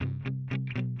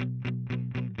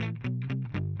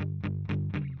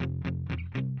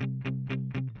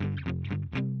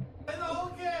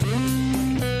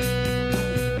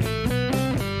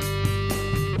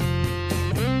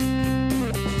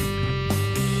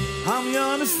I'm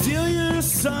gonna steal your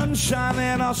sunshine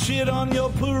and I'll shit on your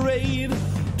parade.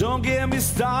 Don't get me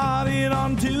started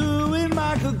on doing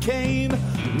Michael Caine.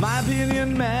 My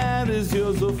opinion matters,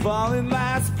 yours will fall in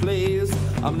last place.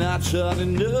 I'm not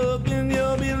shutting up and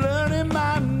you'll be learning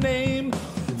my name.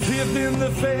 Fifth in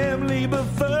the family, but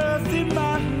first in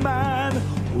my mind.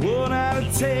 1 out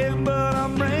of 10, but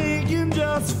I'm ranking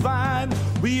just fine.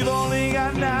 We've only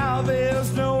got now,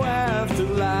 there's no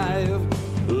afterlife.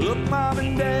 Look, Mom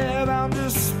and Dad, I'm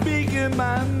just speaking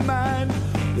my mind.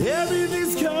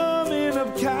 Everything's coming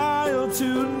up Kyle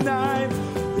tonight.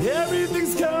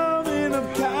 Everything's coming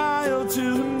up Kyle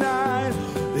tonight.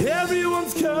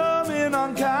 Everyone's coming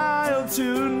on Kyle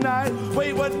tonight.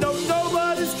 Wait, what? No,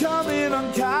 nobody's coming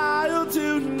on Kyle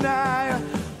tonight.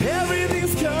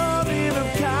 Everything's coming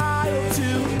up Kyle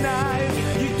tonight.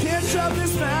 You can't shut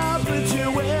this mouth, but you're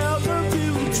welcome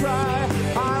to try.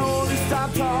 I only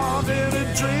stop talking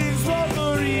to drink, smoke,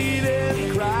 or eat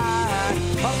and cry.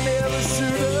 I'll never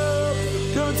shoot up,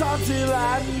 gonna talk till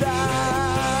I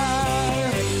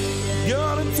die.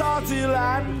 Gonna talk till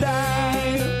I die.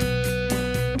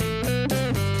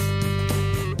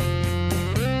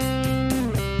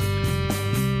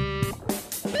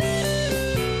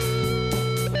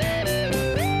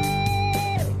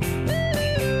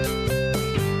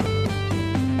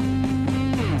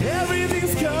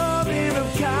 Everything's coming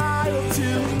up Kyle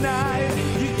tonight.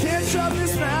 You can't shut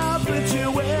this mouth, but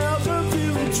you're welcome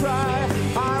to try.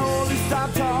 I only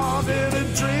stop talking to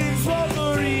drink, smoke,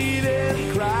 or eat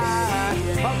and cry.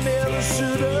 I'll never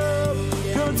shut up,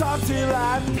 gonna talk till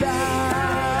I die.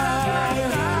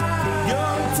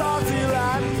 Gonna talk till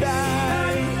I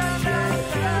die.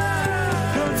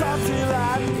 Gonna talk till I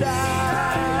die.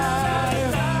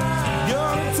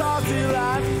 Gonna talk till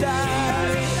I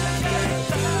die.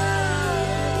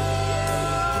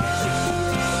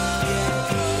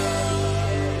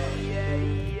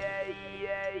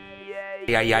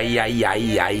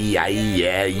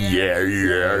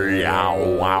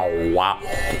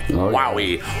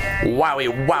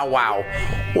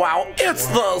 Wow. It's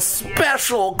the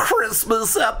special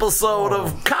Christmas episode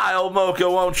of Kyle Mocha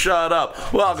Won't Shut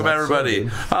Up. Welcome, everybody.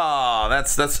 Oh,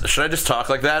 that's should I just talk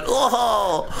like that?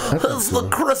 Oh, it's the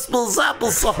Christmas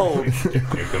episode.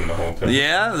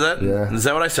 Yeah? Is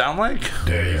that what I sound like?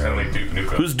 Yeah, you sound like Duke Nukem.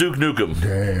 Who's Duke Nukem?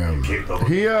 Damn.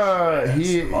 He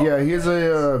is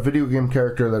a video game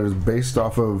character that is based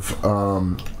off of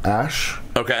Ash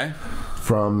Okay.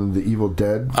 from the Evil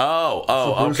Dead. Oh,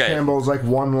 So Bruce okay. Campbell's like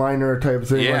one-liner type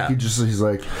thing. Yeah. Like he's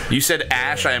like, You said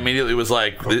Ash, I immediately was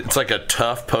like, it's like a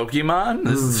tough Pokemon?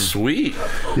 This is sweet.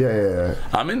 yeah.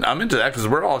 I'm into that because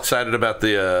we're all excited about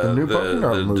the new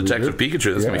Pokemon movie, Detective dude.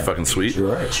 Pikachu. That's going to be fucking sweet.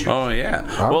 You're right. Oh, yeah.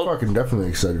 I'm fucking definitely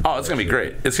excited. Oh, it's going to be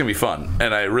great. It's going to be fun.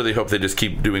 And I really hope they just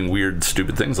keep doing weird,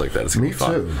 stupid things like that. It's going to be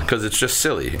fun. Me too. Because it's just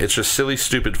silly. It's just silly,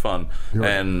 stupid fun. You're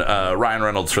right. And Ryan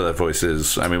Reynolds for that voice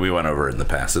is, I mean, we went over it in the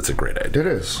past. It's a great idea. It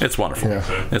is. It's wonderful.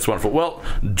 Yeah. It's wonderful. Well,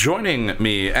 joining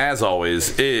me, as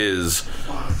always, is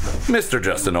Mr.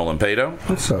 Justin Olimpado.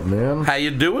 What's up, man? How you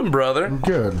doing, brother?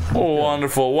 Good.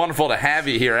 Wonderful to have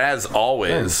you here, as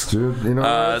always. Thanks, dude. You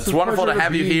know, It's wonderful to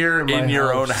have you here in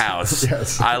your own house.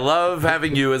 Yes. I love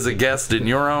having you as a guest in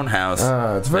your own house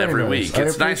It's very every nice. week.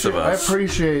 It's nice of us. I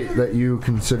appreciate that you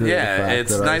consider the Yeah, fact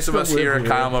it's that nice of I us still here live at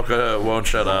Kyle Mocha Won't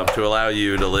Shut Up to allow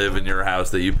you to live in your house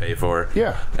that you pay for.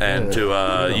 Yeah. And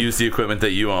to use the equipment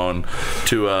that you own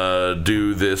to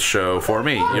do this show for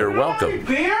me. You're welcome.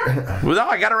 Beer? Well, no,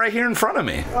 I got it right here in front of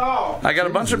me. Oh. I got a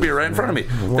bunch of beer right in front of me.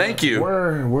 Thank you.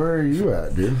 Where are you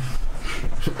at, dude?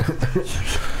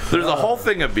 There's a whole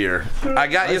thing of beer. I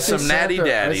got you some Natty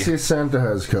Daddy. I see Santa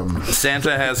has come.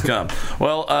 Santa has come.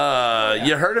 Well,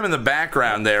 you heard him in the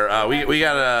background there. We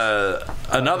got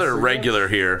another regular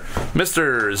here,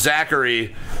 Mr.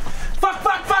 Zachary Fuck.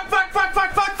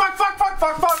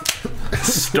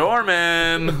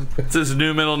 Stormin. It's his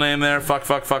new middle name there. Fuck.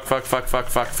 We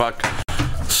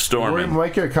Stormin.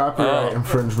 might get a copyright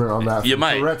infringement on that. You from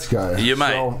might. Tourette's guy. You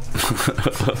might. So,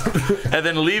 And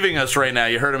then leaving us right now,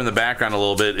 you heard him in the background a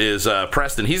little bit, is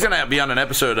Preston. He's going to be on an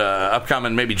episode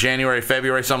upcoming maybe January,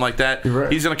 February, something like that. You're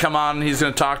right. He's going to come on. He's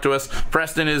going to talk to us.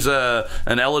 Preston is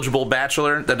an eligible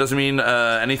bachelor. That doesn't mean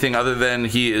anything other than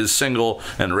he is single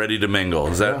and ready to mingle.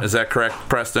 Is that correct,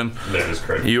 Preston? That is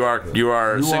correct. You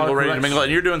are single, ready to correct. mingle,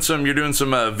 and you're doing some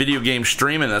video game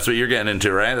streaming. That's what you're getting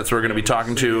into, right? That's what we're going to be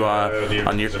talking to the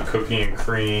on your. Cookie and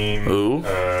Cream, Ooh.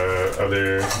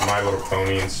 other My Little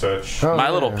Pony and such. Dash. Oh, My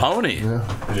yeah. Little Pony.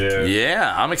 Yeah.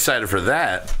 Yeah, I'm excited for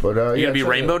that. But You yeah, gonna be check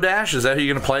Rainbow it. Dash? Is that who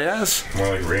you're gonna play as?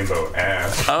 More like Rainbow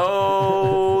Ash.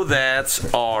 Oh,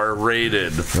 that's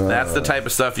R-rated. That's the type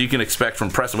of stuff you can expect from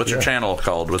Preston. What's your channel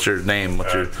called? What's your name?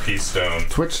 What's your P-Stone.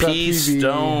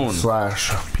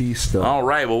 Twitch.tv/P-Stone. All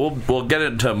right. Well, we'll get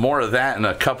into more of that in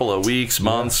a couple of weeks,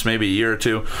 months, maybe a year or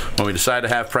two, when we decide to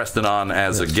have Preston on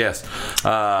as a guest.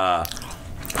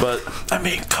 But I'm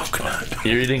eating coconut.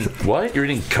 you're eating what? You're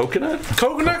eating coconut?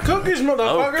 Coconut cookies, Oh,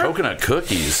 motherfucker. coconut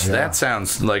cookies. That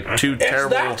sounds like too It's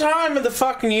terrible. that time of the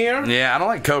fucking year. Yeah, I don't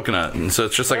like coconut, and so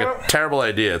it's just like a terrible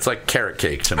idea. It's like carrot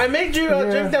cake to me. I made you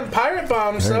drink them pirate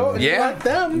bombs, though, and you Yeah, like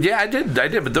them. yeah, I did,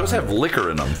 but those have liquor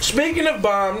in them. Speaking of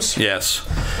bombs, Yes.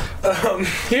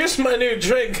 here's my new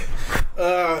drink.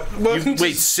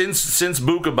 Wait, since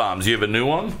Buka Bombs, you have a new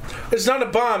one? It's not a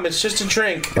bomb. It's just a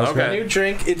drink. It's Okay. a new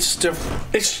drink. It's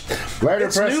Later,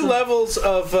 new Preston. levels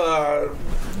of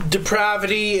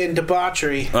depravity and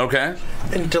debauchery Okay.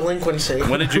 and delinquency.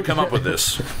 When did you come up with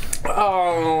this?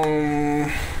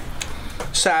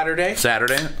 Saturday.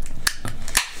 Saturday?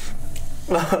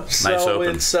 So Nice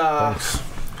open. it's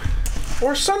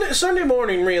or Sunday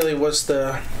morning really was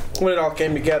when it all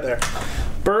came together.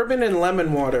 Bourbon and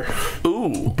lemon water.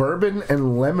 Ooh. Bourbon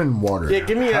and lemon water. Yeah,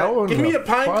 give me How in a the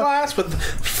pint fuck? glass with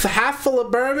half full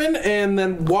of bourbon and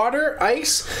then water,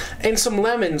 ice, and some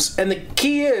lemons. And the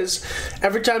key is,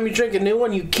 every time you drink a new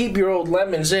one, you keep your old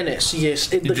lemons in it. So the You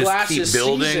just glass keep is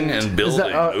building seasoned. and Is building.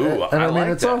 that, Ooh, and I mean, like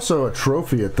it's that. also a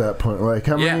trophy at that point. Like,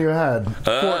 how Yeah. many you had?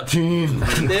 14.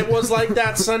 It was like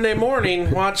that Sunday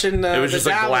morning watching It was the just a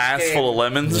Dallas glass game. full of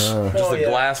lemons. Just Oh, a yeah.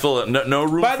 glass full of no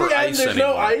room By for the end, ice there's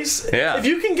anymore. no ice. Yeah. If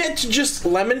you can get to just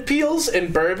lemon peels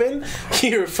and bourbon,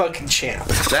 you're a fucking champ.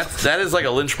 That is like a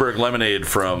Lynchburg lemonade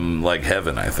from like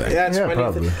heaven, I think. That's Yeah, my new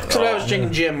probably. thing. Except I was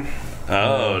drinking gin.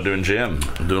 Oh, doing gym.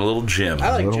 Doing a little gym.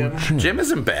 I like Little gin. Gym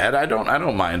isn't bad. I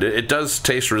don't mind it. It does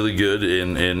taste really good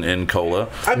in cola.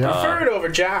 I prefer it over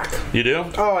Jack. You do?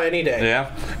 Oh, any day.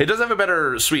 Yeah. It does have a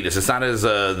better sweetness. It's not as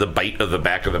the bite of the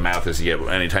back of the mouth as you get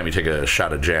anytime you take a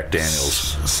shot of Jack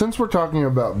Daniels. Since we're talking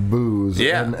about booze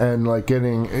Yeah. and like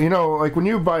getting, like when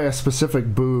you buy a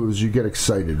specific booze, you get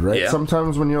excited, right? Yeah.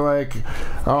 Sometimes when you're like,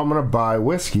 oh, I'm going to buy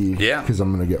whiskey Yeah. because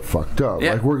I'm going to get fucked up.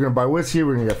 Yeah. Like, we're going to buy whiskey,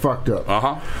 we're going to get fucked up.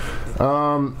 Uh-huh.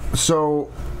 So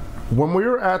when we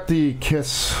were at the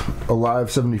Kiss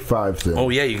Alive 75 thing, Oh,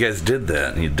 yeah, you guys did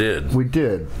that. You did. we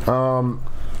did.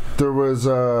 There was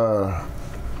a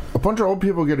bunch of old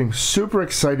people getting super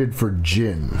excited for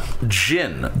gin.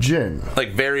 Gin. Gin.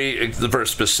 Like for a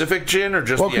specific gin or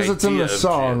just Well, the because it's in idea the of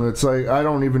song. gin? It's like, I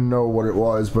don't even know what it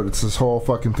was, but it's this whole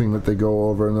fucking thing that they go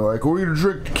over, and they're like, "Are we gonna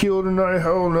drink tequila tonight?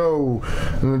 Hell no!"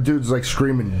 And the dude's like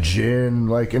screaming gin,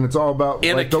 like, and it's all about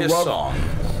In like a the Kiss love song.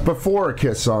 before a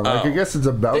Kiss song. Like, I Oh. guess it's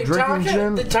about They drinking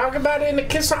gin. talk about it in the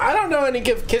Kiss song. I don't know any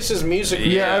of Kiss's music.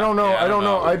 Yeah, I don't know. Yeah, I don't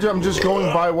know. I'm just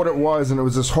going by what it was, and it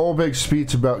was this whole big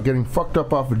speech about getting fucked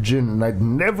up off of gin, and I'd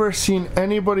never seen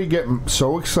anybody get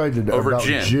so excited Over about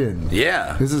gin.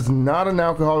 Yeah. This is not an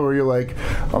alcohol where you're like,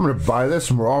 I'm gonna buy this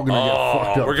and we're all gonna get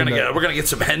fucked up. We're gonna tonight. get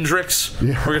some Hendrix.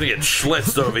 Yeah. We're gonna get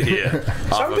schlitzed over here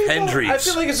off Some of people, Hendrix. I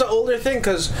feel like it's an older thing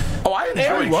because Oh, I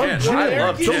Eric enjoy love gin. gin. I Eric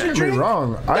love used Don't to gin. get me drink,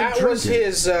 wrong. I that drink was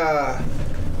it.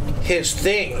 his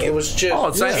thing. It was just Oh,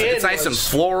 it's nice. gin It's nice and was-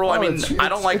 floral. I Oh, mean, it's- I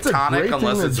don't like it's a tonic great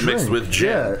unless thing to it's mixed drink. with gin.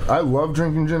 Yeah, I love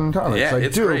drinking gin and tonics. Yeah, I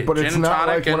it's do, great. but Gin it's and not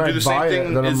tonic, like when and I do the same buy it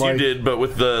thing that I'm as like, you did, but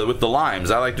with the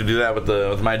limes. I like to do that with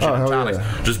my gin Oh, and hell tonics.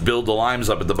 yeah. Just build the limes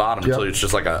up at the bottom Yep. until it's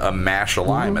just like a mash of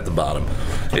lime at the bottom.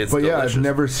 It's But yeah, delicious. I've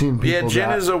never seen people. Yeah, gin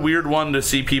that. is a weird one to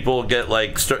see people get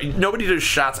like. Nobody does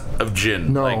shots of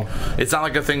gin. No. Like, it's not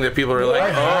like a thing that people are like, I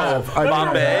have. I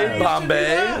Bombay, have.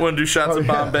 Bombay. Want to do shots of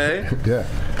yeah. Bombay? Yeah.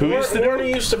 Who used to do Warner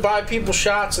used to buy people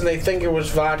shots and they think it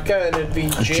was vodka and it'd be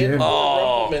gin Gin. or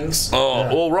Oh, Rumplemans.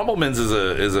 well, Rumplemans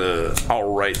is a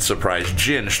all right surprise.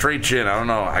 Gin, straight gin. I don't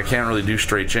know. I can't really do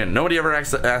straight gin. Nobody ever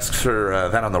asks for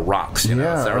that on the rocks. You know,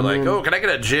 Yeah, it's never I like, mean- oh, can I get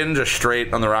a gin just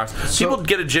straight on the rocks? People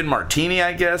get a gin martini,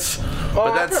 I guess. Oh,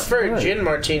 but I that's prefer gin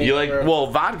martini. you like. over- Well,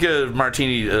 vodka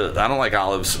martini. I don't like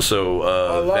olives, so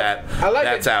I like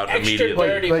that's an out extra immediately.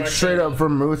 dirty Like straight martini. up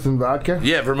vermouth and vodka.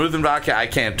 Yeah, vermouth and vodka I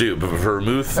can't do, but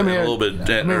vermouth and a little bit,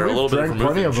 or a we've little bit of drank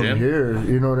vermouth plenty and of them gin. here.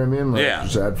 You know what I mean? Like, Yeah.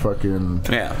 Just add fucking.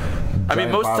 Yeah. I mean,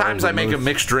 giant most bottle times of I make a vermouth.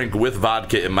 mixed drink with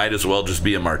vodka. It might as well just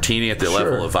be a martini at the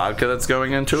level Sure. of vodka that's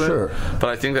going into Sure. it. But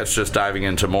I think that's just diving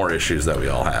into more issues that we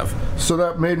all have. So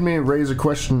that made me raise a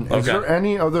question. Is Okay. there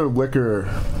any other liquor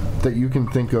that you can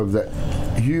think of that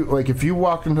you like? If you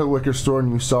walked into the liquor store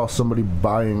and you saw somebody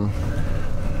buying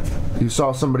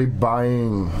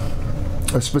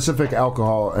a specific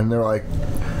alcohol, and they're like,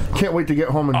 can't wait to get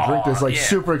home and drink this. Like, yeah.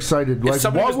 super excited. Like,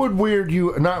 somebody what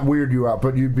would not weird you out,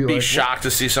 but you'd be like, shocked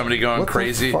to see somebody going what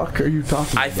crazy. the fuck are you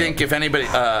talking about? I think if anybody,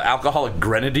 alcoholic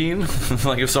grenadine,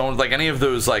 like if someone, like any of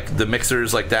those, like the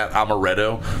mixers like that,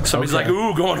 amaretto, somebody's like,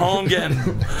 ooh, going home getting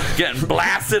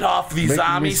blasted off these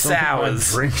Ami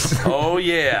sours. Oh,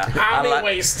 yeah. Ami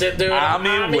wasted, dude.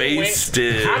 Ami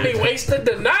wasted. Ami wasted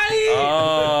tonight.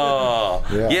 Oh.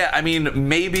 Yeah, I mean,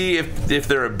 maybe if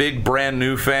they're a big brand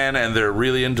new fan and they're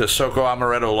really into Soko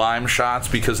Amaretto lime shots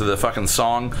because of the fucking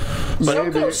song. But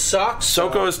Soko sucks.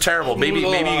 Soko is terrible. Maybe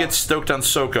you get stoked on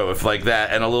Soko if like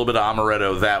that, and a little bit of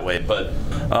amaretto that way. But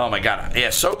oh my god, yeah,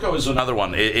 Soko is another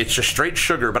one. It's just straight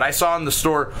sugar. But I saw in the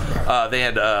store they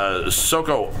had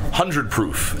Soko 100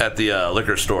 proof at the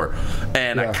liquor store,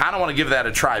 and I kind of want to give that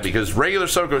a try because regular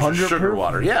Soko is just sugar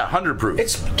water. Yeah, 100 proof.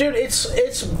 It's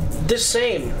the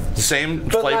same. The same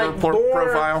but flavor like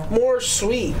profile. More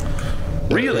sweet.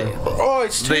 Really? Oh,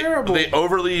 it's terrible. They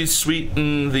overly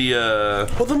sweeten the.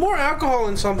 Well, the more alcohol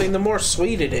in something, the more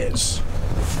sweet it is.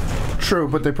 True,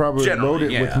 but they probably load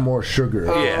it with more sugar.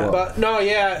 But no,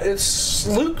 it's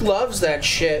Luke loves that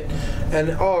shit,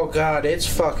 and oh god, it's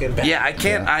fucking bad. Yeah, I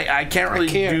can't. Yeah. I can't really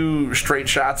do straight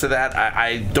shots of that.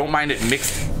 I don't mind it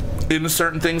mixed into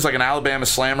certain things, like an Alabama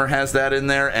Slammer has that in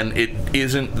there, and it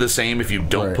isn't the same if you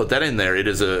don't put that in there. It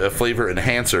is a flavor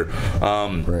enhancer.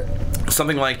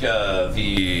 Something like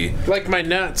like my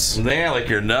nuts. Yeah, like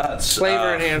your nuts.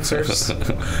 Flavor enhancers.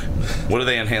 What do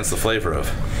they enhance the flavor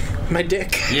of? My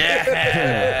dick.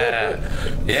 Yeah.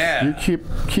 Yeah. You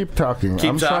keep talking.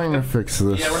 I'm trying to fix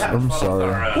this. Yeah, I'm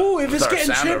sorry. Ooh, if it's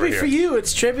getting trippy for you,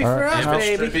 it's trippy for us,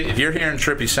 baby. If you're hearing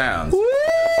trippy sounds.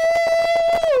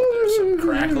 Some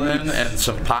crackling and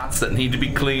some pots that need to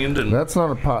be cleaned. And that's not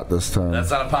a pot this time.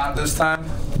 That's not a pot this time?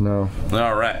 No.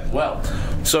 All right. Well,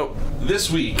 so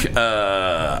this week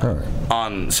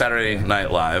on Saturday Night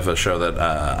Live, a show that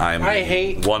I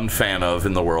hate one fan of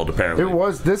in the world, apparently.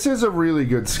 This is a really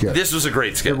good sketch. This was a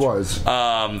great sketch. It was.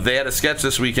 They had a sketch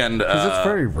this weekend. Because it's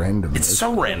very random. It's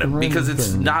so random because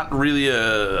it's not really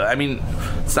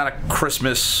it's not a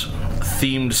Christmas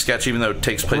themed sketch, even though it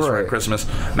takes place around Christmas.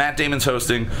 Matt Damon's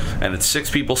hosting, and it's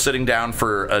 6 people sitting down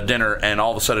for a dinner, and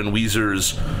all of a sudden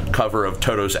Weezer's cover of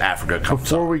Toto's Africa comes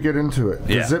Before we get into it,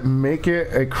 does it make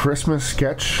it a Christmas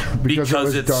sketch? Because it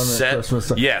was it's done set, at Christmas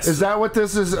time. Yes. Is that what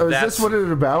this is? Is this what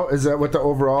it's about? Is that what the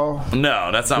overall?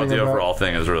 No, that's not what the overall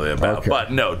thing is really about. Okay.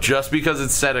 But no, just because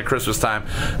it's set at Christmas time,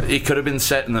 it could have been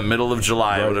set in the middle of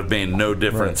July. It would have made no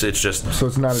difference. It's just so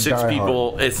it's not a 6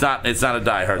 people. It's not a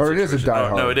Die Hard. Or it is a Die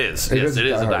Hard. No, it is. Yes, it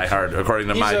is a Die Hard according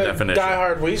to my definition. He's a Die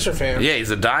Hard Weezer fan. Yeah, he's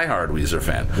a Die Hard Weezer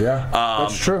fan. Yeah,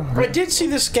 that's true. I did see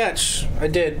the sketch. I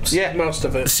did. Yeah, most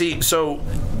of it. See, so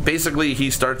basically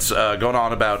he starts going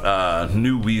on about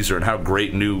new Weezer and how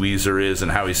great new Weezer is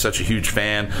and how he's such a huge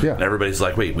fan. Yeah. And everybody's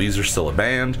like, wait, Weezer's still a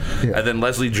band? Yeah. And then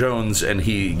Leslie Jones and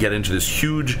he get into this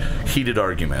huge heated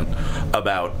argument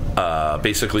about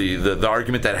basically the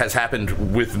argument that has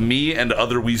happened with me and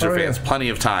other Weezer fans plenty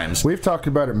of times. We've talked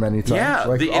about it many times. Yeah,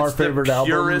 like our favorite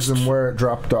albums and where it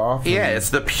dropped off. Yeah, it's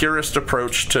the purest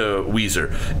approach to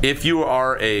Weezer. If you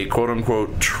are a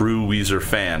quote-unquote true Weezer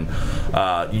fan,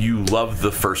 you love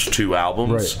the first 2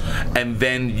 albums, and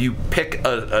then you pick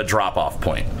a drop-off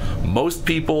point. Most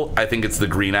people, I think it's the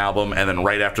Green Album, and then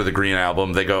right after the Green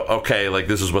Album, they go, okay, like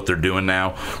this is what they're doing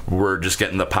now. We're just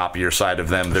getting the poppier side of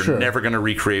them. They're never going to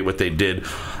recreate what they did.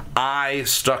 I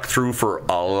stuck through for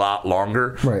a lot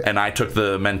longer, and I took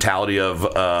the mentality of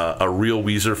a real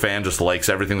Weezer fan just likes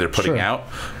everything they're putting out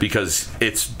because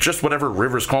it's just whatever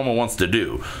Rivers Cuomo wants to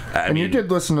do. I mean, you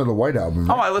did listen to the White Album.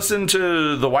 Right? Oh, I listened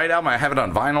to the White Album. I have it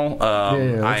on vinyl.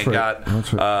 I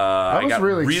got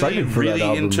really excited for that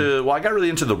album. I got really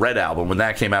into the Red Album when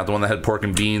that came out, the one that had Pork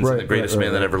and Beans and The Greatest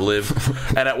Man That Ever Lived.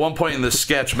 And at one point in the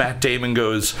sketch, Matt Damon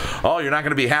goes, "Oh, you're not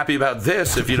going to be happy about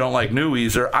this if you don't like new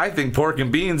Weezer. I think Pork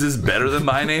and Beans is better than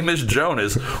My Name Is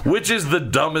Jonas," which is the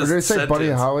dumbest sentence. Did they say Buddy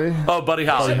Holly? Oh, Buddy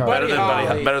Holly.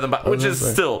 Better than which is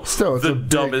still the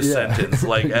dumbest sentence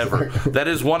ever. That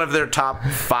is one of their top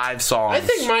 5 songs. I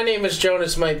think My Name Is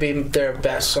Jonas might be their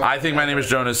best song. I think My Name Is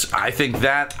Jonas. I think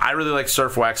that. I really like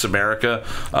Surf Wax America.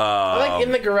 I like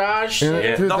In the Garage.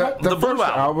 The first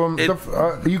album,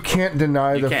 you can't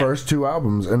deny the first 2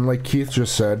 albums. And like Keith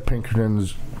just said,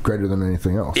 Pinkerton's greater than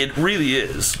anything else. It really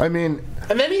is. I mean,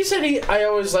 And then he said I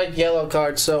always like yellow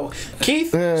cards. So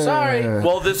Keith, sorry,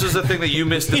 Well, this is the thing that you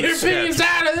missed in your the opinion's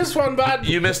sketch. out of this one, bud.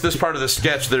 You missed this part of the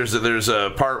sketch. There's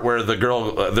a part where the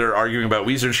girl they're arguing about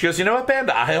Weezer, and she goes, "You know what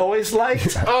band I always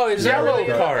liked? Oh, is that Yellow really?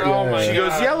 Card." Oh my She goes,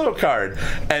 God. "Yellow Card,"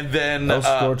 and then El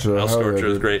Scorcho, El hell yeah, Scorcho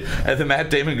is dude. great. And then Matt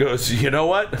Damon goes, "You know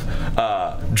what?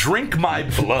 Drink my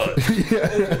blood."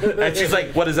 And she's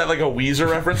like, "What is that, like a Weezer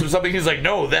reference or something?" He's like,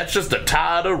 "No, that's just a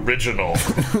Todd original."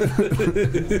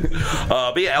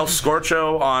 But yeah, El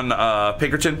Scorcho on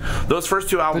Pinkerton. Those first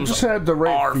two they albums just had the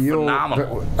right are feel.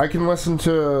 phenomenal. I can listen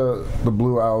to the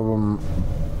Blue album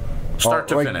Start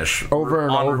to like, finish. over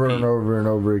and on over repeat. and over and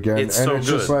over again. It's and so it's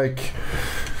just good. like,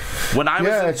 When I was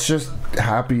yeah, in- it's just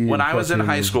happy. When and I was in fucking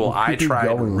high school, I keep you tried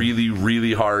going. really,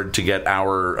 really hard to get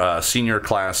our senior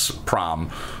class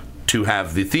prom to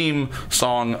have the theme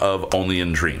song of Only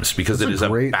in Dreams, because It's it a is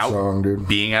great about song, dude.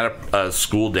 being at a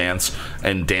school dance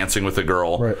and dancing with a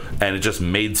girl, Right. and it just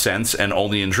made sense. And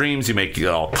Only in Dreams, you make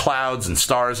all clouds and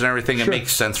stars and everything. It Sure.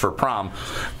 makes sense for prom.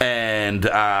 And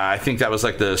I think that was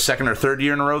like the second or third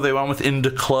year in a row they went with Into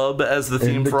Club as the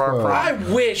theme Into for our Club. prom. I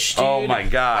wish, dude. Oh my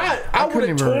God. I would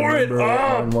couldn't have even tore it remember what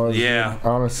up. mine was, Yeah. dude.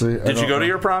 Honestly. Did you go to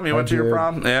your prom? You went to your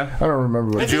prom? Yeah. I don't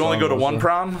remember. What Did you only go to one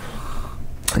prom? prom?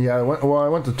 Yeah, I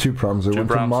went to two proms. I went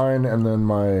proms? to mine and then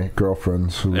my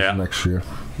girlfriend's, who was Yeah. next year.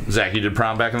 Zach, you did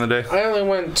prom back in the day? I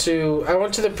went to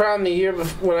the prom the year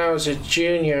when I was a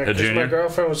junior. A junior? My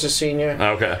girlfriend was a senior.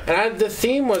 Okay. And the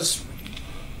theme was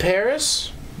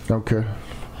Paris. Okay.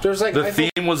 There was like The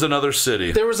theme was another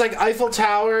city. There was like Eiffel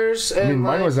Towers. And I mean,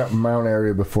 mine like, was at Mount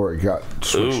Area before it got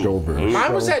switched Ooh, over. ooh.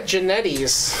 Mine was So- at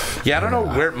Genetti's. Yeah, I don't know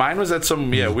where. Mine was at some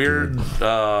weird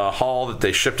hall that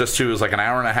they shipped us to. It was like an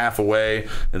hour and a half away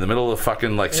in the middle of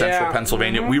fucking like central Yeah.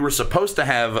 Pennsylvania. We were supposed to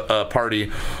have a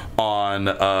party on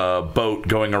a boat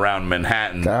going around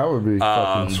Manhattan. That would be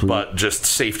fucking sweet. But just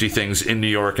safety things in New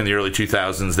York in the early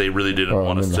 2000s, they really didn't Oh,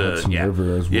 want and us then to. the Hudson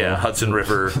River as well. Yeah, Hudson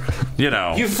River. You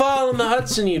know, You fall in the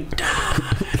Hudson, you die.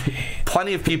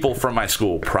 plenty of people from my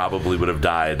school probably would have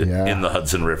died Yeah. in the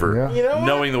Hudson River, Yeah. You know what?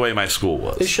 knowing the way my school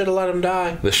was. They should have let him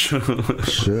die. Should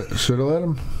have let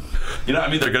him. You know, I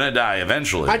mean, they're gonna die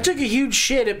eventually. I took a huge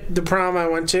shit at the prom I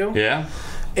went to. Yeah.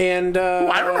 And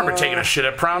I remember taking a shit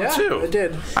at prom yeah, too. I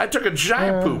did. I took a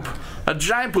giant poop. A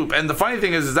giant poop. And the funny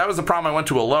thing is that was the prom I went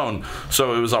to alone.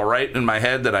 So it was all right in my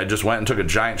head that I just went and took a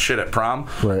giant shit at prom.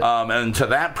 Right. And to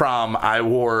that prom, I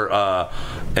wore a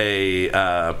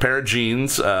pair of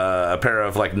jeans, a pair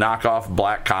of like knockoff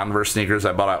black Converse sneakers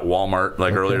I bought at Walmart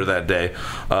like earlier that day,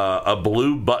 a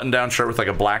blue button-down shirt with like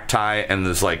a black tie, and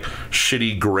this like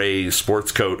shitty gray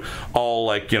sports coat, all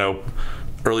like, you know,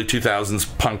 early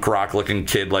 2000s punk rock looking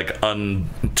kid, like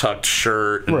untucked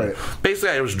shirt. And Right. basically,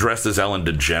 I was dressed as Ellen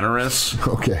DeGeneres.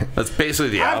 Okay. That's basically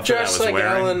the I've outfit I dressed was like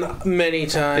wearing. Ellen many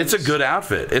times. It's a good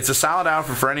outfit. It's a solid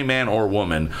outfit for any man or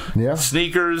woman. Yeah.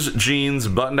 Sneakers, jeans,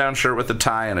 button-down shirt with a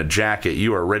tie, and a jacket.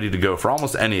 You are ready to go for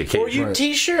almost any occasion. Or you Right.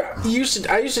 t-shirt.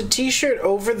 I used a t-shirt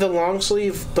over the long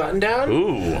sleeve button down.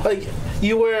 Ooh. Like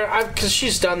you wear, because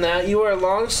she's done that. You wear a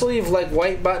long sleeve like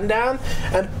white button down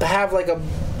and have like a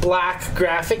black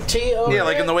graphic tee over Yeah,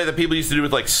 like it. in the way that people used to do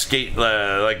with like skate,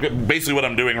 like basically what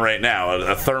I'm doing right now,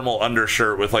 a thermal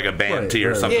undershirt with like a band Right, tee or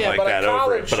right. something Yeah, like but a that over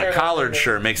collared it. But a shirt collared underneath.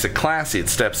 shirt makes it classy. It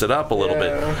steps it up a little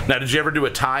Yeah. bit. Now, did you ever do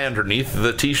a tie underneath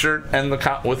the t-shirt and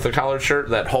with the collared shirt?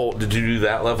 That whole, did you do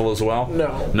that level as well?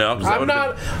 No. No, 'cause that I'm would've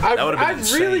not. been- that would've been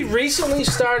I've really insane. recently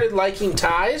started liking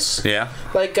ties. Yeah.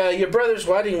 Like your brother's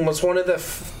wedding was one of the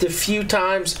few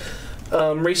times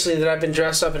recently that I've been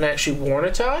dressed up and actually worn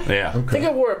a tie. Yeah. I think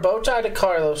I wore a bow tie to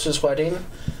Carlos's wedding,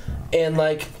 and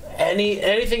like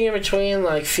anything in between,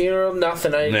 like funeral,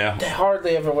 nothing. I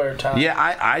hardly ever wear a tie. Yeah,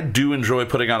 I do enjoy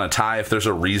putting on a tie. If there's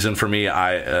a reason for me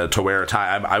to wear a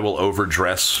tie, I will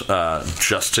overdress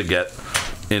just to get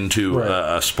into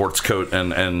Right. a sports coat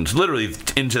and literally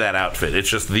into that outfit. It's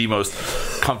just the most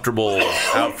comfortable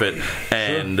outfit.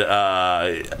 And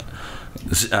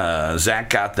Zach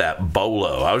got that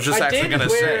bolo. I was just actually going to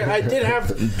say. I did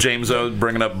have. James O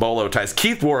bringing up bolo ties.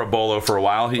 Keith wore a bolo for a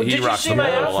while. He Did you rocks see the my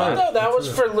bolo a outfit lot. though? That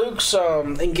was for Luke's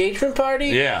engagement party.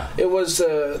 Yeah. It was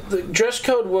the dress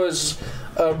code was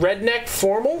redneck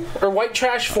formal or white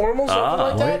trash formal, something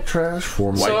like that. White trash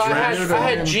form. So White I trash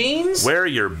had jeans. Wear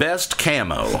your best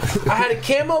camo. I had a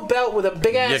camo belt with a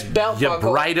big ass belt Your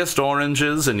buckle, brightest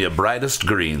oranges and your brightest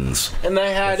greens. and I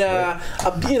had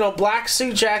a black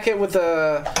suit jacket with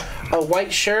a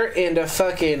white shirt and a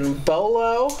fucking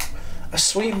bolo. a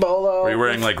sweet bolo. Were you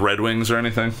wearing like Red Wings or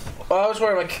anything? I was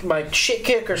wearing my shit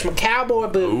kickers, my cowboy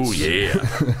boots. Oh yeah.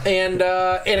 And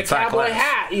a cowboy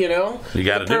hat, you know. You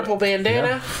got the purple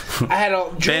bandana. Yeah. I had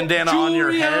a bandana on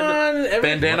your head.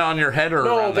 Bandana on your head or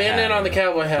no bandana on the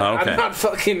cowboy hat. Okay. I'm not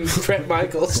fucking Bret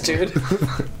Michaels, dude.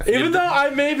 Even though I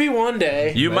may be one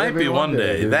day. You might be one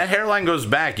day. That hairline goes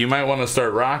back. You might want to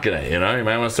start rocking it. You know, you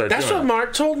might want to start. That's what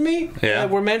Mark told me. Yeah,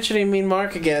 we're mentioning Mean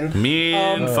Mark again.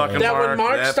 Fucking that Mark. When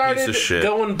Mark that started piece of shit.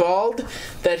 going bald,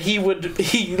 that he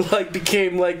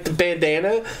became like the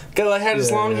bandana. Had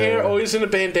his long hair, always in a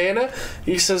bandana.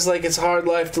 He says like it's a hard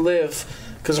life to live.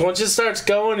 Because once it starts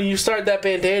going and you start that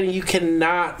bandana, you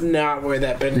cannot not wear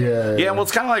that bandana. Yeah, well,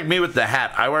 it's kind of like me with the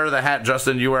hat. I wear the hat,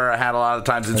 Justin. You wear a hat a lot of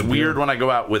times. It's weird when I go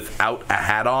out without a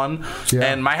hat on. Yeah.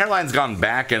 And my hairline's gone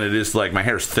back, and it is like my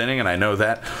hair's thinning, and I know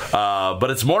that. But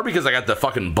it's more because I got the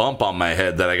fucking bump on my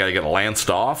head that I got to get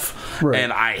lanced off. Right.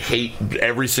 And I hate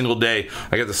every single day.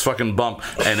 I get this fucking bump,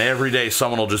 and every day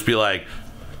someone will just be like,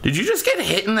 did you just get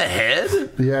hit in the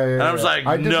head? Yeah. And I was like,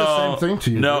 I did the same thing to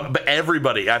you. No, but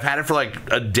everybody. I've had it for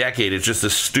like a decade. It's just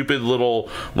a stupid little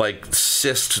like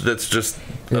cyst that's just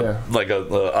like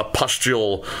a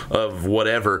pustule of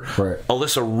whatever. Right.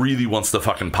 Alyssa really wants to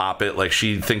fucking pop it. Like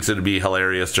she thinks it'd be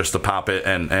hilarious just to pop it,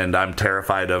 and I'm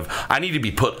terrified of. I need to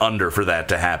be put under for that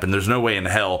to happen. There's no way in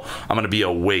hell I'm going to be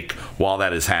awake while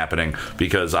that is happening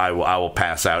because I will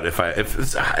pass out if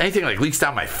it's anything like leaks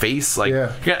down my face. Like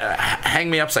hang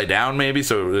me upside down maybe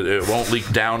so it won't leak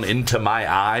down into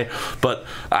my eye, but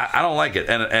I don't like it,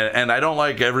 and I don't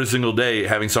like every single day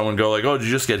having someone go like, oh, did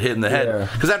you just get hit in the head?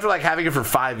 Because after like having it for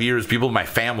 5 years, people in my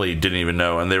family didn't even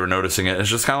know, and they were noticing it. It's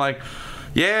just kind of like,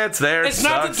 yeah, it's there. It's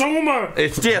not a tumor.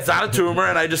 It's not a tumor,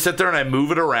 and I just sit there and I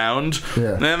move it around,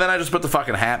 and then I just put the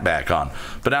fucking hat back on.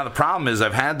 But now the problem is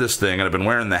I've had this thing, and I've been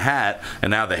wearing the hat,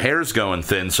 and now the hair's going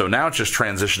thin, so now it's just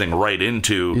transitioning right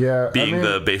into being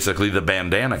basically the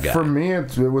bandana guy. For me,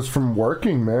 it was from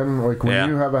working, man. Like when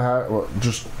you have a hat,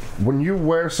 just when you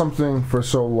wear something for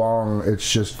so long,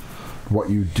 it's just what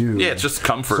you do. Yeah, it's just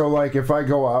comfort. So like if I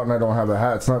go out and I don't have a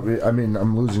hat, it's not, I mean,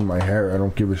 I'm losing my hair. I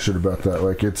don't give a shit about that.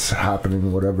 Like it's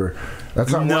happening, whatever. That's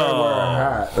not why I wear a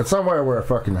hat. That's not why I wear a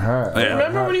fucking hat. Yeah.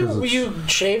 Remember when you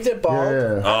shaved it bald?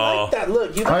 Yeah. I like that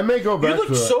look. I may go back to it. You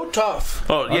look so tough.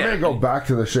 Oh, yeah. I may go back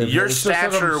to the shave. Your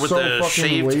stature with the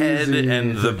shaved head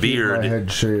and the beard. My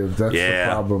head shaved. That's the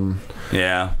problem.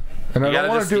 Yeah. And I don't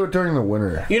want to do it during the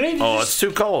winter. You need to it's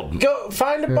too cold. Go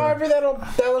find a barber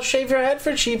that'll shave your head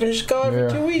for cheap and just go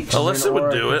every 2 weeks. Alyssa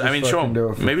would do it. I mean,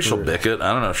 maybe she'll bick it.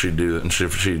 I don't know if she'd do it. And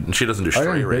she doesn't do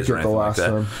straight rays or anything like that.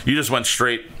 Time. You just went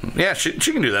straight. Yeah, she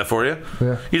can do that for you.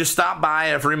 Yeah. You just stop by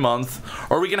every month,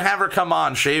 or we can have her come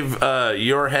on, shave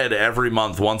your head every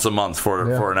month, once a month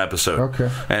for an episode.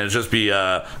 Okay. And it'd just be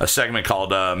a segment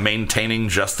called "Maintaining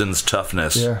Justin's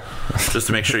Toughness." Yeah. Just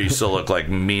to make sure you still look like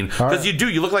mean, because you do.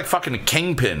 You look like fucking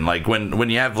Kingpin. Like when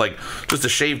you have like just a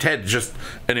shaved head, just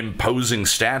an imposing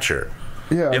stature.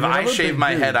 Yeah. If I shaved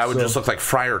my head, I would just look like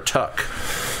Friar Tuck.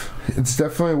 It's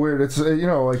definitely weird. It's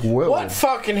like Will. What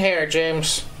fucking hair,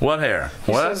 James? What hair?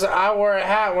 He says I wear a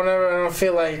hat whenever I don't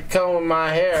feel like combing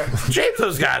my hair. James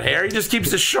has got hair. He just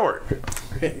keeps it short.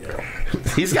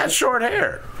 He's got short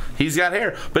hair. He's got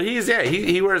hair, but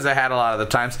he wears a hat a lot of the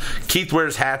times. Keith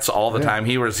wears hats all the time.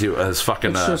 He wears his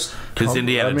fucking his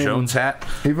Indiana Jones hat.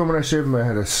 Even when I shave my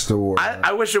head, I still wear it.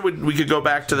 I wish we could go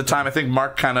back to the time. I think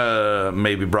Mark kind of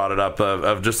maybe brought it up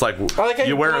of just like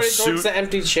you wear a suit. The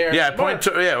empty chair. Yeah,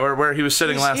 where he was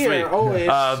sitting last week.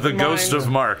 The ghost of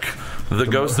Mark. The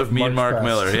ghost of Mean Mark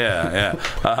Miller. Yeah.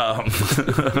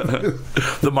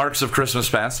 The marks of Christmas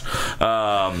past.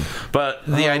 But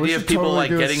the idea of people like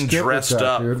getting dressed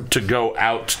up to go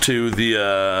out to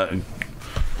the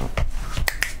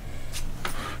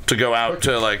to go out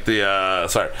to like the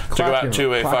to go out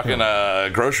to a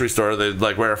fucking grocery store. They'd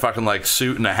like wear a fucking like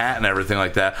suit and a hat and everything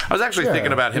like that. I was actually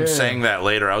thinking about him saying that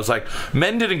later. I was like,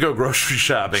 men didn't go grocery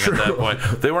shopping at that point.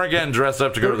 They weren't getting dressed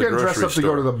up to go to the grocery store. Dressed up to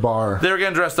go to the bar. They were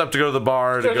getting dressed up to go to the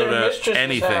bar, to go to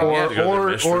anything, or to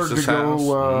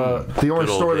go. The only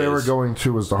store they were going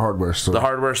to was the hardware store. The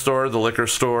hardware store, the liquor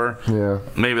store. Yeah.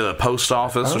 Maybe the post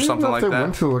office or something like that. They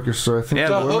went to the liquor store. I think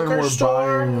the women were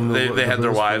buying. They had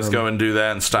their wives go and do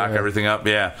that and stock everything up.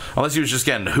 Yeah. Unless he was just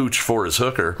getting hooch for his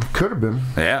hooker. Could have been.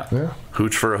 Yeah.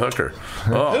 Hooch for a hooker.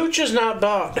 Oh. Hooch is not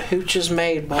bought. Hooch is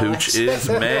made, boys. Hooch is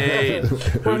made.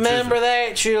 Remember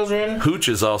that, children. Hooch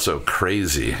is also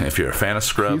crazy. If you're a fan of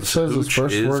Scrubs, Keith says his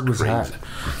first word was hat.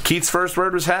 Keith's first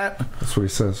word was hat? That's what he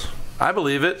says. I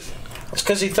believe it. It's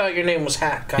because he thought your name was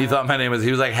Hat, Kyle. He thought my name was... He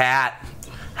was like, hat.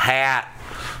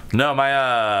 No,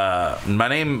 my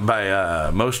name by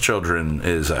most children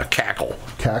is Cackle.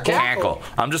 Cackle?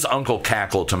 I'm just Uncle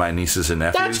Cackle to my nieces and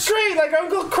nephews. That's great, like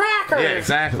Uncle Cracker. Yeah,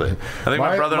 exactly. I think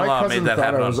my brother-in-law made that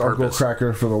happen on purpose. Uncle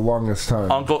Cracker for the longest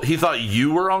time. He thought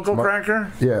you were Uncle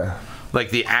Cracker? Yeah. Like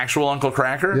the actual Uncle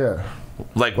Cracker? Yeah.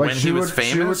 Like when he was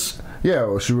famous?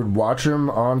 She would watch him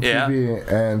on TV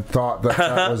and thought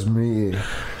that was me.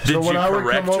 Did you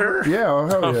correct her? Yeah,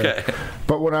 hell okay. Yeah.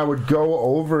 But when I would go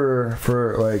over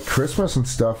for like Christmas and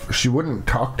stuff, she wouldn't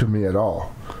talk to me at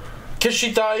all. Because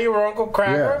she thought you were Uncle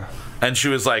Cracker? Yeah. And she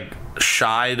was like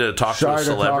shy to talk to a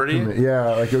celebrity? Yeah,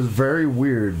 like it was very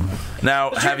weird.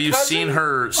 Now, have you seen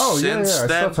her since yeah. I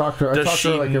then? still talk to her. Does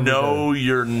she know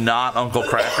you're not Uncle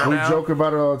Cracker now? We joke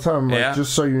about it all the time. Like,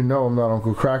 just so you know, I'm not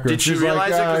Uncle Cracker. Did you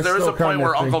realize it? Because there was a point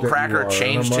where Uncle Cracker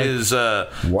changed his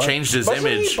image. Wasn't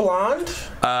he blonde?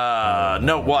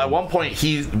 No. Well, at one point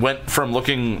he went from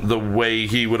looking the way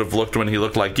he would have looked when he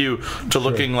looked like you to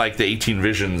looking like the 18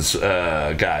 Visions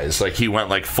guys. Like he went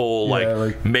like full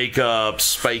like makeup,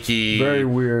 spiky, very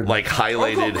weird, like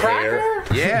highlighted hair.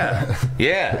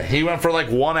 Yeah. He went for like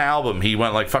one album. He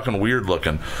went like fucking weird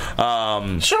looking.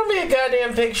 Show me a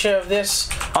goddamn picture of this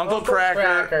Uncle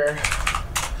Cracker.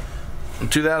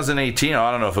 2018.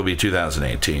 I don't know if it'll be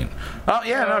 2018. Oh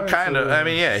yeah, no, kind of. I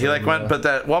mean, yeah, he like went, but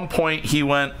at one point he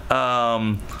went,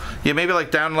 maybe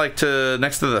like down like to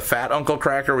next to the fat Uncle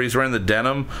Cracker where he's wearing the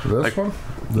denim. This one?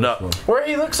 No, where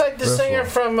he looks like the singer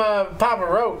from Papa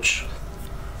Roach.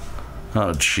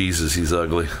 Oh Jesus, he's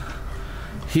ugly.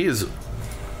 He is.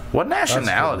 What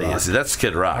nationality is he? That's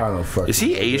Kid Rock. I don't fucking Is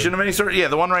he Asian of any sort? Yeah,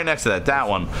 the one right next to that. That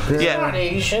one. He's not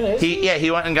Asian, is he? Yeah, he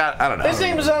went and got, I don't know. His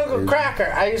name is Uncle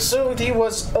Cracker. I assumed he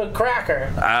was a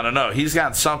cracker. I don't know. He's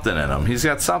got something in him. He's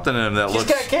got something in him that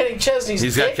looks... He's got Kenny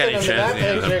Chesney's dick in him in that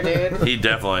picture, dude. He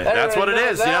definitely... That's what it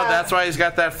is. That. You know, that's why he's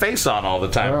got that face on all the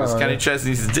time. Because Kenny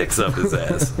Chesney's dick's up his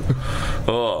ass.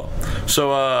 Oh. So,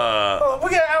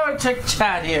 we got our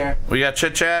chit-chat here. We got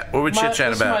chit-chat? What we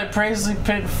chit-chat about? This is my Paisley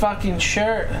Pit fucking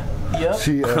shirt. Yep.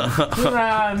 You know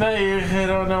how I met you. I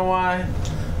don't know why.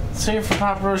 Singer for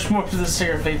Papa Roach, more to the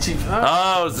singer of AT.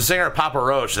 Oh, it was the singer of Papa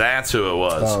Roach. That's who it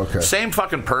was. Oh, okay. Same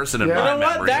fucking person in my memory. You know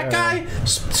what? memory. That guy,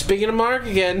 speaking of Mark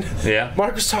again,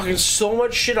 Mark was talking so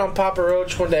much shit on Papa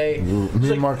Roach one day.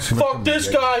 He's like, fuck this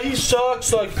guy, he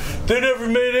sucks. Like, they never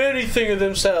made anything of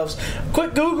themselves.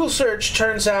 Quick Google search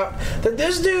turns out that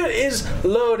this dude is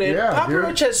loaded. Papa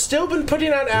Roach has still been putting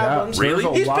out albums. Really?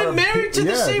 He's been married to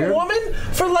the same woman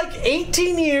for like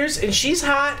 18 years, and she's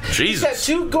hot. Jesus.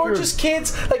 He's got 2 gorgeous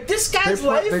kids. Like, this guy's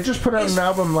life. They just put out an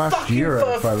album last year.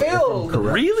 If I'm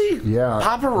correct. Really? Yeah.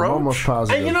 Papa Roach? I'm almost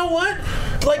positive. And you know what?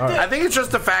 Like, I think it's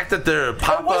just the fact that they're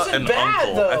Papa and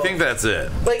Uncle. Though. I think that's it.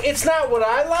 Like, it's not what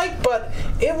I like, but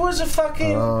it was a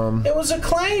fucking... it was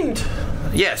acclaimed.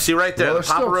 Yeah, see right there, the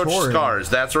Papa Roach scars.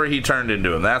 That's where he turned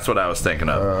into him. That's what I was thinking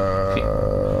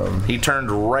of. He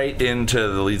turned right into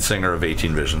the lead singer of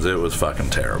 18 Visions. It was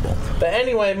fucking terrible. But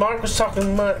anyway, Mark was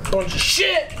talking a bunch of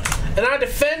shit, and I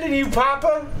defended you,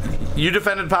 Papa. You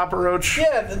defended Papa Roach?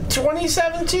 Yeah,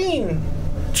 2017.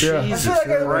 Jesus I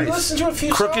feel like Christ. I listened to a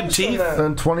few Crooked songs Teeth? from that.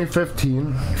 In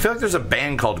 2015. I feel like there's a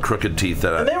band called Crooked Teeth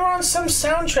that and they were on some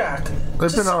soundtrack.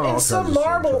 They've been on all some kinds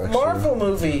of Marvel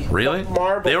movie. Really?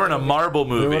 They were in a Marvel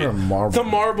movie. They were in a Marvel. The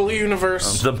Marvel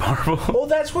Universe. The Marvel. Well,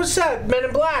 that's what's that? Men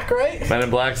in Black, right? Men in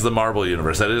Black's the Marvel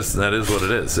Universe. That is what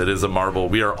it is. It is a Marvel.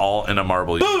 We are all in a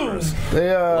Marvel universe. They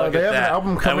have an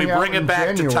album coming out and we bring it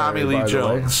back January, to Tommy Lee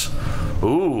Jones.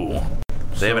 Ooh.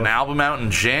 They have an album out in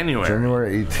January.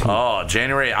 January 18th. Oh,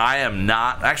 January. I am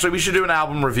not. Actually, we should do an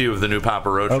album review of the new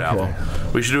Papa Roach album.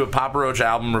 We should do a Papa Roach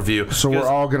album review. So we're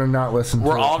all going to not listen to it.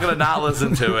 We're all going to not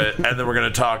listen to it, and then we're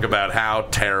going to talk about how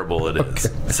terrible it is.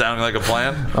 Okay. Sounding like a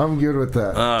plan? I'm good with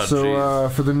that. Oh, so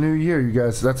for the new year, you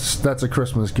guys, that's a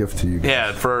Christmas gift to you guys.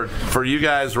 Yeah, for you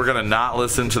guys, we're going to not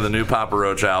listen to the new Papa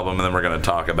Roach album, and then we're going to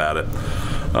talk about it.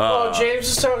 Well, James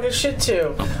is talking shit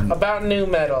too about new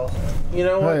metal. You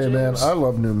know what, Hey, James? man, I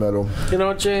love new metal. You know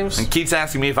what, James? And Keith's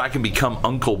asking me if I can become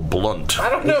Uncle Blunt. I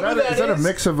don't know who that is. Is that a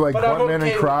mix of like Buntman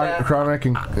and Chronic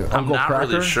and Uncle Cracker?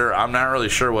 Really sure. I'm not really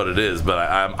sure what it is, but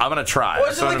I'm going to try.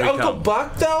 Was it like Uncle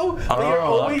Buck, though? Where you're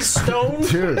always stoned?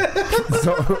 Dude.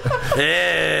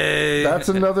 Hey. That's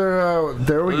another,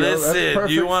 there we go. Listen,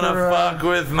 you want to fuck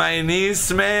with my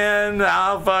niece, man?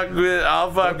 I'll fuck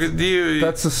with you.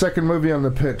 That's the second movie on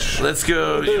the pitch. Let's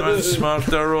go. You want to smoke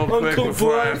though real quick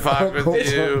before I fuck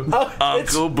with you?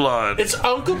 Uncle Blunt. It's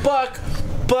Uncle Buck,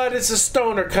 but it's a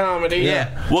stoner comedy.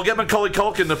 Yeah. We'll get Macaulay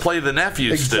Culkin to play the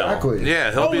nephew Exactly. still.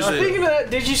 Yeah, he'll be Speaking of that,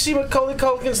 did you see Macaulay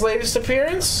Culkin's latest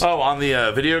appearance? Oh, on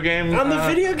the video game? On the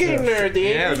video game nerd.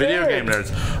 The video game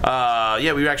nerds.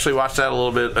 Yeah, we actually watched that a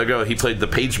little bit ago. He played the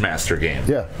Page Master game.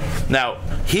 Yeah. Now,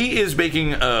 he is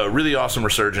making a really awesome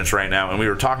resurgence right now, and we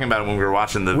were talking about him when we were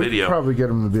watching the We video. could probably get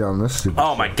him to be on this stupid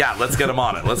Oh my God! Let's get him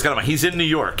on it. Let's get him on. He's in New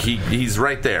York. He's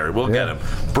right there. We'll get him.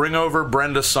 Bring over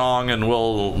Brenda Song, and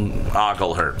we'll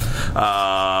ogle her.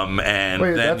 And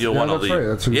Wait, then you'll want to that's leave. right.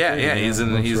 That's who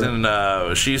He's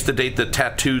in. She used to date the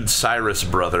tattooed Cyrus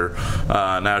brother.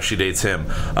 Now she dates him.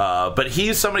 But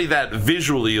he's somebody that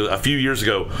visually a few years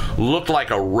ago looked like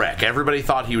a wreck. Everybody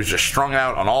thought he was just strung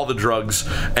out on all the drugs,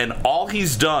 and all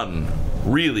he's done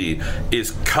really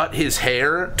is cut his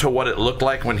hair to what it looked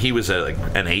like when he was an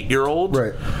 8-year-old,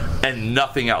 Right. and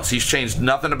nothing else. He's changed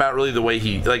nothing about really the way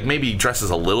he, like, maybe he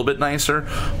dresses a little bit nicer,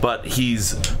 but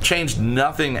he's changed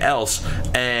nothing else,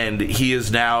 and he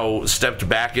has now stepped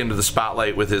back into the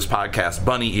spotlight with his podcast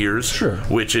Bunny Ears, Sure.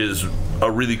 which is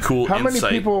a really cool How insight.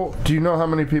 many people? Do you know how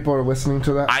many people are listening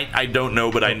to that? I don't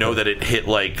know, but I know that it hit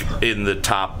like in the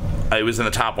top. It was in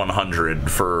the top 100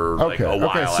 for like a while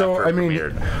after it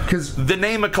premiered. Because The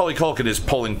name Macaulay Culkin is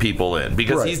pulling people in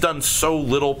because Right. he's done so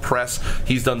little press.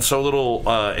 He's done so little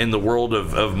in the world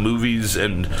of movies,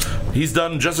 and he's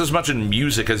done just as much in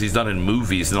music as he's done in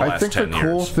movies in the I last think 10 the years.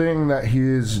 cool thing that he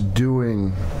is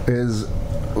doing is,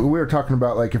 we were talking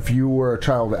about like if you were a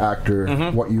child actor,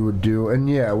 Mm-hmm. what you would do, and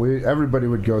everybody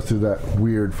would go through that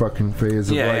weird fucking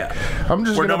phase of I'm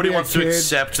just where gonna nobody be a wants to kid.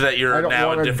 accept that I you're don't now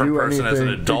wanna a different do person as an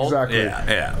anything. adult. Exactly.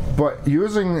 Yeah. But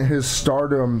using his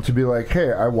stardom to be like,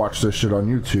 hey, I watched this shit on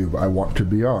YouTube. I want to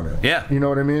be on it. Yeah. You know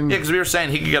what I mean? Yeah, because we were saying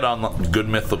he could get on Good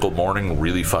Mythical Morning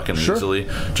really fucking Sure. easily.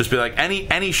 Just be like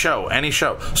any show.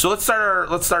 So let's start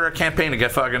our campaign to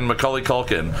get fucking Macaulay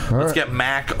Culkin. Let's right. get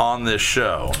Mac on this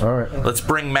show. All right. Let's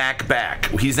bring Mac back.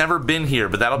 He's never been here,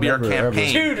 but that'll be Never, our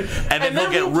campaign. Dude, and then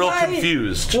he'll get we'll real play-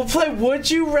 confused. We'll play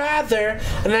Would You Rather,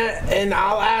 and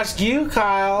I'll ask you,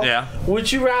 Kyle. Yeah.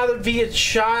 Would you rather be a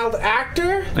child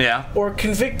actor? Yeah. Or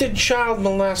convicted child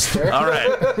molester? All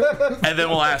right. And then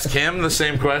we'll ask him the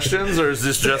same questions, or is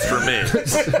this just for me?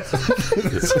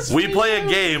 We play a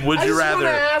game, Would I You just Rather, wanna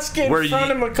ask in where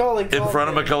front of Macaulay Culkin. in front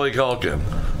of Macaulay Culkin.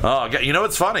 Oh, you know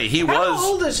what's funny? How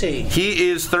old is he? He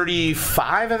is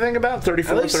 35, I think, about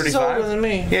 34, At least 35. he's older than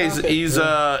me. Yeah, Okay. he's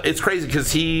it's crazy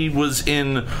because he was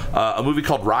in a movie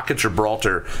called Rocket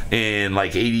Gibraltar in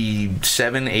like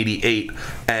 87, 88,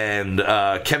 and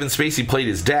Kevin Spacey played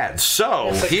his dad. So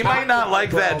It's a he might not cock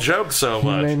like that Gibraltar. joke so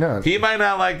much. may not. He might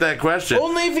not like that question.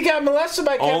 Only if he got molested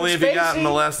by Kevin Only if Spacey. he got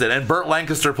molested. And Burt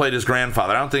Lancaster played his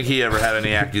grandfather. I don't think he ever had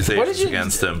any What accusations did you?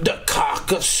 against him. The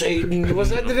cock of Satan.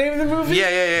 Was that the name of the movie?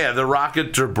 Yeah. The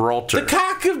Rocket Gibraltar. The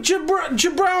cock of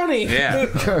Jabroni. Yeah. A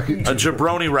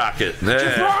jabroni rocket. Yeah.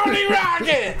 Jabroni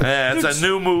rocket. Yeah, it's a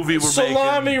new movie we're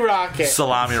Salami making. rocket.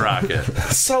 Salami rocket.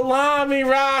 Salami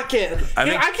rocket. I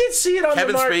think I can see it on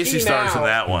Kevin the marquee Spacey stars now. in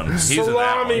that one. He's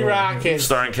Salami in that one. rocket.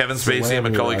 Starring Kevin Spacey and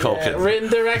Macaulay Salami Culkin. Written,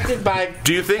 directed by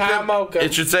Do you think Kyle that Mocha.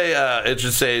 it should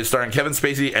say starring Kevin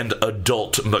Spacey and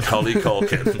adult Macaulay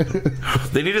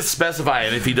Culkin? They need to specify,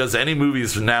 and if he does any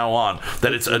movies from now on,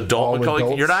 that it's adult All Macaulay.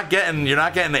 adults? You're not getting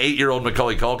the 8-year-old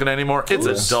Macaulay Culkin anymore. It's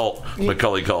adult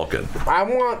Macaulay Culkin. I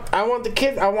want the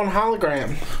kid. I want hologram.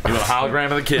 You want a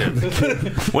hologram of the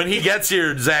kid. When he gets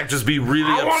here, Zach, just be really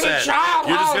I want a upset. child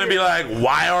You're just going to be hologram. like,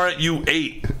 why aren't you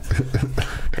 8?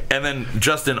 And then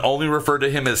Justin only referred to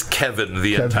him as Kevin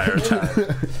the entire time.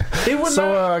 He would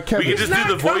So, not. Kevin, We could just He's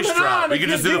do the not voice coming drop. on We if could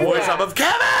you just do the do voice that. drop of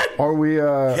Kevin! are we?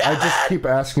 I just keep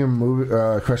asking him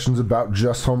questions about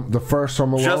the first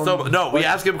Home Alone. No, we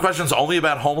ask him questions only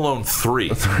about Home Alone 3.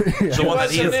 The one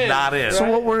that he is wasn't in, not in. So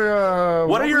what were?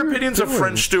 What are your were you opinions of doing?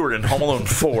 French Stewart in Home Alone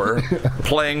 4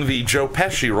 playing the Joe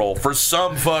Pesci role for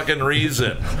some fucking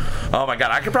reason? Oh my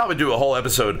god, I could probably do a whole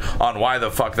episode on why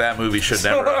the fuck that movie should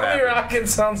never have Salami happened. rocket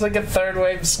sounds like a third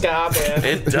wave ska band.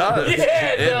 It does.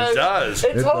 Yeah, it does.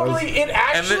 It totally. It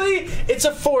actually. It's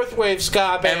a fourth wave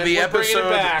ska band. And the We're bringing it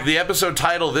back. episode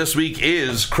title this week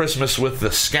is Christmas with the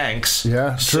Skanks.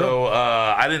 Yeah, So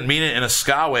I didn't mean it in a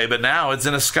ska way, but now it's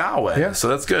in a ska way. Yeah. So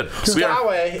that's good. Ska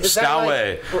way? Is that Ska like-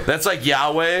 way. That's like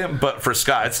Yahweh, but for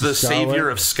ska. It's the Ska savior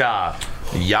way? of ska.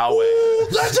 Yahweh. Ooh,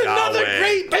 that's Ska another way.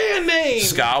 great band name.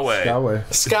 Ska way.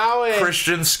 Skyway. Ska way.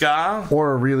 Christian ska.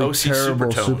 Or a really OC terrible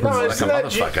Supertones. super. No, like it's a not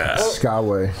motherfucker.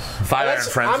 Skyway. Fire Iron That's-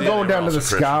 Frenzy. I'm Going down to the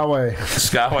Also Christian. Skyway.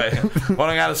 Skyway. What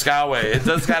I got a Skyway. It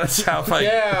does kind of sound like.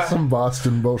 Yeah. Some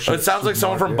Boston bullshit. It sounds like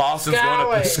someone from Boston's going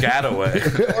to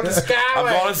Piscataway. On the Ska I'm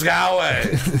way. going to Skyway.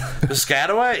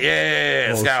 Piscataway?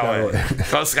 Yeah. Oh,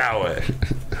 Skyway. Go Skyway.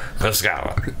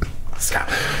 Scott.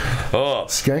 Oh,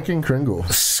 Skanking Kringle.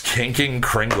 Skanking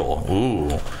Kringle.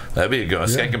 Ooh, that'd be a good one.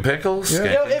 Skanking Pickles? Yeah. Yo,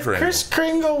 Skanking if Kringle. Chris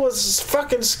Kringle was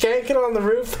fucking skanking on the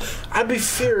roof, I'd be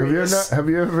furious. Have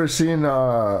you ever seen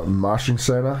Moshing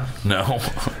Santa? No.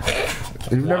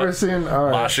 You've never seen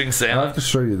Moshing Santa? I'll have to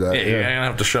show you that. Yeah, you're gonna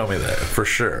have to show me that for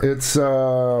sure. It's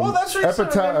that's right, so I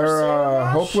remember Santa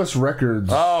Mosh. Hopeless Records.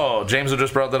 Oh, James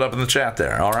just brought that up in the chat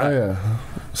there. All right. Oh, yeah.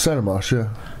 Santa Mosh, yeah.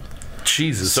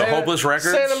 Jesus. So Santa- Hopeless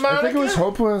Records? Santa Monica? I think it was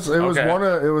Hopeless. It was Okay.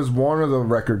 one of the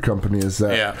record companies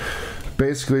that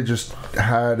basically just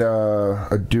had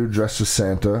a dude dressed as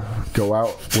Santa go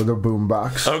out with a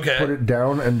boombox, Okay. put it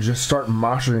down, and just start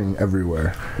moshing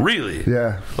everywhere. Really?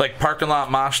 Yeah. Like parking lot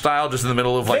mosh style, just in the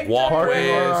middle of like Victory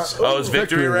walkways. Records. Oh, it's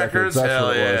Victory Records? That's Hell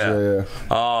what it yeah. was. Yeah.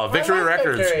 Oh, Victory like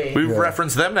Records. Victory. We've Yeah.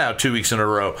 referenced them now 2 weeks in a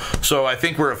row. So I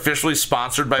think we're officially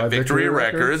sponsored by Victory Victory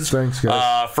Records. Records? Thanks,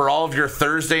 guys. For all of your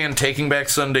Thursday and Taking Back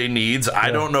Sunday needs,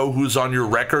 I don't know who's on your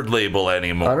record label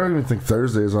anymore. I don't even think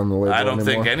Thursday is on the label I don't think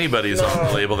anymore. anybody's on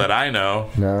the label that I know.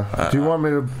 No. Do you want me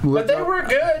to look But they up? were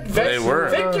good. They were.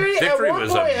 Victory Victory at one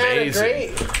was point amazing. had a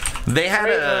great... They had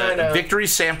Great a lineup. Victory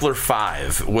Sampler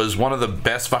 5 was one of the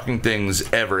best fucking things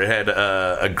ever. It had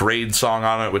a grade song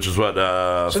on it, which is what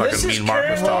So fucking this is Mean Mark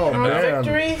was currently talking on about.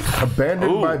 Victory?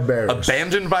 Abandoned Ooh, by Bears.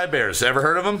 Abandoned by Bears. Ever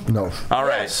heard of them? No. All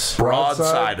right. Yes. Broadside.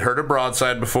 Broadside? Heard of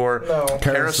Broadside before? No.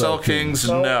 Carousel Kings?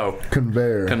 No. No.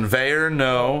 Conveyor. Conveyor?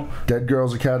 No. Dead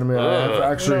Girls Academy. I've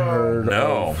actually No. heard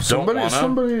No. of Don't wanna.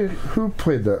 somebody who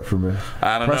played that for me.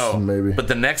 I don't Preston, know. maybe. But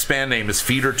the next band name is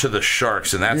Feeder to the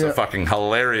Sharks, and that's a Yeah. fucking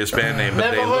hilarious band name. But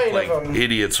Never they look heard like of 'em.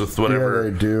 idiots with whatever. Yeah,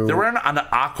 they do. They're wearing an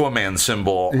Aquaman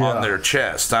symbol Yeah. on their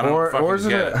chest. I don't fucking or is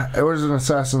get it? it. It was an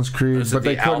Assassin's Creed, Is but it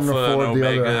they the couldn't Alpha and afford the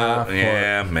Omega? other half. part.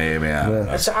 Yeah, maybe. I don't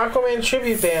know. It's an Aquaman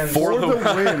tribute band. For For the-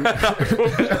 the win.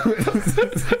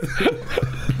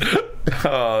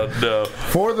 Oh no!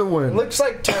 For the win. Looks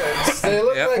like turds. They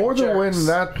look Yep. like For the jerks. win.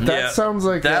 That Yeah. sounds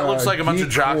like That looks like a bunch of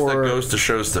geek jocks that core- goes to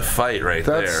shows to fight right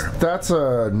there. That's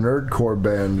a nerdcore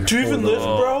band. Do you even For the-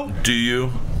 live, bro? Do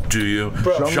you? Do you?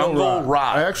 Bro. Jungle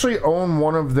Rock. I actually own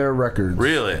one of their records.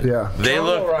 Really? Yeah. They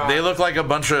Jungle Rock. look like a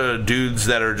bunch of dudes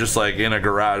that are just like in a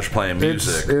garage playing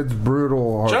music. It's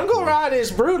brutal. Jungle hardcore. Ride is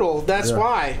brutal. That's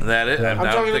why. That it? I'm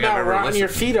talking about rotting your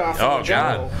feet off in Oh the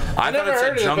jungle. god! I thought never it said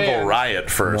heard of the Jungle band. Riot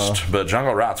first, but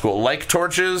Jungle Riot's cool. Like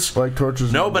Torches. Like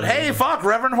Torches. No, but hey, fuck,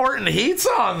 Reverend Horton Heat's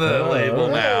on the label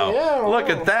now. yeah, Look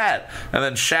wow. at that. And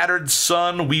then Shattered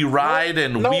Sun, We Ride,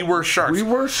 and No. We Were Sharks. We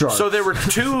Were Sharks. So there were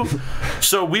two.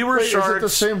 So We Were Wait, Sharks. is it the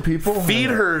same people? Feed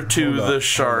her to Hold on, the hold on,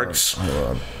 Sharks. Hold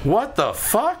on. What the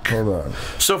fuck? Hold on.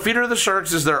 So Feed Her to the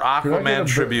Sharks is their I get a Aquaman bit-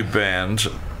 tribute band.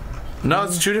 No,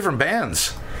 it's two different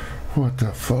bands. What the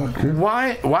fuck, dude?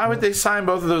 Why would they sign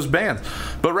both of those bands?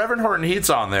 But Reverend Horton Heat's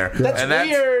on there. That's and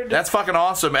weird. That's fucking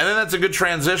awesome. And then that's a good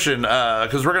transition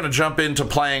because we're going to jump into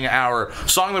playing our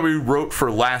song that we wrote for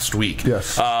last week.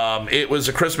 Yes. It was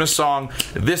a Christmas song.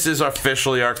 This is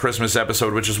officially our Christmas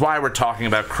episode, which is why we're talking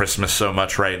about Christmas so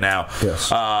much right now. Yes.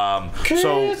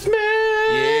 Christmas.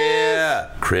 Yeah,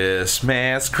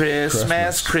 Christmas,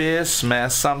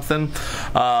 something.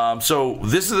 So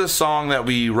this is the song that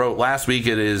we wrote last week.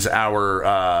 It is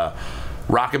our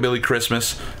Rockabilly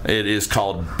Christmas. It is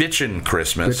called Bitchin'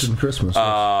 Christmas. Bitchin' Christmas.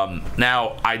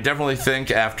 Now, I definitely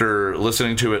think after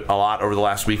listening to it a lot over the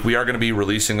last week, we are going to be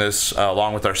releasing this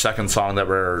along with our second song that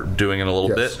we're doing in a little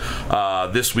Yes.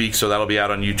 bit this week. So that'll be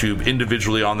out on YouTube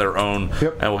individually on their own.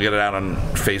 Yep. And we'll get it out on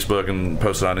Facebook and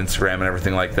post it on Instagram and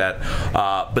everything like that.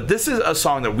 But this is a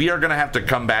song that we are going to have to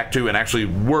come back to and actually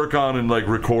work on and like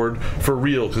record for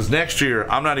real. Because next year,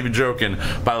 I'm not even joking,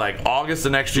 by like August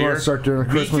of next You year, wanna start doing a we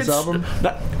Christmas could album?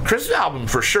 Christmas album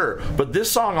for sure, but this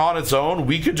song on its own,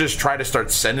 we could just try to start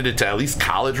sending it to at least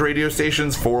college radio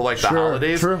stations for like the Sure,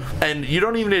 holidays. true. And you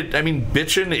don't even, I mean,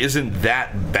 bitchin' isn't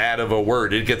that bad of a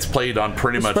word. It gets played on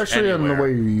pretty Especially much in anywhere. the way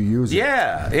you use it.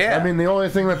 Yeah. I mean, the only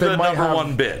thing that they the might number have.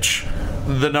 one bitch.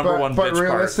 The number one But bitch part.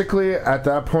 realistically, at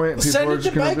that point, people Send are it just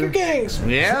to going biker gangs.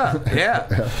 Yeah.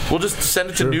 We'll just send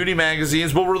it to nudie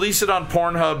magazines. We'll release it on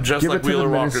Pornhub just give like it to the Wheeler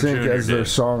Walker Minisync Jr. as their did.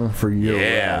 song for year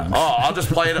Yeah. round. Oh, I'll just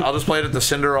play it. I'll just play it at the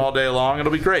Cinder all day long.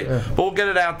 It'll be great. But we'll get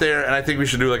it out there, and I think we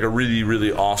should do like a really,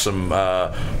 really awesome,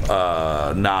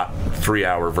 not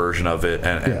 3-hour version of it,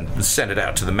 and send it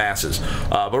out to the masses.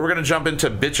 But we're gonna jump into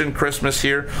Bitchin' Christmas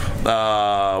here.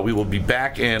 We will be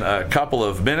back in a couple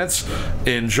of minutes.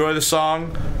 Enjoy the song.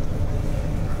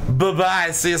 Bye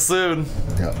bye. See you soon.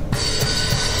 Yeah.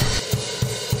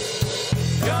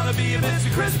 Gonna be a busy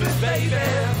Christmas, baby.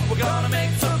 We're gonna make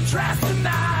some trash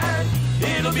tonight.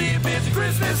 It'll be a busy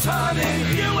Christmas, honey.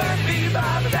 You and me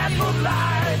by the that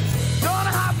moonlight.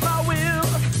 Gonna hop my wheel.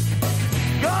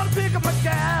 Gonna pick up my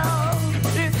gal.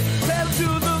 It's pedal to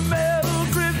the metal,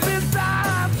 Christmas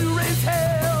time to raise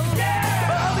hell.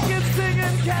 Yeah! All the kids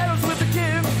singing carols with the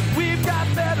king, we've got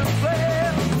better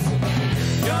plans.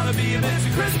 Gonna be a busy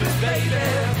Christmas, baby.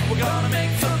 We're gonna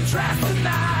make some tracks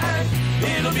tonight.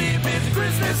 It'll be a busy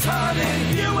Christmas,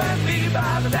 honey. You and me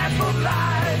by the dashboard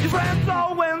light. Your friends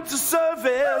all went to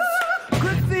service.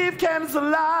 Christmas Eve candles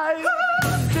alight.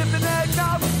 Tipping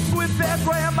eggnog with their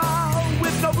grandma.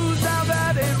 With no booze down,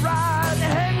 that ain't right.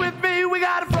 Hang with me, we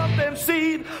got a front bench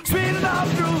seat. Speeding up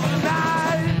through the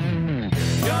night.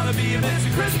 Gonna be a busy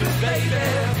Christmas, baby.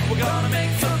 We're gonna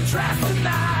make some tracks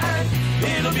tonight.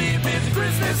 It'll be a busy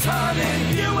Christmas,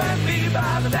 honey. You and me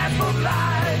by the dashboard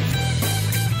light.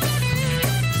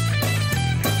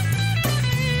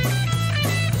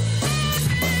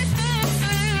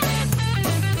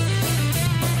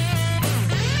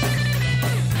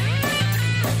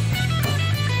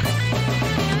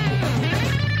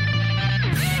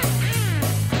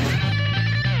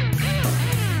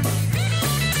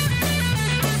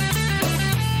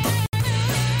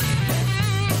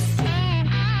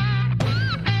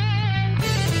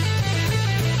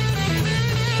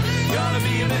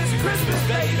 Christmas,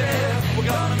 baby. We're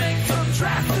gonna make some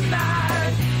tracks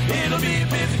tonight. It'll be a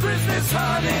busy Christmas,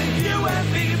 honey. You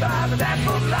and me by the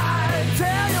dashboard light.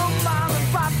 Tell your mom and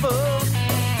papa,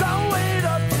 don't wait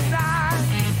up tonight.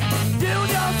 You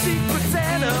and your secret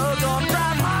Santa gonna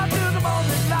drive hard to the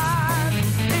morning light.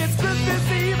 It's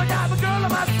Christmas Eve, I got the girl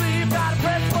on my sleeve. Got a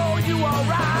present for you,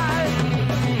 alright.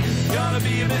 Gonna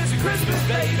be a busy Christmas,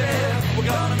 baby. We're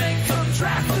gonna make some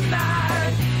tracks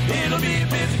tonight. It'll be a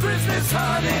busy Christmas,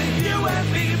 honey. You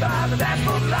and me by the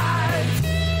dashboard light.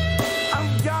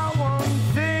 I've got one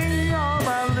thing on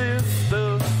my list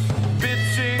of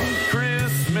bitching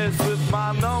Christmas with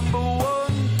my number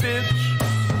one bitch.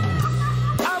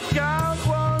 I've got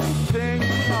one thing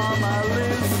on my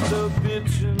list of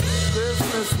bitching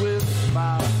Christmas with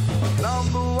my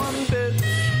number one bitch.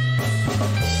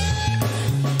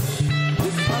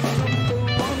 With my number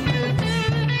one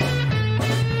bitch.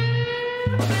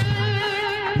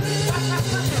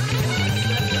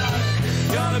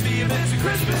 Gonna be a busy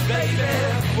Christmas, baby.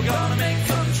 We're gonna make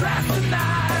some tracks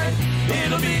tonight.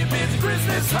 It'll be a busy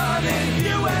Christmas, honey.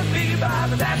 You and me by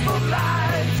the dashboard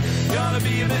light. Gonna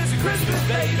be a busy Christmas,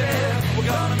 baby. We're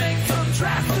gonna make some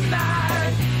tracks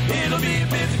tonight. It'll be a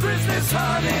busy Christmas,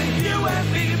 honey. You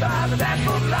and me by the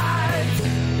dashboard light.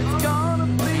 It's gonna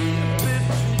be a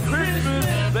busy Christmas,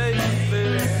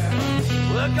 baby.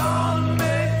 We're gonna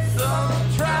make some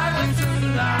tracks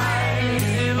tonight.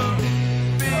 It'll be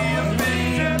a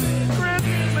busy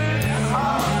Christmas,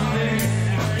 honey.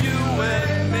 You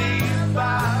and me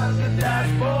by the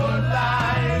dashboard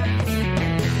light.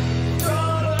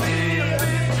 Gonna be a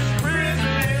busy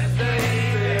Christmas,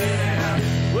 baby.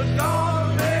 We're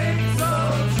gonna make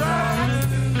some tracks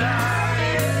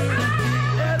tonight.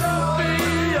 It'll be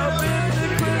a busy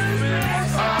Christmas,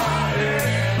 honey.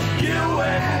 You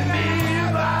and me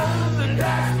by the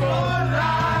dashboard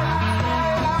light.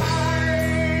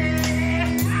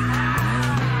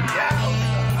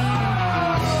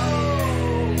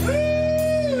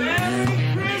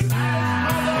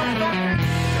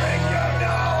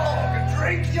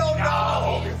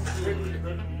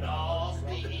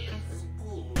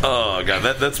 Oh god,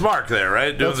 that's Mark there,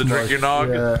 right? Doing That's the drink Mark, your nog.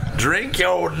 yeah. Drink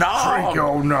your nog. Drink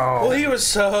your nog. Well, he was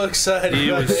so excited. He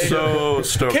about was it. so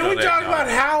stoked. Can we on that talk nog. about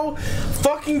how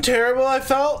fucking terrible I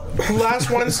felt last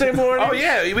Wednesday morning? Oh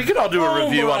yeah, we could all do a Oh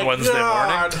review my on Wednesday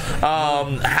God.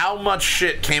 morning. How much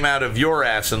shit came out of your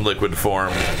ass in liquid form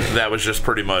that was just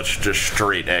pretty much just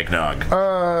straight eggnog?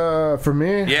 For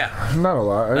me, Yeah. not a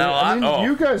lot. Not a lot? I mean, Oh.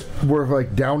 you guys were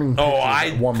like downing. Oh, pitchers I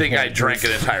at one think point. I drank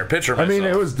an entire pitcher I myself. mean,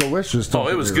 it was delicious. Don't Oh,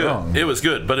 it get was me good. wrong. It was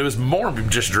good, but it was more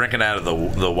just drinking out of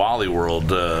the Wally World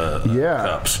Yeah.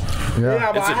 cups.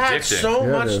 Yeah, but It's I had addicting. so Yeah,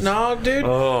 it much is. nog, dude.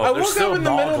 Oh, I there's woke still up in the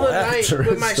nog middle of the left. night There with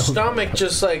is my still stomach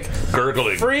just like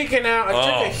Gurgling. freaking out. I Oh.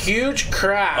 took a huge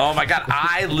crack. Oh my god,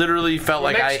 I literally felt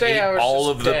like I next day ate I was all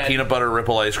just of the dead. peanut butter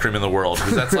ripple ice cream in the world.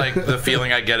 Because that's like the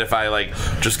feeling I get if I like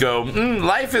just go,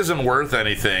 life isn't worth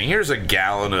anything. Here's a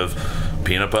gallon of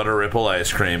peanut butter ripple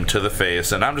ice cream to the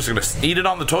face, and I'm just gonna eat it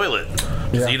on the toilet.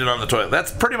 Just Yeah. eat it on the toilet. That's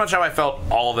pretty much how I felt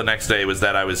all the next day, was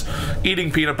that I was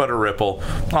eating peanut butter ripple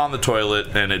on the toilet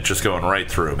and it just going right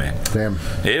through me. Damn.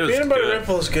 It was Peanut butter good.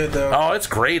 ripple is good though. Oh, it's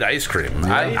great ice cream.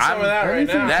 I need some of that right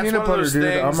Anything now. That's peanut one of butter, those dude.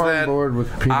 things I'm on that board with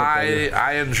peanut butter.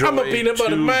 I enjoy. I'm a peanut butter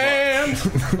too man. much.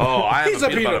 Oh, I am He's a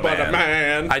peanut butter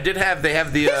man. I did have. They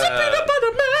have the He's a peanut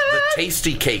butter man. the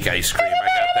tasty cake ice cream. I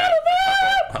got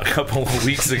that a couple of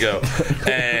weeks ago,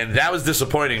 and that was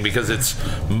disappointing because it's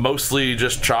mostly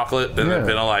just chocolate and then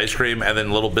vanilla ice cream and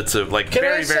then little bits of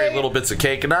very little bits of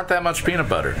cake and not that much peanut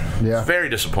butter. Yeah. Very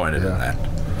disappointed in that.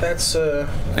 That's sad.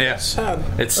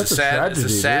 It's That's a sad, tragedy,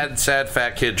 it's a sad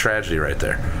fat kid tragedy right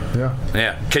there.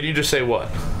 Yeah. Can you just say what?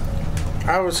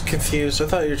 I was confused. I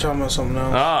thought you were talking about something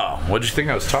else. Oh, what did you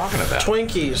think I was talking about?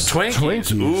 Twinkies.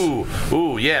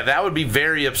 Ooh, yeah, that would be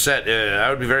very upset. I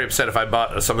would be very upset if I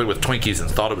bought something with Twinkies and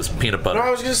thought it was peanut butter. No,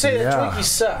 I was going to say that Twinkies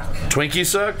suck. Twinkies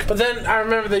suck? But then I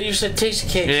remember that you said Tasty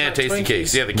Cakes. Yeah, Tasty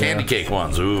Cakes. Yeah, the candy cake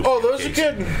ones. Ooh. Oh, those are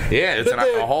good. Yeah, it's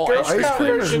a whole Girl ice cream. Ice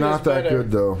cream is not that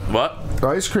good, though. What?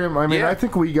 Ice cream, I mean, I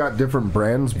think we got different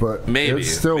brands, but maybe it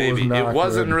still was not it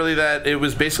wasn't good. really that. It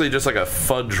was basically just like a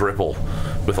fudge ripple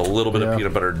with a little bit of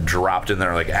peanut butter dropped in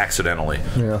there, like accidentally.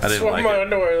 Yeah. That's what my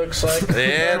underwear looks like.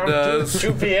 Yeah, it does.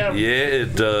 2 p.m. Yeah,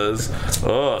 it does.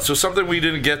 Oh, so something we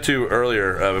didn't get to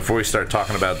earlier before we start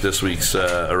talking about this week's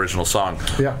original song.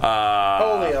 Yeah.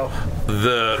 Polio.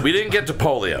 We didn't get to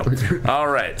polio. All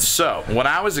right. So when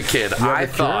I was a kid, I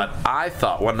thought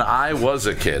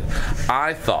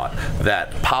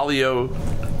that polio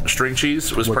string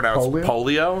cheese was pronounced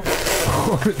polio.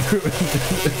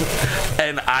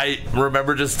 And I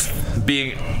remember just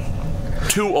being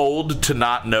too old to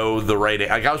not know the right.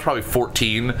 Like, I was probably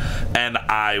 14, and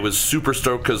I was super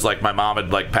stoked because my mom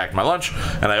had packed my lunch,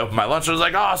 and I opened my lunch and I was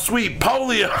like, "Oh, sweet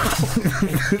polio!"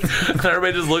 And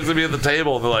everybody just looks at me at the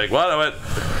table and they're like, "What?" I went,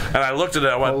 and I looked at it.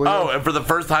 I went, polio. "Oh!" And for the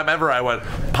first time ever, I went,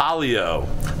 "Polio."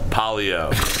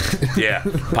 Yeah,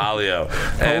 polio.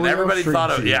 And everybody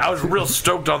thought of I was real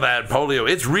stoked on that polio.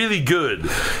 It's really good.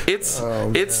 It's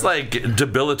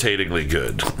debilitatingly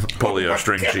good. Polio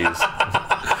string cheese.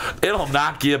 It'll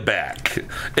knock you back.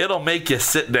 It'll make you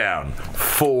sit down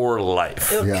for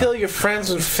life. It'll kill your friends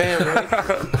and family.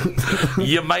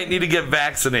 You might need to get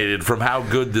vaccinated from how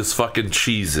good this fucking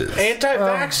cheese is.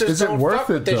 Anti-vaxxers don't fuck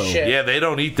with this shit. Yeah, they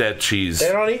don't eat that cheese.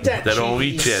 They don't eat that cheese.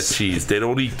 They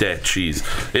don't eat that cheese.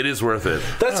 It is worth it.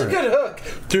 That's a good hook.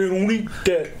 They don't eat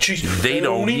that cheese. They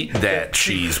don't eat that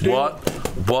cheese. What?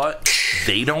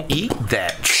 They don't eat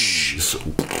that cheese.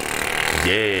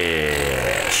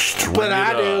 Yeah. But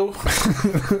I do.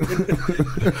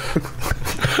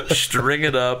 String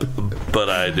it up, but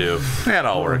I do. It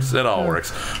all works.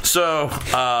 So,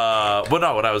 what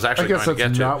I was actually trying to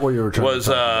get to not what you were trying was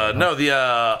to talk about. the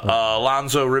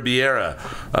Alonzo Ribeira.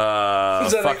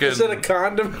 Is that a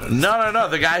condom? No.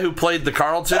 The guy who played the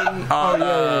Carlton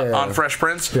on Fresh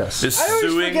Prince is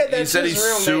suing. He said he's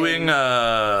suing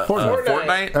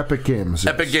Fortnite.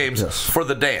 Epic Games. Yes. For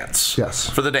the dance. Yes.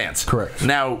 For the dance. Correct.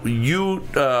 Now, you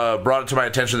brought it to my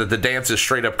attention that the dance is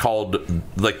straight up called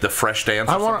the Fresh Dance.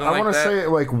 I want to say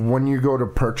it when you go to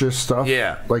purchase stuff.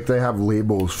 Yeah. They have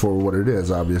labels for what it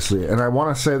is, obviously, and I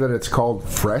want to say that it's called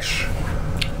Fresh.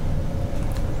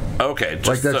 Okay,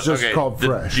 called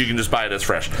Fresh. You can just buy it as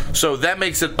Fresh. So that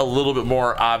makes it a little bit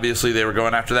more obviously they were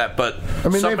going after that. But I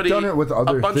mean, they've done it with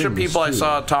other a bunch of people too. I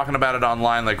saw talking about it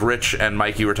online, like Rich and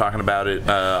Mikey were talking about it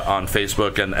on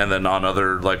Facebook, and then on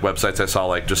other websites I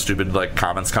saw just stupid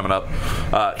comments coming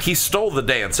up. He stole the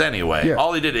dance anyway. Yeah.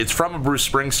 All he did, it's from a Bruce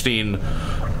Springsteen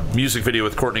music video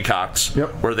with Courtney Cox,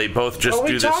 where they both just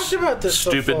do this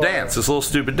stupid dance, this little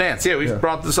stupid dance. Yeah, we've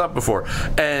brought this up before,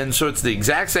 and so it's the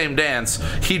exact same dance.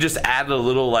 He just added a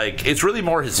little it's really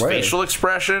more his facial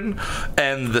expression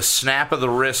and the snap of the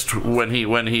wrist when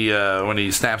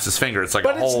he snaps his finger. It's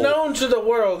but it's known to the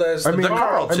world as the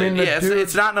Carlton.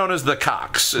 It's not known as the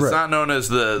Cox. It's not known as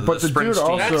the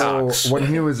Springsteen dude also, Cox. When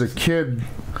he was a kid,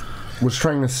 was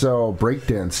trying to sell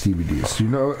breakdance DVDs,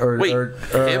 or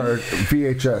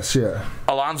VHS,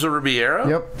 Alonzo Ribeira?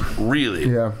 Yep. Really?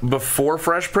 Yeah. Before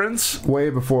Fresh Prince? Way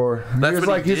before.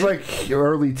 He's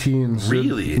early teens.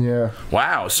 Really? Yeah.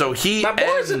 Wow. So My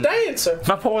boy's a dancer.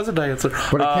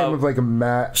 But it came with a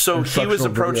mat. So he was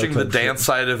approaching the dance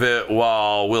side of it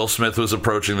while Will Smith was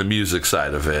approaching the music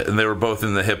side of it, and they were both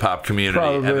in the hip hop community.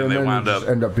 Probably, and then they wound up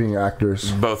end up being actors.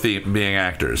 Both being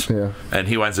actors. Yeah. And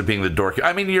he winds up being the dork.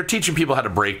 I mean, you're teaching people how to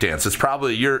break dance. It's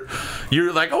probably you're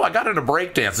like, oh, I got into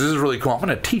break dance. This is really cool. I'm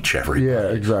going to teach everybody. Yeah,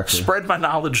 exactly. Spread my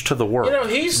knowledge to the world.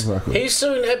 He's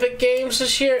suing Epic Games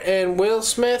this year, and Will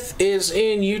Smith is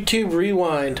in YouTube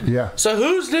Rewind. Yeah. So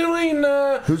who's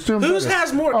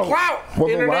has more clout? Well,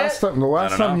 Internet? the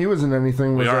last time he was in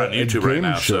anything was we are on YouTube right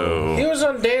now, so he was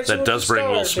on Dancing that does bring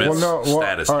Will Smith's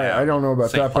status all right, down. I don't know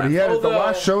about that, but he had the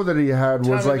last show that he had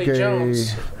was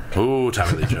Ooh,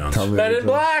 Tommy Lee Jones. Men in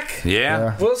Black.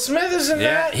 Yeah. Will Smith is in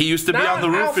that. He used to be Not on the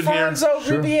roof in here.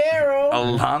 Alfonso Ribeiro.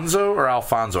 Alonzo or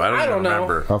Alfonso? I don't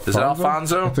remember. Alfonso? Is it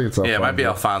Alfonso? I think it's Yeah, it might be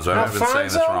Alfonso. I might have been saying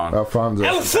this wrong. Alfonso.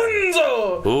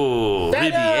 Ooh,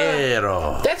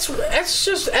 Ribeiro.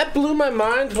 That blew my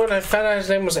mind when I found out his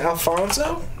name was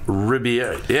Alfonso.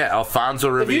 Ribeiro. Yeah, Alfonso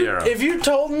Ribeiro. If you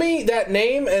told me that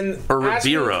name and Or asked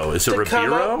me Ribeiro. Is it to come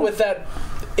Ribeiro? up with that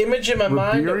image in my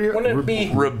mind, wouldn't it be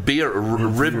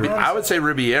Ribeiro? I would say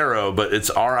Ribeiro, but it's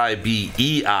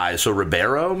Ribei, so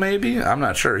Ribeiro maybe? I'm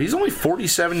not sure. He's only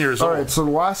 47 years old. All right, so the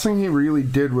last thing he really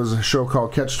did was a show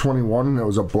called Catch 21, and it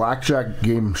was a blackjack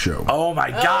game show. Oh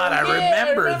my God, I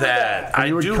remember that. And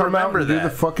he would come out and do the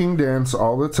fucking dance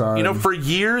all the time. You know, for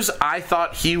years I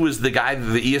thought he was the guy,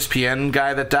 the ESPN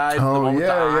guy that died. Oh, the one with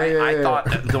the eye. yeah. I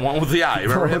thought the one with the eye.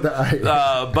 Remember him? The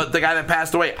eye. But the guy that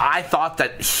passed away, I thought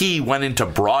that he went into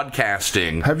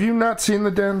broadcasting. Have you not seen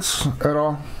the dance at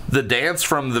all? The dance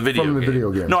from the video game.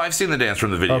 Video game. No, I've seen the dance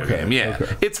from the video game. Yeah,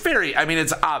 okay. It's very. I mean,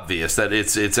 it's obvious that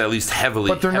it's at least heavily.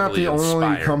 But they're not the inspired.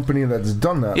 only company that's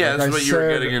done that. Yeah, like that's I what you were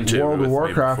said, getting into. World of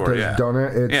Warcraft before, has done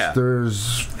it.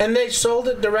 There's. And they sold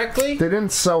it directly. They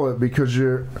didn't sell it because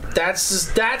you're.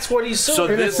 That's what he sold. So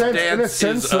In a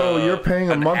sense, though, you're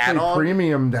paying a monthly add-on?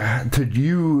 premium to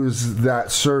use that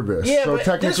service. Yeah, so but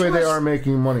technically, this they was- are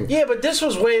making money. Yeah, but this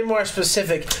was way more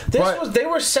specific. They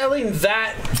were selling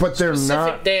that But they're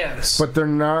specific not. dance. But they're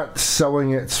not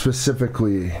selling it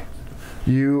specifically.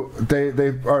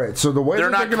 They all right. So the way They're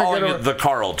that not they're going calling to get it the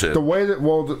Carlton. the way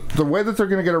that they're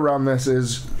going to get around this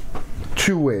is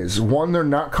two ways. One, they're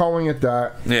not calling it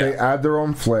that. Yeah. They add their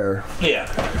own flair. yeah.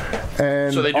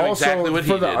 And So they do also, exactly what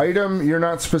he for the did. item, you're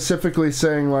not specifically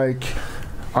saying like,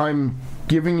 I'm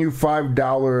giving you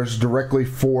 $5 directly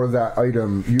for that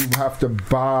item. You have to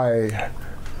buy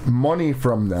money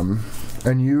from them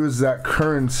and use that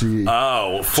currency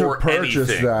for to purchase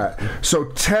anything. that. So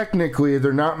technically,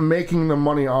 they're not making the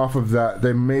money off of that.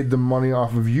 They made the money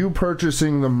off of you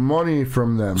purchasing the money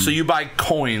from them. So you buy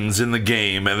coins in the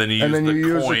game, and then you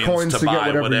use the coins to get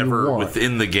buy whatever you want.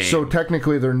 within the game. So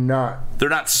technically, they're not. They're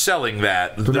not selling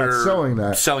that. They're not selling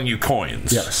that. Selling you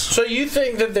coins. Yes. So you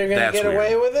think that they're going to That's get weird.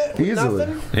 away with it? With Easily.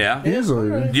 Nothing? Yeah.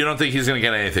 Easily. You don't think he's going to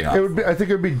get anything off? It would be. I think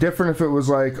it would be different if it was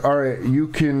like, all right, you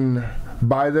can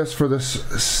buy this for this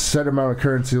set amount of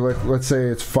currency. Like, let's say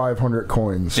it's 500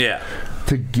 coins. Yeah.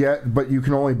 But you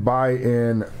can only buy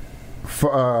in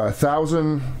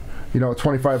 1,000.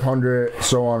 2,500,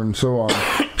 so on and so on.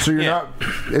 So you're not.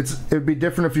 It'd be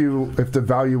different if the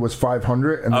value was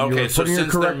 500. And Okay, you so putting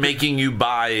since they're making you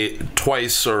buy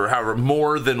twice or however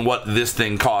more than what this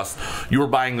thing costs, you're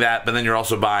buying that, but then you're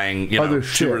also buying Other 2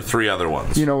 shit. or 3 other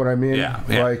ones. You know what I mean? Yeah.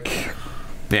 Like,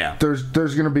 yeah. there's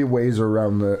going to be ways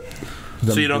around the.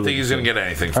 So you don't think he's going to get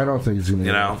anything? I don't think he's going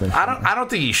to get anything. I don't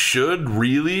think he should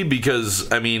really, because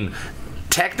I mean,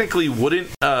 technically, wouldn't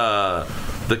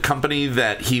the company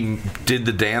that he did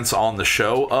the dance on the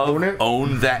show of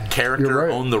own that character, You're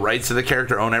right. own the rights to the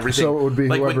character, own everything? So it would be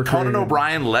like whoever when Conan created-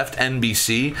 O'Brien left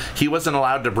NBC, he wasn't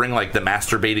allowed to bring like the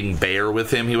masturbating bear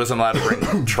with him. He wasn't allowed to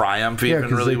bring Triumph even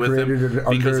 'cause really they with him created it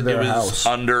under because their it was house.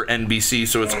 under NBC,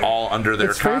 so it's all under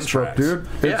their It's contracts. Facebook, dude.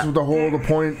 It's Yeah. the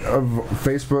point of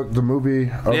Facebook, the movie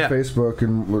of Facebook,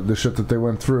 and the shit that they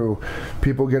went through.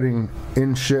 People getting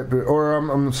in shit, or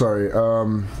I'm sorry,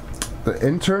 the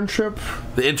internship.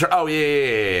 Oh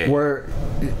yeah. Where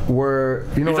You're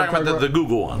you know what I'm talking about the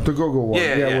Google one. The Google one,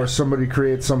 Yeah. where somebody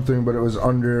creates something, but it was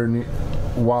underneath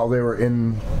while they were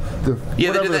in the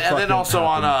Yeah, they whatever did the that, and then fuck also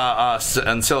happened.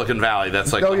 on Silicon Valley.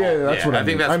 That's like Oh yeah, that's what I think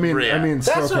mean. that's I mean, That's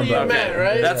what Silicon you Valley. meant,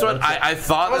 right? That's what I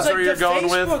thought. I was That's where like, you're the going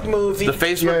Facebook with movie. The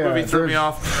Facebook movie threw me there's-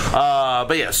 off.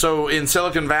 But yeah, so in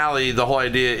Silicon Valley, the whole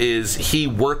idea is he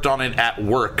worked on it at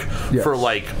work for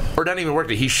like, or not even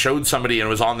worked. He showed somebody and it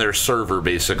was on their server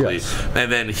basically, Yes.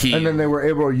 and then they were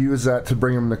able to use that to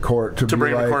bring him to court to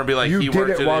bring him to court and be like, you he did worked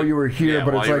it at while it. you were here, Yeah,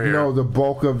 but while it's you like were no, here. the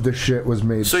bulk of the shit was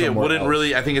made. So yeah, somewhere wouldn't else.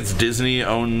 really. I think it's Disney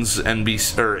owns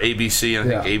NBC or ABC,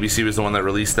 and I think ABC was the one that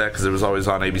released that because it was always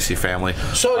on ABC Family.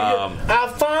 So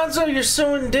Alfonso, you're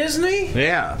suing Disney?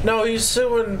 Yeah. No, he's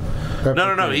suing.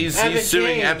 No. He's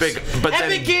suing Games. Epic, but Epic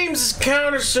then Games is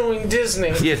counter-suing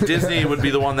Disney. yeah, Disney would be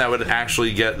the one that would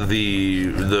actually get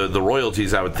the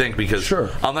royalties, I would think, because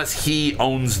unless he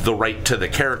owns the right to the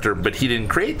character, but he didn't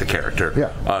create the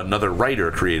character, another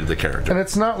writer created the character. And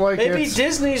it's not like maybe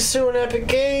Disney's suing Epic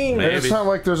Games. And it's not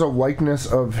like there's a likeness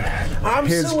of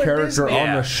his character Disney.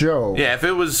 on the show. Yeah, if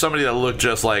it was somebody that looked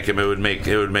just like him, it would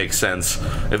make sense.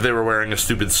 If they were wearing a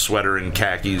stupid sweater and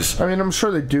khakis. I mean, I'm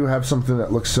sure they do have something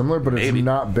that looks similar, but but maybe. it's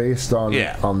not based on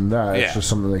Yeah. on that. It's Yeah. just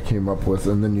something they came up with,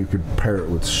 and then you could pair it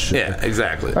with shit. Yeah,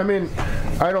 exactly. I mean,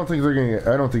 I don't think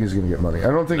he's gonna get money.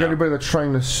 I don't think No. anybody that's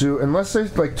trying to sue, unless they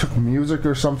like took music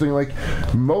or something. Like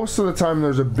most of the time,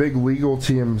 there's a big legal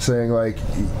team saying like,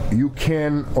 you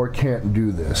can or can't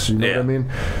do this. You know Yeah. what I mean?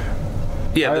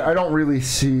 Yeah, I don't really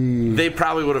see. they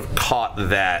probably would have caught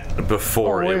that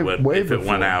before Oh, way if it before.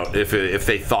 went out. If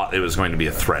they thought it was going to be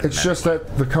a threat. It's just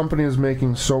that the company is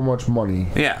making so much money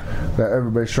yeah. that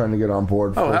everybody's trying to get on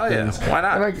board for Oh, hell yeah. things. Why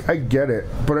not? And I get it,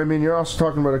 but I mean, you're also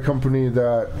talking about a company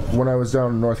that when I was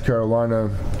down in North Carolina,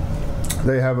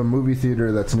 they have a movie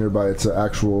theater that's nearby. It's an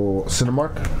actual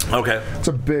Cinemark. Okay. It's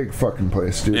a big fucking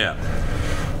place, dude. Yeah.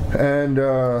 And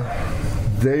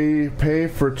they pay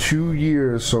for 2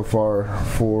 years so far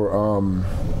for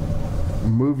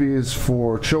movies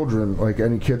for children, like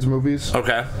any kids movies.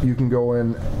 Okay. You can go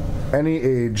in any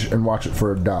age and watch it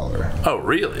for $1. Oh,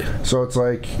 really? So it's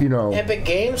like, you know, Epic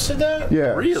Games did that?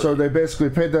 yeah. Really? So they basically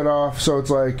paid that off. So it's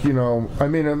like, you know, I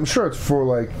mean, I'm sure it's for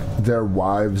like their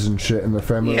wives and shit and their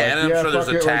family. Yeah, like, and I'm sure there's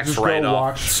fuck a it, like, tax just go write-off,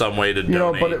 watch, some way to you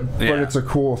know, donate. but it's a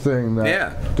cool thing that Yeah.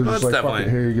 they're Well, just that's like, fuck it,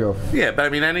 definitely- here you go. Yeah, but I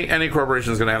mean, any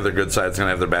corporation is going to have their good side. It's going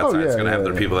to have their bad Oh, side. It's yeah, going to have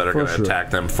their yeah, people that are for going to sure.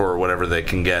 attack them for whatever they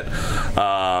can get.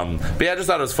 But yeah, I just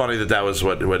thought it was funny that was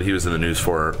what he was in the news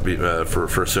for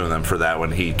suing them for that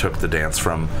when he took the dance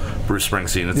from Bruce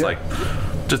Springsteen. It's Yeah. like,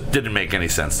 just didn't make any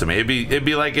sense to me. It'd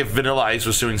be like if Vanilla Ice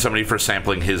was suing somebody for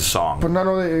sampling his song. But not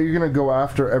only are you going to go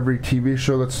after every TV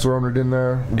show that's thrown it in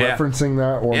there, Yeah. referencing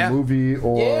that, or Yeah. movie,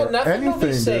 or Yeah, nothing anything, will be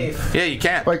dude. safe. Yeah, you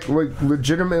can't. Like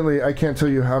legitimately, I can't tell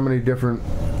you how many different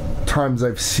times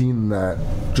I've seen that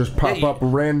just pop up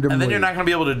randomly. and then you're not going to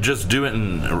be able to just do it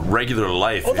in regular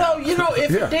life. Although, you know,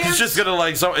 if Yeah. a dance... It's just gonna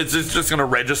it's just gonna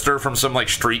register from some like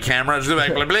street camera. It's gonna be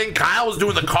like, bling, bling, Kyle was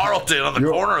doing the Carlton on the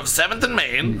corner of 7th and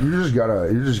Main. You just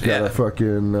gotta Yeah.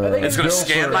 fucking. think It's gonna Bill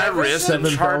scan for my wrist and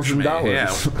charge me. $7,000. Yeah.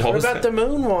 What was about that? the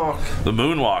moonwalk? The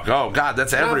moonwalk? Oh God,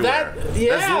 that's everywhere. That's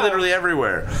yeah. literally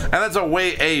everywhere, and that's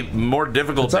a more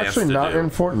difficult It's dance actually to not do. in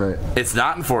Fortnite. It's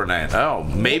not in Fortnite. Oh,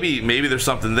 maybe there's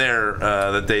something there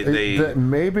that they that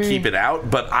maybe- keep it out.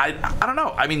 But I don't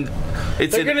know. I mean,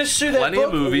 it's They're in gonna sue that plenty book,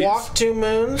 of movies. Walk Two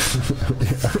Moons.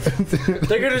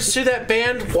 They're gonna sue that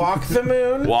band, Walk the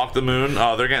Moon. Walk the Moon.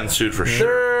 Oh, they're getting sued for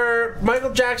sure.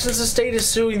 Michael Jackson's estate is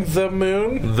suing the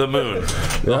moon. The moon,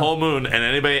 the whole moon, and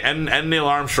anybody and Neil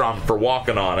Armstrong for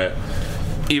walking on it,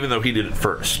 even though he did it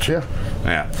first. Yeah.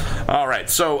 Yeah. All right.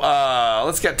 So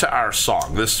let's get to our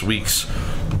song. This week's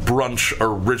brunch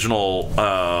original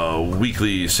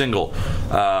weekly single.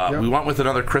 We went with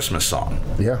another Christmas song.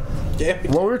 Yeah. Yeah.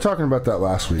 Well, we were talking about that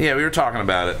last week. Yeah, we were talking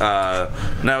about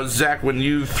it. Now, Zach, when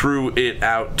you threw it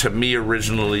out to me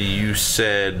originally, you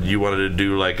said you wanted to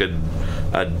do like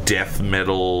a death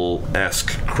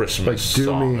metal-esque Christmas Like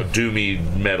song, doomy. a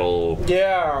doomy metal.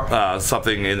 Yeah.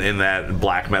 Something in that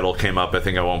black metal came up, I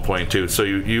think, at one point too. So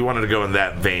you wanted to go in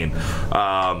that vein.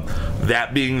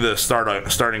 That being the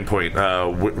starting point,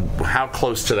 how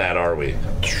close to that are we?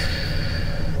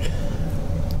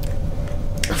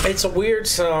 It's a weird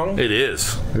song. It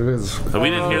is. It is. We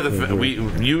didn't hear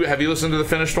the. Have you listened to the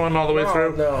finished one all the way No,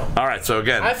 through? no. All right. So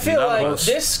again, I feel none of like us-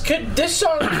 this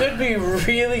song could be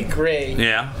really great,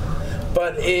 Yeah,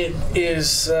 but it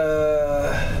is.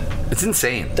 it's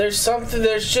insane. There's something.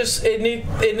 There's just it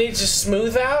needs to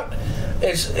smooth out.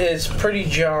 It's pretty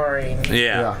jarring.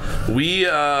 Yeah.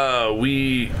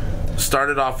 We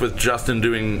started off with Justin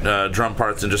doing drum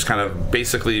parts and just kind of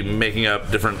basically making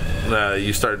up different.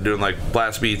 You started doing like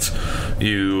blast beats.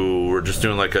 You were just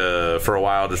doing like for a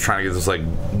while, just trying to get this like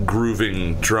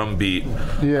grooving drum beat.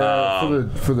 Yeah,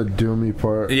 for the doomy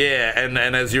part. Yeah, and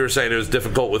as you were saying, it was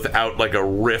difficult without like a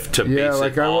riff to Yeah, base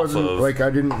like it I off wasn't of. like I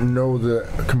didn't know the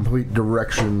complete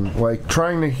direction. Like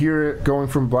trying to hear it going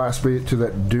from blast beat to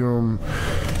that doom.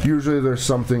 Usually there's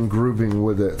something grooving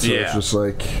with it, so Yeah. it's just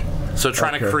like. So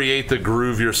trying to create the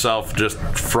groove yourself just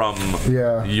from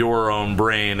your own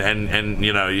brain, and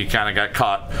you know, you kind of got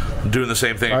caught doing the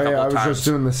same thing a couple I of was times. just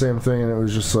doing the same thing, and it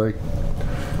was just like.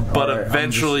 But all right,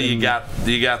 eventually you got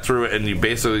through it, and you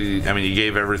basically, I mean, you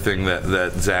gave everything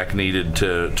that Zach needed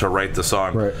to write the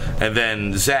song. Right. And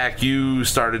then Zach, you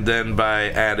started then by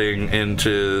adding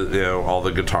into all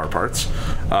the guitar parts.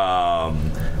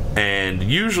 And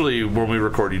usually when we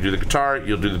record, you do the guitar,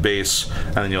 you'll do the bass,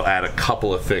 and then you'll add a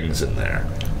couple of things in there.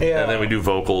 Yeah. And then we do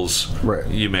vocals. Right.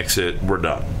 You mix it. We're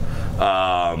done.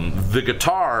 The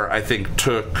guitar, I think,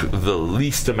 took the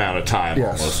least amount of time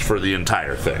almost for the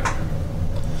entire thing.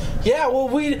 Yeah, well,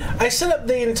 I set up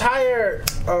the entire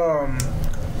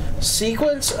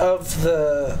sequence of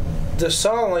the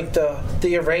song, like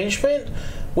the arrangement,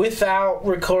 without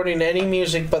recording any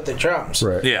music but the drums.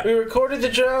 Right. Yeah. We recorded the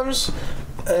drums,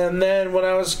 and then when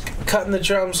I was cutting the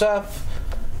drums up,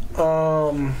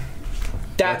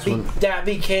 that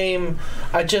became,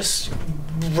 I just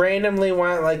randomly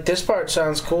went like, this part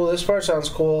sounds cool, this part sounds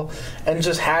cool, and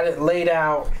just had it laid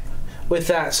out with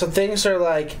that. So things are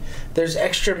like, there's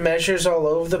extra measures all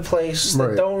over the place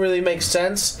that don't really make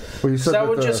sense. Well, you said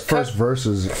that the just first verse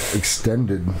is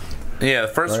extended. Yeah, the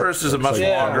first verse is a much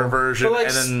longer version, but like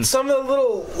and then some of the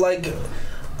little like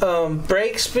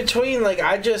breaks between, like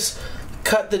I just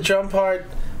cut the drum part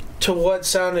to what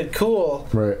sounded cool.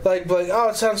 Right. Like oh,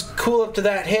 it sounds cool up to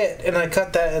that hit, and I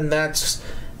cut that, and that's,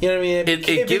 you know what I mean?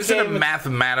 It gives it a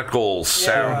mathematical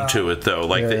sound to it, though.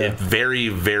 Like it's very,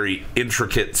 very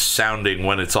intricate sounding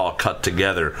when it's all cut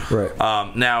together. Right.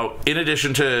 Now, in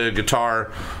addition to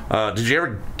guitar,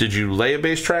 did you lay a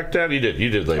bass track down? You did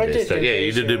lay a bass track. Yeah,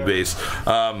 you did do bass.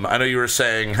 I know you were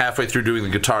saying halfway through doing the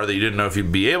guitar that you didn't know if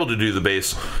you'd be able to do the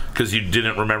bass because you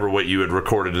didn't remember what you had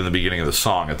recorded in the beginning of the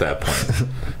song at that point.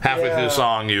 Halfway through the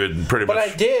song, you had pretty much. But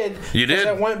I did. You did.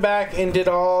 I went back and did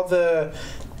all the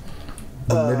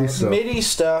MIDI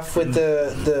stuff with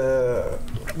the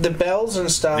bells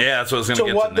and stuff. Yeah, that's what I was going to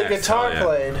get to what the next. guitar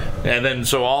played. And then,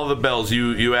 so all the bells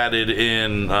you added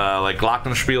in like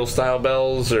glockenspiel style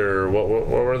bells, or what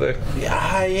were they?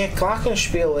 Yeah,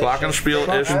 glockenspiel-ish.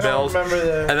 Glockenspiel-ish I bells. don't remember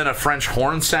the... And then a French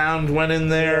horn sound went in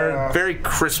there. Yeah. Very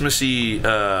Christmassy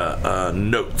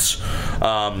notes.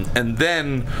 And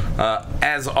then,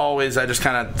 as always, I just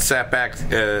kind of sat back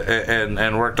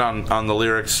and worked on the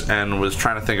lyrics and was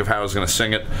trying to think of how I was going to sing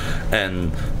it.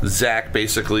 And Zach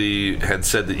basically had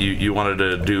said that you wanted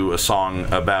to do a song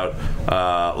about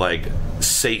like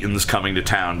Satan's coming to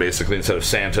town, basically, instead of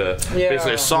Santa. Yeah.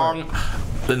 Basically a song,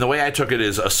 and the way I took it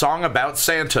is a song about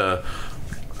Santa,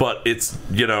 but it's,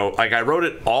 you know, like I wrote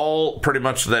it all pretty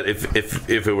much that if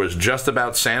it was just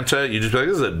about Santa, you'd just be like,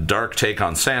 this is a dark take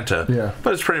on Santa. Yeah.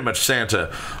 But it's pretty much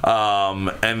Santa.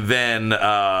 And then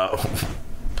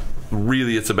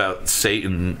really it's about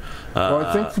Satan. Well,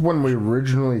 I think when we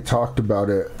originally talked about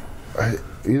it,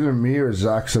 either me or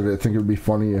Zach said I think it would be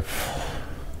funny if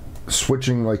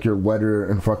switching like your letter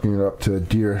and fucking it up to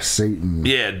Dear Satan.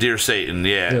 Yeah, Dear Satan,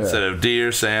 instead of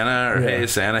Dear Santa or Hey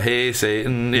Santa, Hey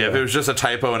Satan. Yeah, if it was just a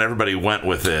typo and everybody went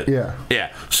with it.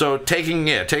 Yeah. So taking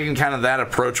kind of that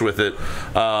approach with it,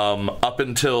 up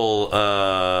until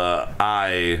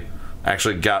I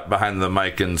actually got behind the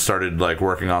mic and started like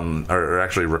working on or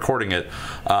actually recording it,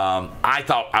 I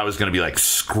thought I was going to be like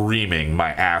screaming my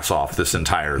ass off this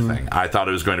entire thing. I thought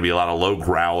it was going to be a lot of low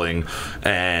growling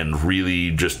and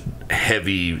really just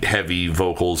heavy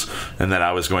vocals, and that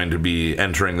I was going to be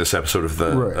entering this episode with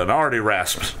an already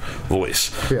rasped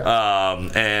voice.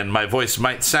 And my voice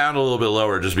might sound a little bit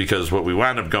lower just because what we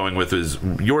wound up going with is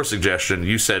your suggestion.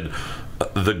 You said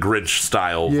the Grinch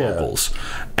style vocals,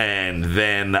 and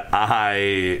then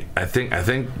I think I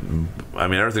mean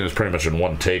everything was pretty much in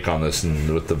one take on this,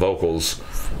 and with the vocals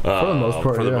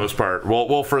for the most part.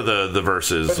 Well, for the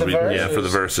verses, for the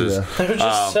verses.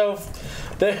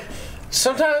 They're just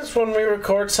sometimes when we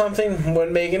record something,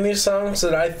 when making these songs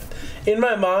that in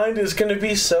my mind is going to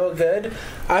be so good,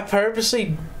 I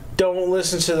purposely don't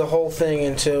listen to the whole thing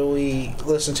until we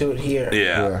listen to it here.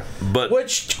 Yeah. But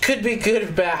which could be good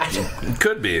or bad.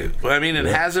 Could be. I mean, it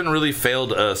hasn't really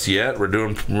failed us yet. We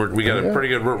got a pretty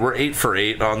good. We're 8 for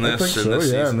 8 on this in this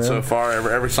season so far.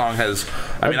 Every song has.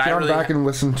 I've gone back and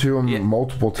listened to them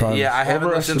multiple times. Yeah, I haven't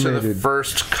listened to the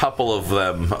first couple of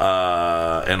them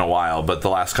in a while, but the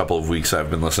last couple of weeks I've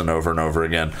been listening over and over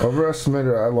again.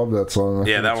 Overestimated. I love that song.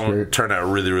 That one turned out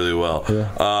really, really well.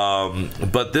 Yeah.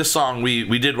 But this song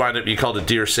we did wind up. You called it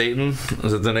Dear Satan?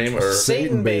 Is that the name? Or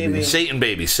Satan Baby. Satan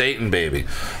Baby. Satan Baby.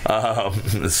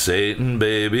 Satan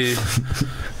Baby.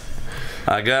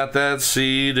 I got that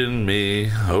seed in me.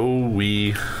 Oh,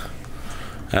 wee.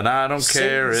 And I don't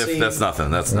care if that's nothing.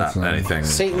 That's not anything.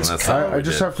 I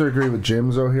just have to agree with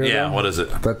James here. Yeah, though, what is it?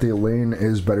 That the Elaine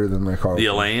is better than the Carlton. The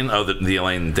Elaine? Oh, the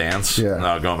Elaine dance? Yeah.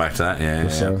 No, going back to that.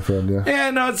 Yeah.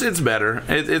 Yeah, no, it's better.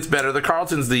 It's better. The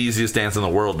Carlton's the easiest dance in the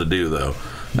world to do, though.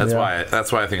 That's why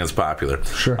I think it's popular.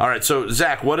 Sure. All right, so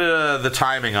Zach, what the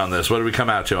timing on this? What did we come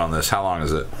out to on this? How long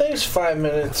is it? I think it's 5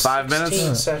 minutes. 5 minutes?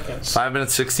 16 seconds. 5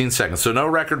 minutes, 16 seconds. So no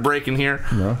record breaking here,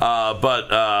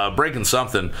 but breaking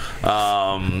something.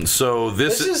 So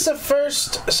this is the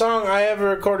first song I ever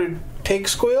recorded pig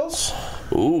squeals.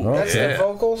 Ooh, that's the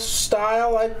vocal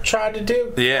style I tried to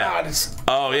do. Yeah.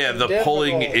 God, the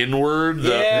pulling inward.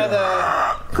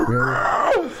 The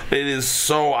It is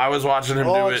so. I was watching him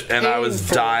do it, and I was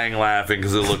painful. dying laughing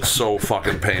because it looked so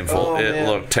fucking painful. Oh, it man.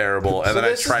 looked terrible, and then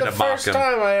I tried to mock This him. is the first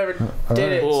time I ever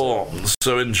did it. Oh,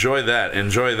 so enjoy that.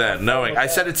 Enjoy that. Knowing, I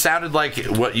said it sounded like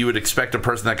what you would expect a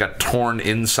person that got torn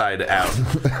inside out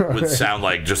would sound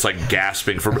like, just like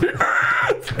gasping from.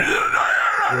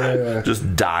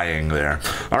 Just dying there.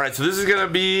 All right, so this is going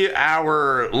to be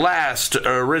our last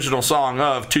original song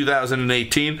of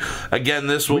 2018. Again,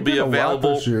 this will be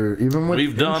available. This year, even with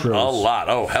We've done intros. a lot.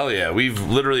 Oh, hell yeah. We've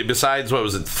literally, besides, what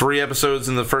was it, 3 episodes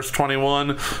in the first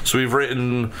 21, so we've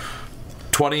written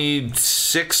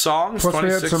 26 songs. Plus, 26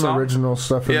 we had some songs. original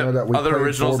stuff in there that we other played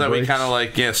originals for that we breaks. kind of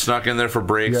like snuck in there for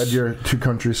breaks. You had your 2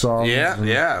 country songs.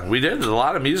 Yeah, we did. A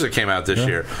lot of music came out this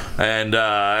year. And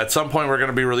at some point, we're going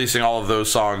to be releasing all of those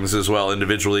songs as well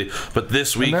individually. But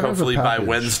this week, then as a hopefully by package.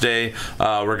 Wednesday,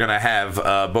 we're going to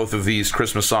have both of these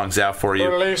Christmas songs out for you.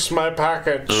 Release my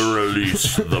package.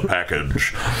 Release the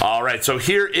package. All right, so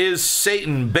here is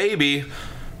Satan Baby,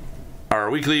 our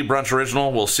weekly brunch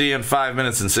original. We'll see you in 5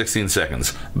 minutes and 16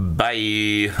 seconds.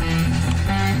 Bye.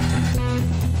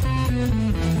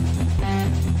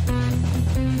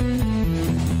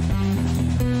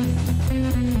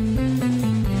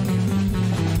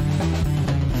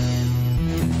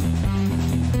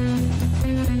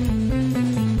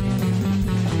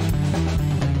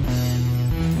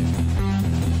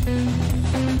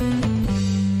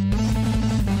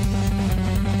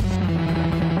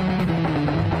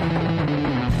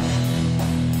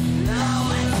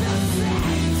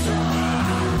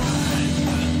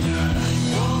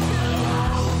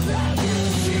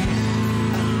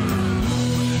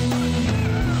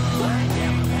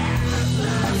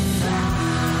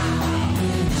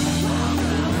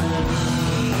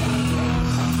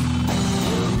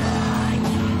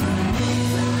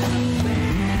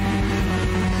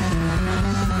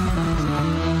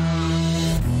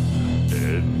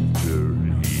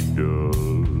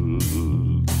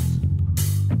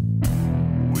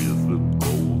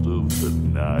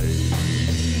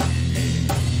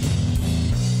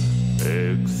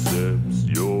 Accepts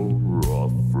your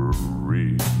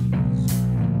offerings,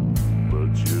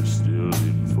 but you're still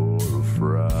in for a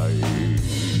fright.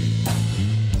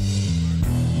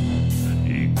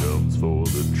 He comes for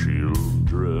the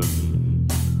children,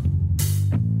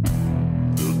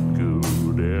 the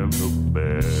good and the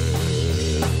bad.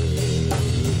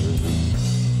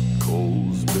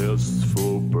 Coal's best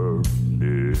for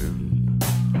burning,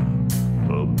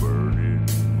 a burning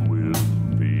will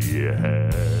be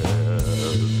had.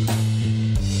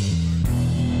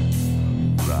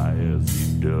 Fly as he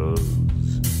does,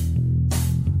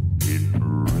 in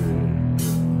red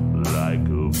like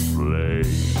a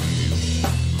flame.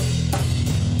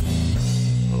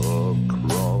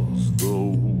 Across the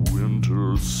winter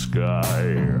sky,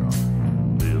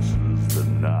 this is the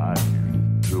night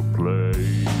to play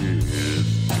his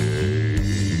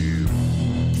game.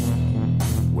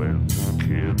 When the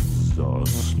kids are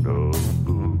snuggled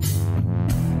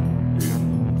in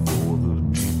for the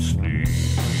deep sleep,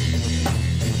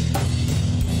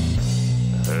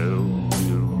 hell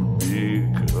will be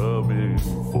coming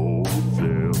for them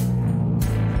through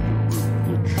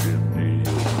the chimney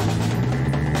of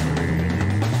green.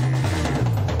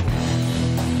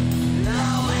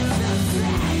 Now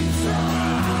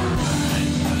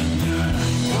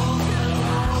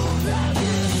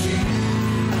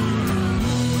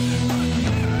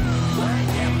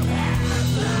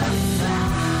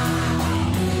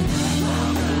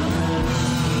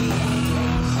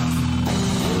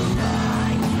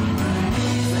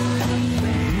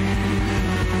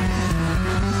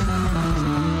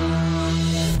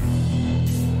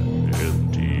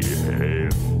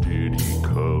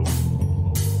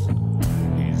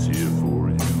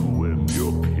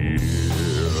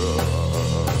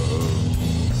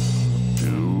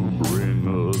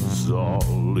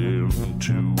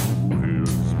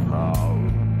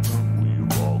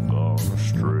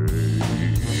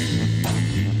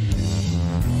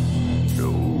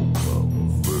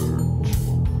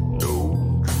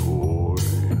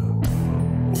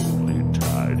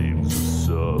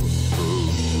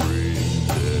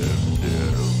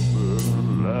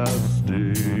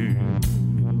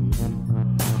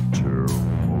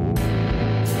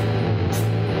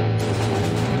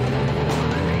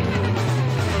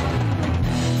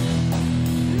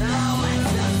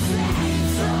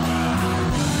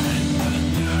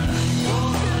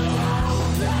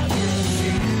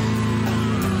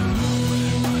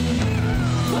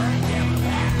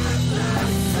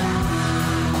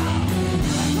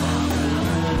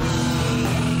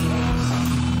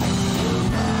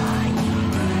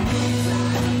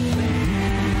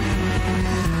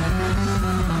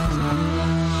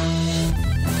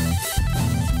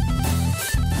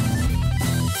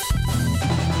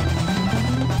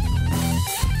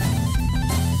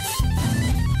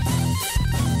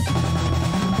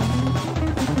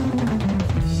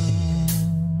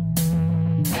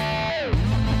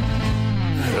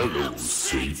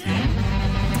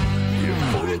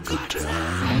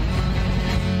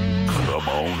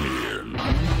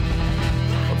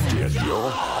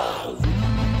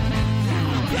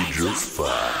Christmas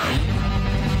fun.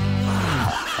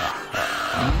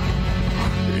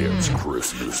 It's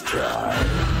Christmas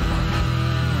time.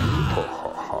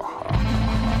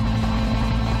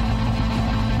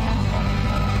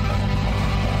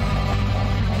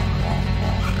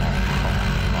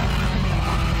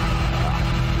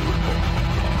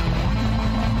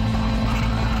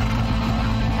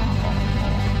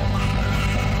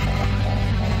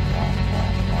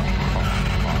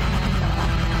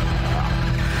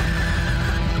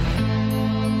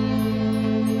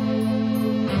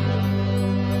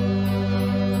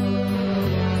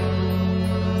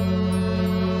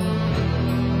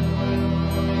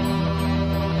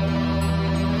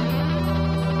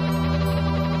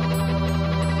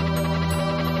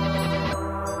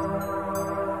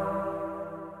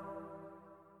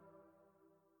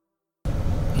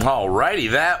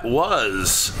 Alrighty, that was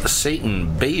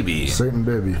Satan Baby. Satan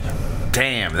Baby.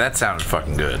 Damn, that sounded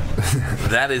fucking good.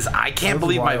 That is, I can't That's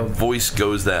believe wild. my voice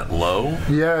goes that low.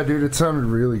 Yeah, dude, it sounded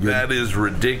really good. That is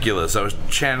ridiculous. I was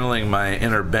channeling my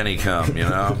inner Benny Cum, you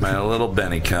know? My little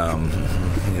Benny Cum.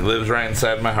 He lives right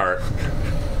inside my heart.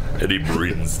 And he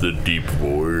breathes the deep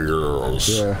voice.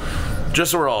 Yeah.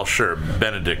 Just so we're all sure,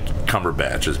 Benedict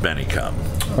Cumberbatch is Benny Cum.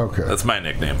 Okay. That's my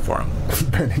nickname for him.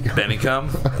 Benny Cum. Benny Cum?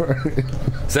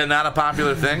 Is that not a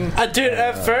popular thing? Dude,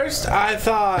 at first I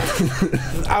thought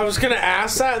I was gonna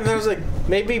ask that, and then I was like,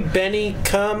 maybe Benny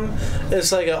Cum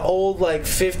is like an old like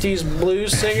 50s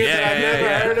blues singer that I've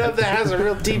never heard of that has a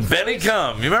real deep Benny voice.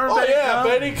 Cum. You remember Benny Cum?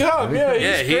 Benny Cum. Yeah,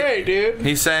 he's great, dude.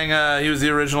 He sang, he was the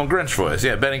original Grinch voice.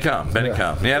 Yeah, Benny Cum. Benny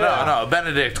Cum. Yeah, no,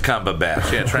 Benedict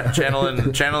Cumberbatch. Yeah,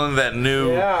 channeling that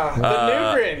new... Yeah, the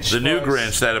new Grinch. The new voice.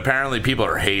 Grinch that apparently people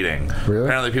are hating. Really?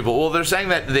 Apparently people... Well, they're saying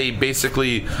that they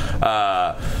basically...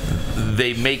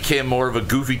 they make him more of a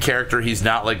goofy character. He's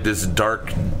not like this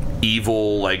dark,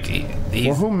 evil, like...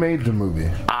 Well, who made the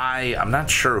movie? I'm not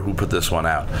sure who put this one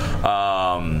out.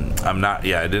 I'm not.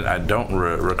 Yeah, I don't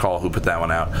recall who put that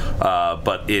one out.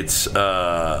 But it's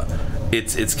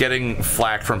getting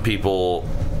flack from people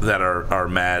that are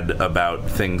mad about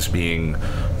things being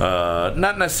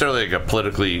not necessarily like a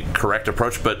politically correct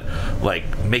approach, but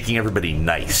like making everybody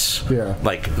nice. Yeah.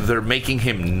 Like they're making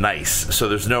him nice, so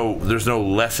there's no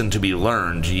lesson to be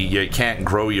learned. You can't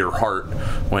grow your heart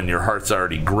when your heart's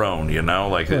already grown. You know,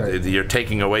 like Right. you're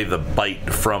taking away the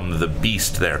bite from the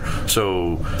beast there.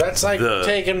 So That's like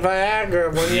taking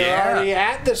Viagra when you're already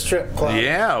at the strip club.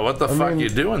 Yeah, what the fuck you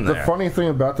doing there? The funny thing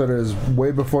about that is,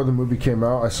 way before the movie came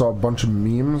out, I saw a bunch of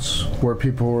memes where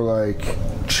people were like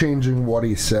changing what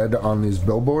he said on these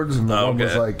billboards, and the one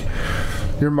was like,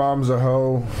 "Your mom's a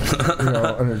hoe," you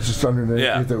know, and it's just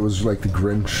underneath it was like the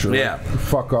Grinch, or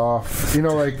 "fuck off," you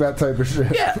know, like that type of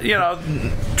shit. Yeah, you know,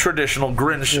 traditional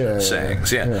Grinch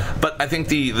sayings. Yeah. But I think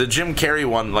the Jim Carrey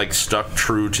one like stuck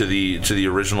true to the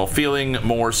original feeling,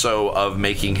 more so of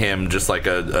making him just like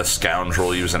a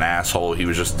scoundrel. He was an asshole. He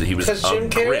was because Jim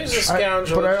Carrey's a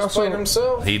scoundrel. But I also played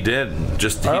himself. He did. He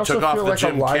took off the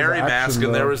Jim Carrey mask,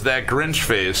 and there was that Grinch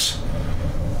face.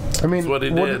 I mean, That's what he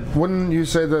did. Wouldn't you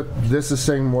say that this is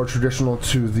saying more traditional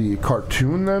to the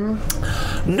cartoon then?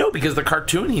 No, because the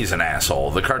cartoon he's an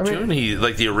asshole. The cartoon he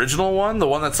like the original one, the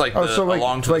one that's like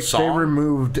along to the song. They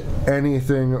removed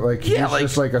anything like he's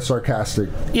just like a sarcastic.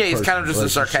 Yeah, he's person. kind of just a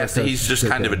sarcastic. He's just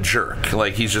kind of a jerk.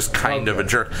 Like he's just kind of a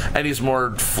jerk, and he's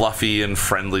more fluffy and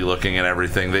friendly looking and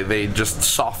everything. They just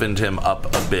softened him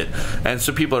up a bit, and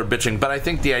so people are bitching. But I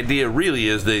think the idea really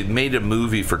is they made a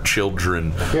movie for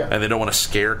children, and they don't want to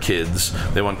scare kids.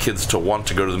 They want kids to want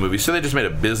to go to the movie, so they just made a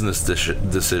business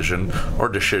decision.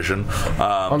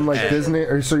 Unlike Disney,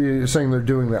 or so you're saying they're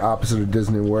doing the opposite of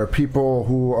Disney, where people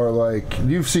who are like,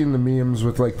 you've seen the memes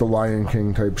with like the Lion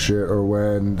King type shit, or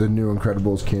when the new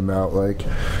Incredibles came out, like,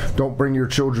 don't bring your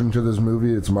children to this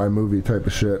movie, it's my movie type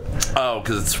of shit. Oh,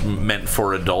 because it's meant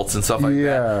for adults and stuff like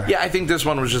that. Yeah, I think this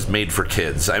one was just made for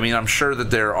kids. I mean, I'm sure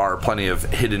that there are plenty of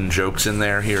hidden jokes in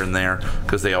there, here and there,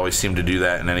 because they always seem to do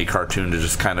that in any cartoon, to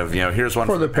just kind of, you know, here's one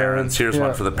for the parents, here's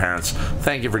one for the parents.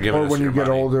 Thank you for giving us your money. Or when you get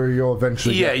older, you'll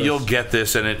eventually get this. You'll get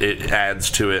this, and it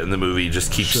adds to it, and the movie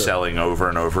just keeps selling over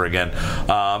and over again.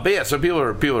 But yeah, so people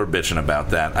are bitching about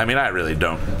that. I mean, I really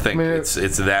don't think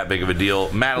it's that big of a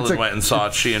deal. Madeline went and saw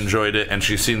it, she enjoyed it, and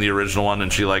she's seen the original one,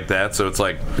 and she liked that, so it's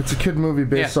like... It's a kid movie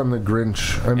based on the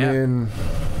Grinch. I mean...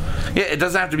 Yeah, it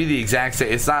doesn't have to be the exact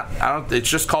same. It's not. It's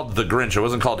just called The Grinch. It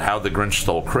wasn't called How the Grinch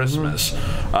Stole Christmas,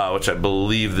 which I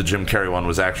believe the Jim Carrey one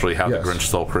was actually How the Grinch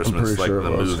Stole Christmas, like the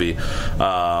movie.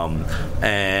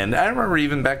 And I remember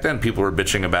even back then people were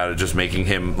bitching about it just making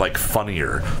him like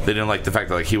funnier. They didn't like the fact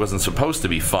that like he wasn't supposed to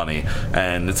be funny.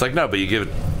 And it's like, no, but you give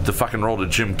the fucking role to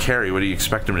Jim Carrey. What do you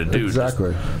expect him to do?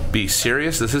 Exactly. Just be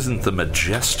serious. This isn't The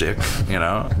Majestic, you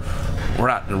know. We're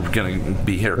not going to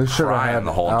be here They should have crying had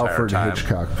the whole Alfred entire time.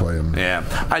 Hitchcock play him.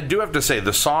 Yeah, I do have to say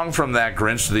the song from that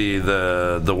Grinch,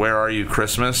 the Where Are You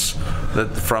Christmas,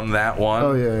 from that one.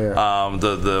 Oh yeah.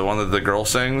 The one that the girl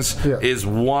sings is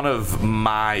one of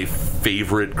my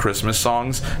favorite Christmas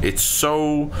songs. It's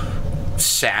so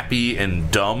sappy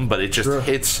and dumb, but it just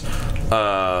hits.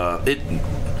 It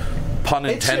pun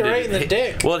intended. Hits you right in the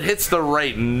dick. Well, it hits the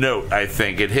right note. I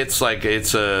think it hits like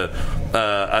it's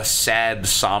a sad,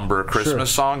 somber Christmas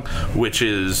song, which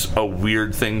is a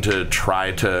weird thing to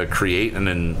try to create, and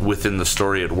then within the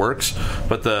story it works.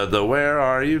 But the Where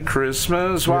Are You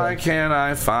Christmas? Why can't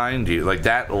I find you? Like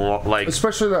that, like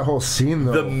especially that whole scene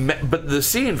though. But the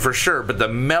scene for sure. But the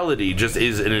melody just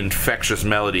is an infectious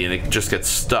melody, and it just gets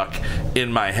stuck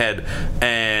in my head.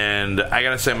 And I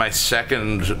gotta say, my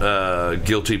second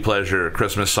guilty pleasure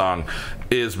Christmas song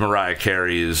is Mariah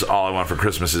Carey's "All I Want for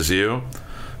Christmas Is You."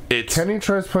 Kenny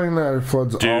tries playing that at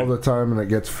Floods all the time, and it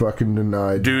gets fucking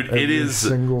denied. Dude, it is.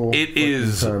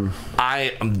 Time.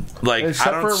 I like. Except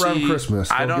I don't for around see. Christmas.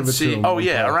 I don't see. Oh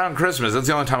yeah, time. Around Christmas. That's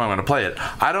the only time I'm going to play it.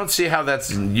 I don't see how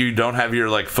that's. You don't have your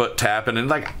like foot tapping and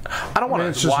like. I don't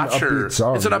want to watch her.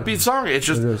 Song, it's an upbeat song. It's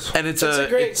just it's a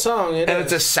great song.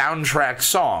 It's a soundtrack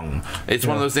song. It's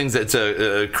one of those things that's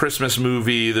a Christmas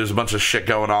movie. There's a bunch of shit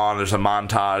going on. There's a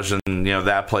montage, and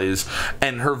that plays.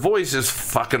 And her voice is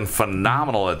fucking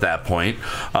phenomenal at that point.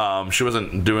 She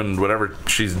wasn't doing whatever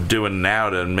she's doing now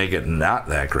to make it not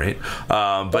that great.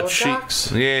 But she.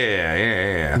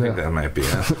 Yeah. I think that might be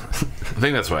it. I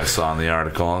think that's what I saw in the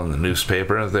article in the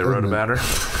newspaper that they wrote about her.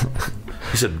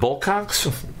 You said Bullcocks?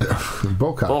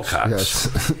 Bullcocks.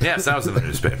 Yes. Yes, that was in the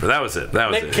newspaper. That was it.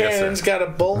 Nick Cannon's got a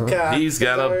bullcock. He's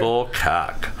got a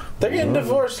bullcock. They're getting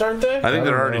divorced, aren't they? I think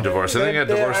they're already divorced. I think they got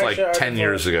divorced like 10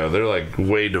 years ago. They're like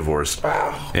way divorced.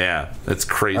 Wow. Yeah, it's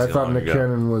crazy. I thought Nick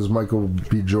Cannon was Michael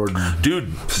B. Jordan.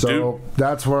 Dude.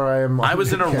 That's where I am. I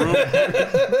was in a room.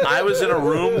 I was in a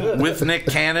room with Nick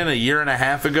Cannon a year and a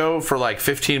half ago for like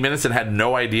 15 minutes and had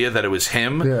no idea that it was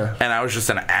him. Yeah. And I was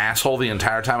just an asshole the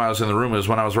entire time I was in the room. It was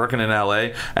when I was working in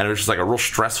LA, and it was just like a real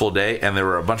stressful day. And there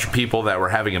were a bunch of people that were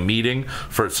having a meeting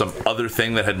for some other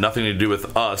thing that had nothing to do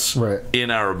with us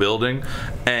in our building.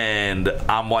 And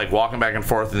I'm like walking back and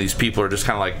forth, and these people are just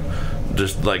kind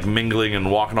of like mingling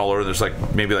and walking all over. There's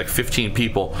like maybe like 15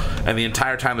 people, and the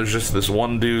entire time there's just this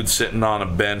one dude sitting on a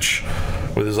bench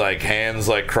with his like hands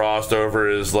like crossed over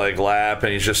his like lap,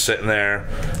 and he's just sitting there,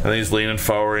 and he's leaning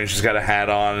forward, and he's just got a hat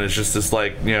on, and it's just this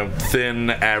like thin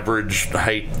average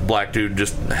height black dude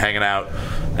just hanging out.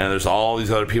 And there's all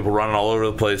these other people running all over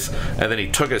the place. And then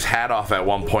he took his hat off at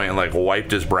one point and like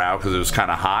wiped his brow because it was kind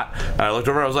of hot. And I looked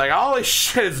over, I was like, holy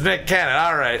shit, it's Nick Cannon,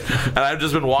 all right. And I've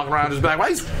just been walking around just being like, why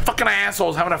these fucking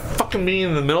assholes having a fucking meeting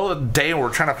in the middle of the day and we're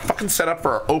trying to fucking set up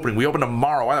for our opening. We open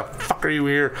tomorrow. Why the fuck are you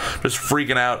here? Just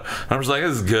freaking out. And I'm just like,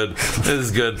 this is good. This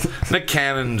is good. Nick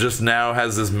Cannon just now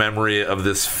has this memory of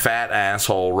this fat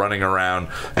asshole running around.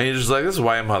 And he's just like, this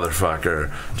white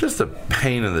motherfucker, just a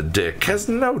pain in the dick, has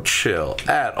no chill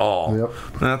at all. Yep.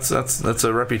 That's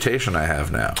a reputation I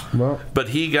have now. Well, but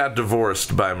he got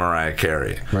divorced by Mariah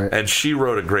Carey, and she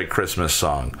wrote a great Christmas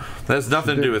song. That has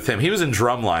nothing to do with him. He was in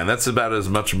Drumline. That's about as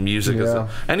much music as.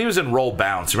 And he was in Roll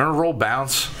Bounce. You remember Roll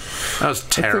Bounce? That was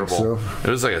terrible. I think so.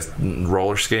 It was like a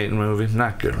roller skating movie.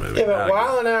 Not good movie. Yeah, but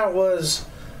Wildin' Out was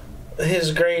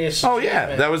his greatest. Oh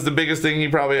yeah, that was the biggest thing he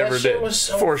probably ever did. That was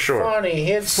so for sure.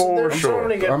 funny. For sure. So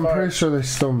many good I'm parts. pretty sure they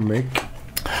still make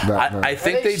that. I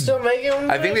think they still make it.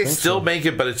 I think they still make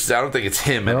it, but I don't think it's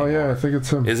him anymore. Oh yeah, I think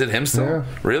it's him. Is it him still? Yeah.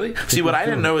 Really? See, what I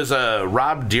didn't know is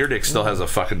Rob Dyrdek still has a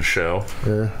fucking show.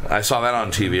 Yeah. I saw that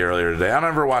on TV earlier today. I don't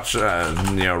ever watch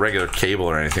regular cable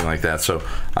or anything like that, so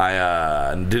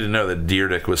I didn't know that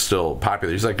Dyrdek was still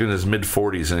popular. He's like in his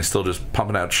mid-40s and he's still just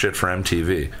pumping out shit for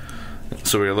MTV.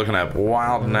 So we were looking at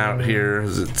Wildin' Out here.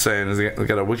 Is it saying? Is it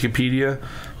got a Wikipedia?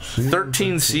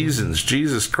 13 seasons.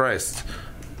 Jesus Christ.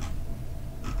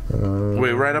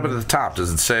 Wait, right up at the top,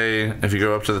 does it say, if you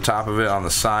go up to the top of it, on the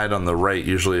side on the right,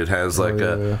 usually it has like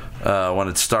when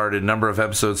it started, number of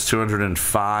episodes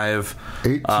 205.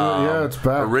 Yeah, it's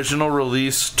back. Original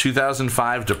release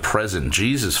 2005 to present.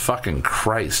 Jesus fucking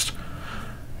Christ.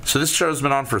 So this show's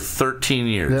been on for 13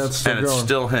 years, yeah, it's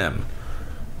still him.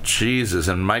 Jesus.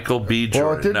 And Michael B. Jordan.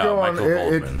 Well, it did go on. Michael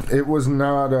Goldman. It was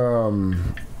not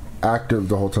active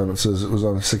the whole time. It says it was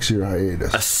on a 6-year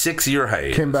hiatus. A 6-year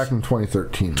hiatus. Came back in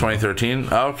 2013. 2013.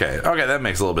 Okay, that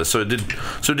makes a little bit. So it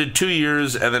did 2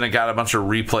 years, and then it got a bunch of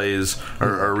replays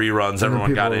or reruns.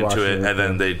 Everyone got into it, and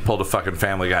then they pulled a fucking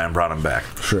Family Guy and brought him back.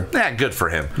 Sure. Yeah, good for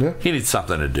him. Yeah. He needs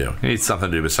something to do. He needs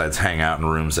something to do besides hang out in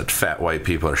rooms that fat white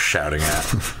people are shouting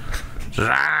at.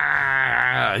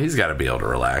 He's got to be able to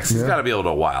relax. He's got to be able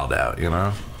to wild out. You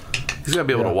know. He's got to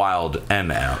be able to wild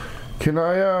and out. Can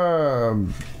I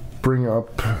bring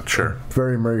up Sure.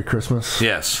 Very Merry Christmas?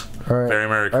 Yes. All right. Very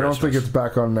Merry Christmas. I don't think it's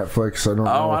back on Netflix. I don't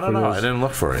know. Oh, I don't know. I didn't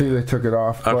look for I think it. they took it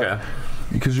off. Okay.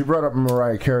 Because you brought up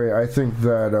Mariah Carey, I think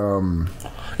that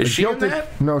Is she in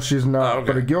that? No, she's not. Oh, okay.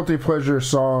 But a guilty pleasure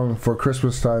song for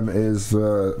Christmas time is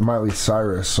the Miley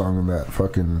Cyrus song. That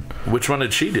fucking. Which one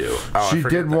did she do? Oh, She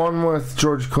did one with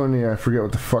George Clooney. I forget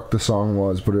what the fuck the song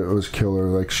was, but it was killer.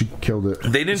 Like she killed it.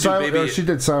 They didn't do Baby. She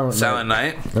did Silent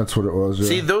Night. That's what it was. Yeah.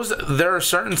 See, there are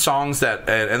certain songs that,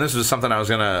 and this is something I was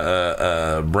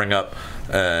gonna bring up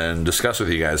and discuss with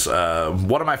you guys.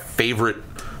 One of my favorite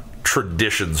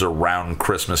traditions around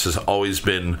Christmas has always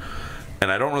been,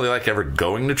 and I don't really like ever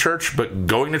going to church, but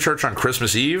going to church on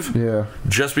Christmas Eve. Yeah.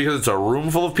 Just because it's a room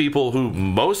full of people who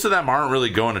most of them aren't really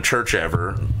going to church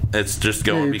ever. It's just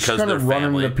going because kind they're of running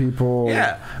family. to people.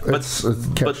 Yeah, but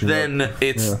then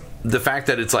it's Yeah. the fact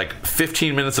that it's like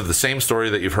 15 minutes of the same story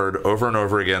that you've heard over and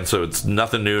over again, so it's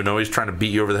nothing new. Nobody's trying to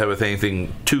beat you over the head with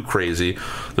anything too crazy.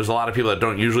 There's a lot of people that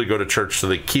don't usually go to church, so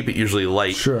they keep it usually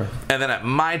light. Sure. And then at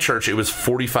my church, it was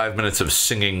 45 minutes of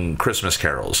singing Christmas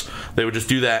carols. They would just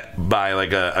do that by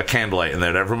like a candlelight, and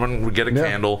then everyone would get a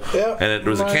candle, and it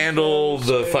was a candle,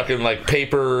 the fucking like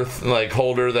paper like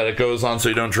holder that it goes on so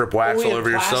you don't drip wax all over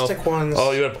yourself. Ones.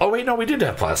 Oh, you had, oh wait, no, we did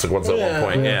have plastic ones at one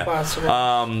point. Yeah.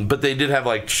 But they did have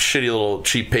like shitty little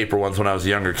cheap paper ones when I was a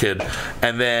younger kid.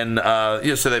 And then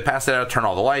so they passed it out, turn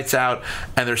all the lights out,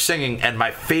 and they're singing. And my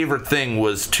favorite thing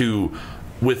was to,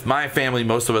 with my family,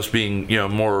 most of us being,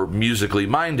 more musically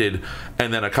minded,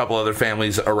 and then a couple other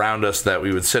families around us that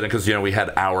we would sit in, because, we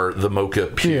had the Mocha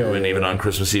pew, and even on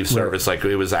Christmas Eve service, like,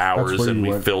 it was ours, and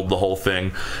we filled the whole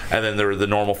thing. And then there were the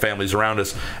normal families around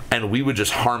us, and we would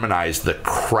just harmonize the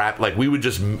crap. Like, we would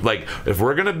just, like, if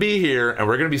we're going to be here, and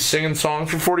we're going to be singing songs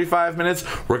for 45 minutes,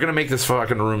 we're going to make this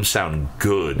fucking room sound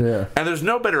good. Yeah. And there's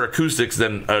no better acoustics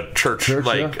than a church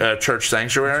a church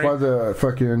sanctuary. That's why the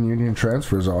fucking Union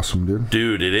Transfer is awesome, dude.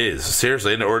 Dude, it is.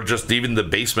 Seriously. Or just even the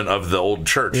basement of the old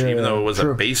church. Even though it was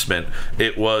a basement,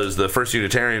 it was the First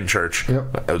Unitarian Church.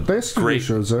 Yep. They still do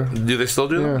shows there. Do they still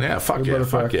do them? Yeah, fuck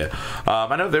yeah.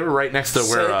 I know they were right next to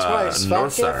where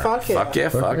North Star. Fuck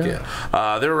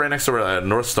yeah. They were right next to where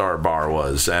North Star bar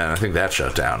was, and I think that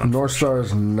shut down. North Star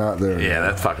is not there. Yeah,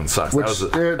 that fucking sucks. Which,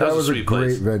 that was a sweet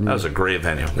place. Venue. That was a great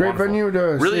venue. Great venue to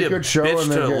really see a good show. Bitch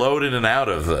and to load in and out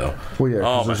of, though. Well, yeah,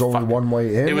 because there's only one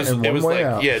way in and one way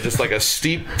out. Yeah, just like a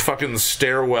steep fucking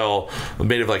stairwell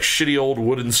made of like shitty old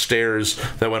wooden stairs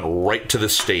that went right to the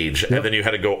stage, and then you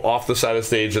had to go off the side of the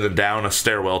stage and then down a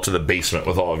stairwell to the basement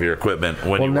with all of your equipment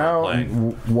when you weren't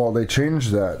playing. Well, they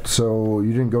changed that, so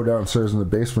you didn't go downstairs in the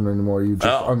basement anymore. You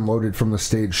just unloaded from the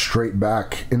stage straight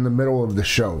back in the middle of the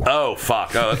show. Oh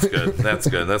fuck! Oh, that's good. That's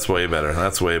good. That's way better.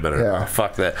 That's way better. Yeah. Oh,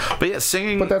 fuck that. But yeah,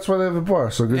 singing. But that's why they have a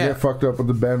bar, so go get fucked up with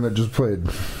the band that just played.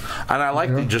 And I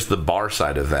like just the bar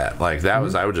side of that. Like that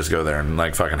was, I would just go there and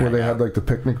like fucking. Where they had like the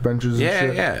picnic benches. And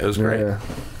shit. Yeah, it was great.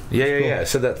 Yeah. I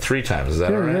said that 3 times. Is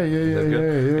that all right?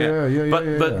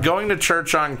 Yeah. But going to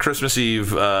church on Christmas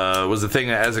Eve was the thing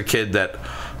as a kid that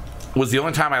was the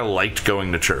only time I liked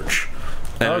going to church.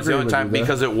 And it was the only time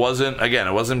because it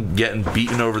wasn't getting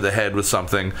beaten over the head with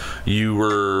something. You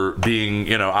were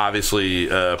being, obviously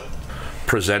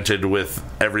presented with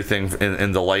everything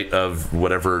in the light of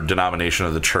whatever denomination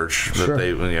of the church that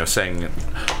they, saying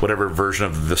whatever version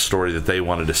of the story that they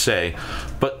wanted to say.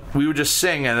 But we would just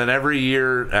sing, and then every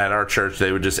year at our church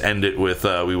they would just end it with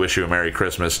 "We wish you a Merry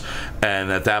Christmas."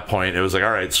 And at that point, it was like,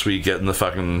 all right, sweet, get in the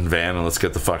fucking van and let's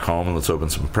get the fuck home and let's open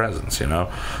some presents,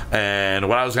 And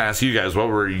what I was gonna ask you guys, what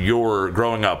were your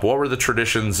growing up? What were the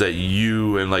traditions that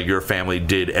you and like your family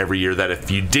did every year that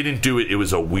if you didn't do it, it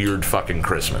was a weird fucking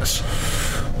Christmas?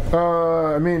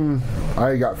 I mean,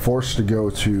 I got forced to go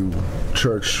to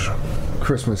church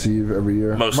Christmas Eve every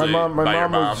year. Mostly my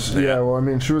mom was well, I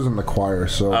mean, she was in the choir,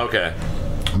 so okay.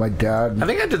 My dad, I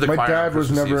think I did the choir. My dad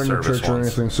was never in the church or once.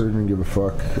 anything, so he didn't give a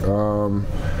fuck.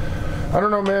 I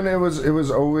don't know, man. It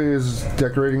was always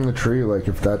decorating the tree. Like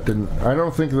if that didn't, I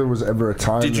don't think there was ever a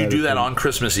time. Did you do that on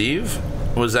Christmas Eve?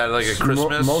 Was that like a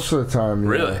Christmas? Most of the time.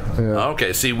 Really? Yeah.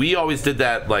 Okay. See, we always did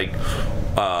that like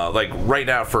right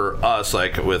now for us,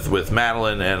 like with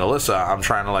Madeline and Alyssa. I'm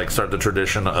trying to like start the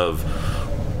tradition of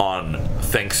on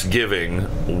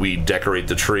Thanksgiving, we decorate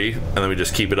the tree, and then we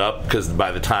just keep it up, because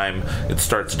by the time it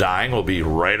starts dying, we'll be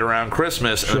right around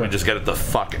Christmas, and then we just get it the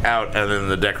fuck out, and then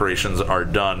the decorations are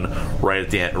done right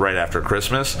at the end, right after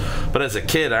Christmas. But as a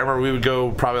kid, I remember we would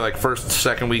go probably like first,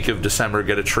 second week of December,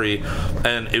 get a tree,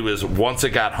 and it was once it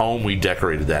got home, we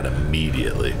decorated that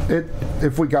immediately.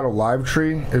 If we got a live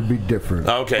tree, it'd be different.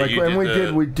 Okay,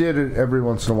 like, we did it every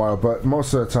once in a while, but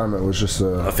most of the time it was just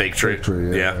a fake tree.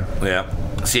 Yeah.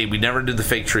 See, we never did the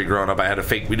fake tree growing up.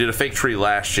 We did a fake tree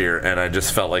last year, and I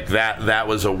just felt like that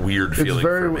was a weird feeling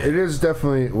for me. It is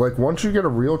definitely, like, once you get a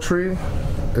real tree,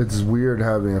 it's weird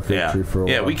having a fake tree for a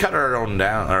while. Yeah, we cut our own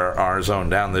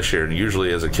down this year, and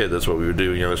usually as a kid that's what we would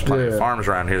do. There's plenty of farms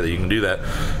around here that you can do that.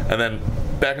 And then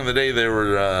back in the day, there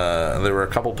were a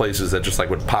couple places that just like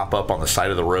would pop up on the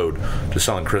side of the road just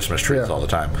selling Christmas trees all the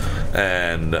time.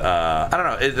 And I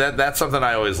don't know, that's something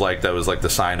I always liked. That was like the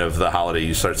sign of the holiday.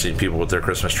 You start seeing people with their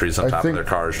Christmas trees on top of their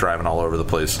cars driving all over the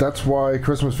place. That's why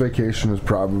Christmas Vacation is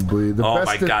probably the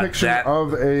best depiction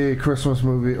of a Christmas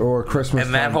movie or Christmas.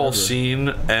 And that whole scene,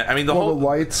 I mean, the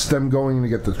lights, them going to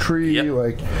get the tree,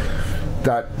 like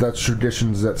that's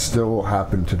traditions that still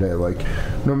happen today. Like,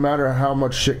 no matter how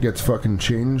much shit gets fucking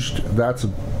changed, that's a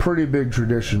pretty big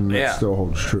tradition that still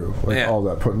holds true. Like all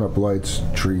that, putting up lights,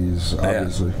 trees,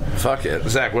 obviously. Fuck it.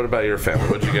 Zach, what about your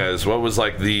family? What was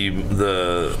like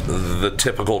the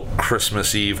typical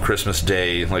Christmas Eve, Christmas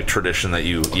Day like tradition that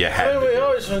you had? We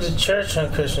always went to church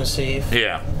on Christmas Eve.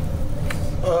 Yeah.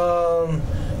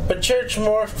 But church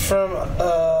morphed from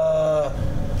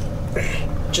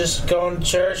just going to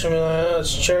church and being like, oh,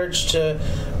 it's church, to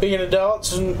being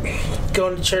adults and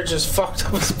going to church as fucked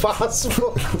up as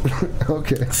possible.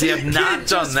 Okay. See, I've not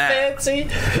done that. Fancy.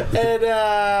 And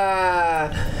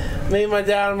me and my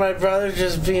dad and my brother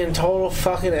just being total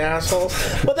fucking assholes.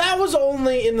 But that was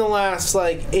only in the last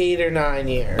like 8 or 9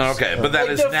 years. Okay, but that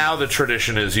is now the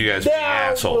tradition is you guys being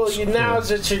assholes. Well, now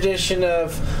it's a tradition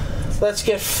of let's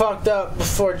get fucked up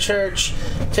before church,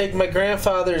 take my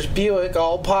grandfather's Buick,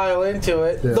 all pile into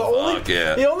it. Yeah.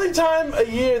 The only time a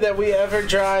year that we ever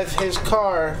drive his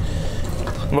car.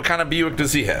 What kind of Buick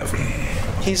does he have?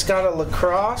 He's got a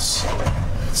LaCrosse.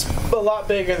 It's a lot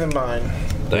bigger than mine.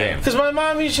 Damn. Because my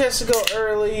mom usually has to go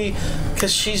early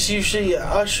because she's usually an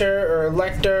usher or a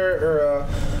lector or a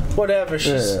whatever.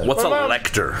 What's a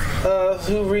lector?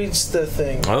 Who reads the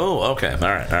thing. Oh, okay. All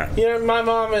right. You know, my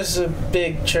mom is a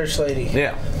big church lady.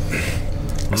 Yeah.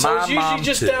 So it's usually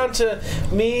just down to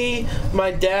me,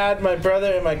 my dad, my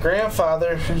brother, and my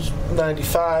grandfather, who's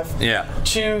 95,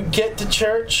 to get to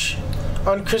church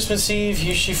on Christmas Eve,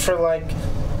 usually for like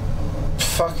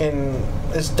fucking,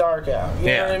 it's dark out. You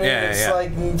know what I mean? It's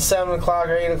like 7 o'clock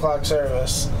or 8 o'clock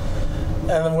service. And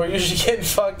then we're usually getting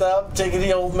fucked up, taking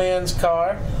the old man's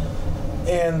car,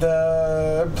 and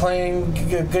playing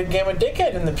a good game of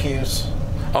Dickhead in the pews.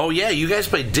 Oh yeah, you guys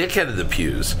play Dickhead in the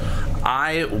pews.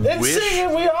 And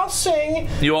singing, we all sing.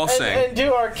 You all sing and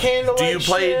do our candlelight.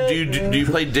 Do you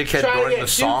play Dickhead during the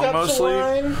song mostly?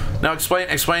 Now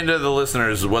explain to the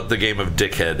listeners what the game of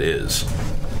Dickhead is.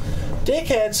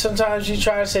 Dickhead, sometimes you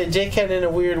try to say dickhead in a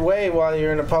weird way while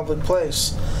you're in a public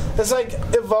place. It's like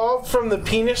evolved from the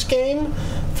penis game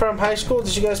from high school.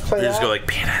 Did you guys play that? You just go like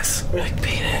penis. We're like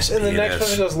penis. And the next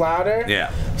person goes louder.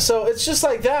 Yeah. So it's just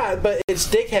like that, but it's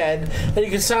dickhead. And you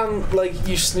can sound like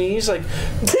you sneeze like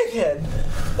dickhead.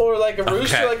 Or like a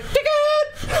rooster like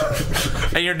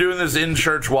dickhead. And you're doing this in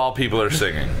church while people are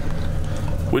singing.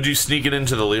 Would you sneak it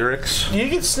into the lyrics? You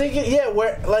can sneak it, yeah.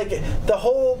 Where like the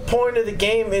whole point of the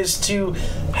game is to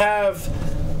have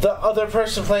the other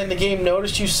person playing the game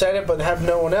notice you said it, but have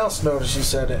no one else notice you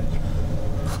said it.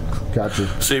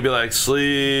 Gotcha. So you'd be like,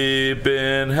 sleep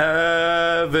in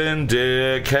heaven,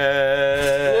 dickhead.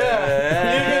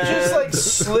 Yeah. You can just like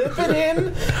slip it in.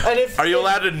 And if are you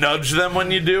allowed to nudge them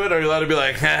when you do it? Or are you allowed to be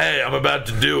like, hey, I'm about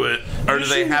to do it? Or do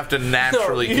they have to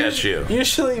naturally catch you?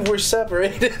 Usually we're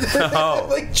separated. Oh.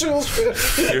 Like children.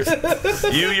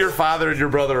 Your father, and your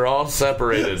brother are all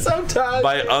separated. Sometimes.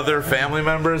 By other family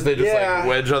members? They just like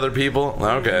wedge other people?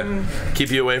 Okay. Keep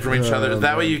you away from each other.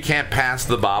 That way you can't pass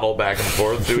the bottle back and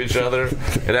forth to each other.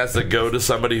 It has to go to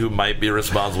somebody who might be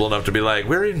responsible enough to be like,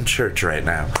 we're in church right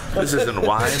now. This isn't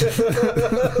wine.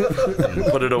 And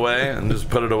put it away and just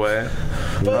put it away.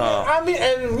 But I mean,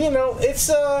 and you know,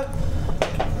 it's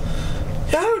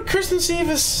Christmas Eve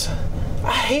is.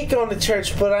 I hate going to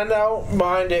church, but I don't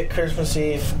mind it Christmas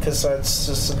Eve because that's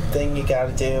just a thing you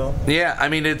gotta do. Yeah, I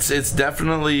mean it's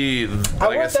definitely.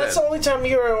 That's the only time of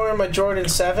year I wear my Jordan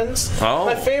 7s. Oh.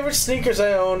 My favorite sneakers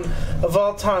I own of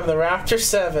all time, the Raptor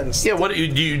 7s. Yeah, what do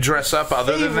you dress up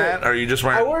other than that, or are you just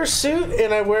wearing? I wear a suit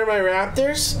and I wear my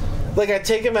Raptors. Like, I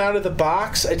take them out of the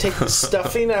box. I take the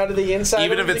stuffing out of the inside.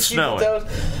 Even of if them it's to keep snowing.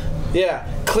 those. Yeah,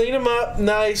 clean them up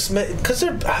nice, because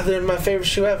they're my favorite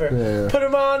shoe ever. Yeah. Put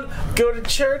them on, go to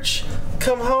church,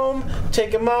 come home,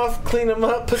 take them off, clean them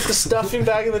up, put the stuffing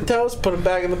back in the toes, put them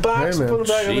back in the box, Hey, man. put them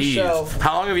back on the Jeez. shelf.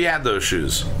 How long have you had those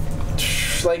shoes?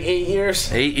 Like 8 years.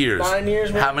 8 years. 9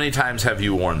 years. How many times have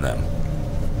you worn them?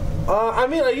 I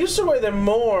mean, I used to wear them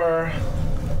more.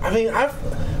 I mean, I've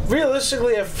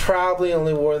probably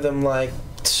only wore them like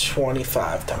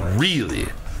 25 times. Really?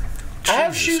 I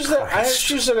have Jesus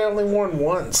shoes that I only worn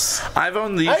once. I've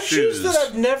owned these I have shoes. shoes that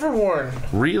I've never worn.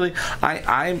 Really?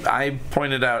 I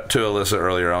pointed out to Alyssa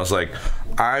earlier, I was like,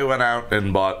 I went out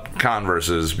and bought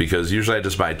Converses because usually I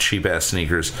just buy cheap ass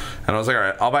sneakers, and I was like, all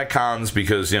right, I'll buy Cons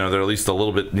because they're at least a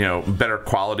little bit better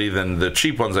quality than the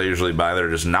cheap ones I usually buy. They're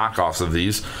just knockoffs of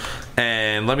these,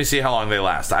 and let me see how long they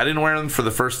last. I didn't wear them for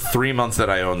the first 3 months that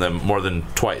I owned them more than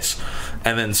twice,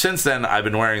 and then since then I've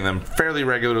been wearing them fairly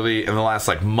regularly. In the last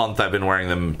month I've been wearing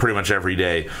them pretty much every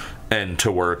day and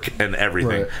to work and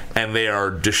everything, Right. and they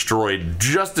are destroyed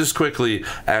just as quickly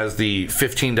as the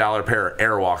 $15 pair of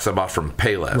Airwalks I bought from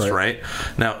Payless, right?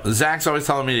 Now, Zach's always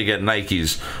telling me to get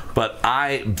Nikes, but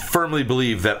I firmly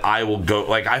believe that I will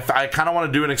go, I kind of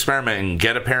want to do an experiment and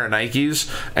get a pair of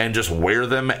Nikes and just wear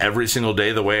them every single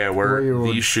day the way I wear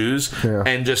these shoes,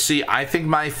 and just see. I think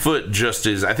my foot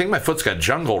I think my foot's got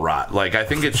jungle rot. I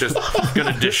think it's just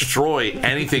going to destroy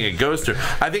anything it goes through.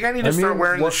 I think I need to start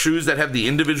wearing the shoes that have the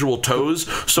individual toes,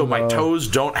 so my toes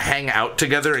don't hang out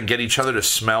together and get each other to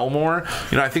smell more.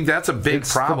 I think that's a big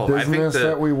problem. The business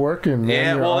that we work in, man.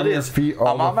 Yeah, You're well, on it your is. feet all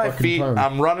I'm on the my fucking feet. time.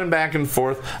 I'm running back and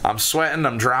forth. I'm sweating.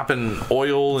 I'm dropping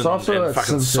oil It's and also that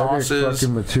fucking synthetic sauces.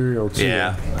 fucking material too.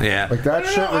 Yeah. Like that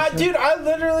shit. I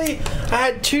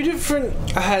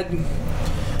had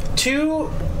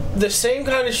the same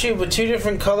kind of shoe, but 2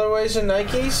 different colorways of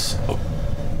Nikes.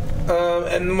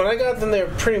 And when I got them, they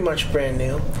were pretty much brand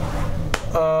new.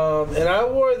 And I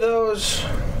wore those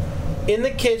in the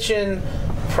kitchen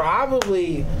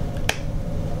probably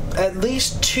at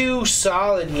least 2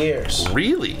 solid years.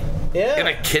 Really? Yeah. In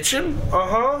a kitchen?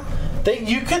 Uh-huh.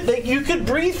 You could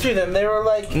breathe through them. They were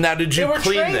like. Now, did you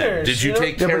clean them? trainers, Did you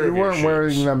take Yeah, care but of you your weren't shoes?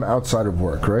 wearing them outside of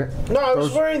work, right? No, I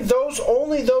was wearing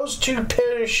only those 2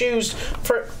 pairs of shoes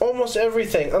for almost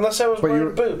everything, unless I was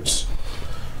wearing boots.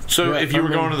 So if you were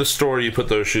going to the store, you put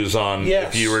those shoes on.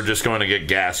 Yes. If you were just going to get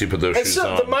gas, you put those shoes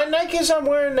on. My Nikes I'm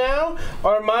wearing now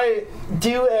are my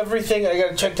do everything. I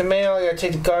gotta check the mail. I gotta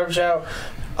take the garbage out.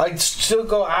 I still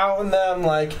go out in them,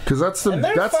 because that's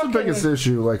the biggest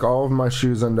issue. All of my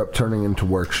shoes end up turning into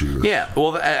work shoes. Yeah,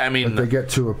 well, I mean, they get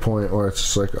to a point where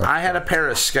it's just I had a pair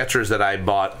of Skechers that I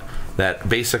bought. That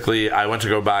basically, I went to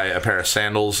go buy a pair of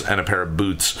sandals and a pair of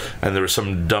boots, and there was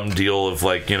some dumb deal of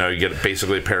you get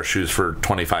basically a pair of shoes for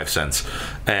 25 cents.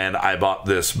 And I bought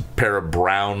this pair of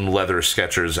brown leather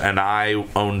Skechers, and I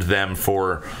owned them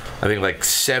for, I think,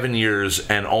 7 years,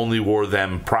 and only wore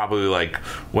them probably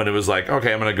when it was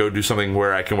okay, I'm going to go do something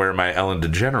where I can wear my Ellen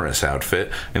DeGeneres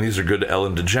outfit. And these are good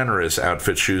Ellen DeGeneres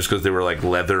outfit shoes because they were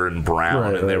leather and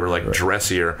brown, and they were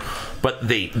dressier. But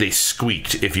they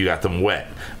squeaked if you got them wet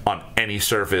on any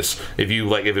surface. If it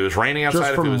was raining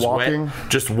outside, if it was wet,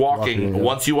 just walking.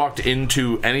 Once you walked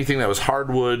into anything that was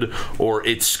hardwood, or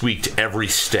it squeaked every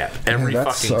step, every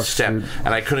fucking step, dude.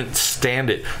 And I couldn't stand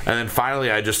it. And then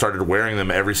finally, I just started wearing them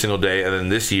every single day. And then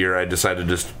this year, I decided to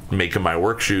just make them my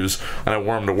work shoes, and I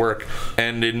wore them to work.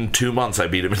 And in 2 months, I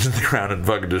beat them into the ground and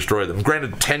fucking destroyed them.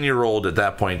 Granted,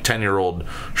 10-year-old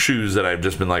shoes that I've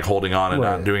just been holding on and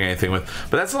not doing anything with.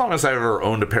 But that's the longest I've ever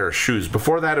owned a pair of shoes.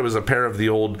 Before that, it was a pair of the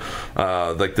old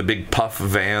the big puff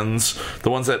Vans, the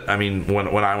ones that, I mean,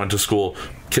 when I went to school,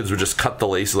 kids would just cut the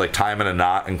laces, tie them in a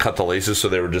knot and cut the laces, so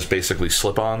they were just basically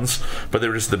slip-ons. But they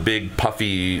were just the big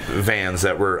puffy Vans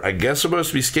that were, I guess, supposed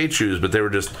to be skate shoes, but they were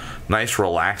just nice,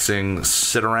 relaxing,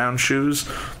 sit-around shoes.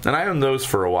 And I owned those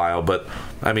for a while, but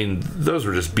I mean, those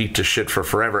were just beat to shit for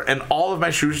forever. And all of my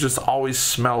shoes just always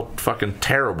smelled fucking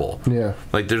terrible. Yeah.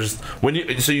 There's when you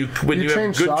have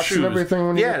good socks shoes and everything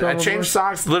when you get done I with change work?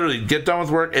 socks. Literally, get done with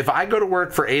work. If I go to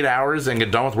work for 8 hours and get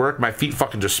done with work, my feet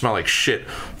fucking just smell like shit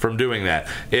from doing that.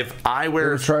 If I wear,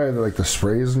 you ever try the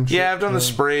sprays and shit? Yeah, I've done the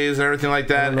sprays and everything like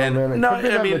that. I don't know, man. It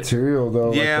could be that material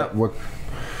though. Yeah.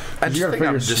 I just think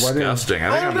I'm disgusting.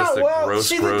 I think I'm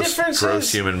just a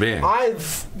gross human being.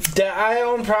 I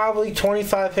own probably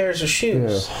 25 pairs of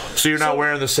shoes. Yeah. So you're not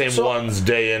wearing the same ones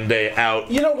day in, day out.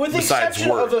 With the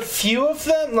exception of a few of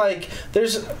them,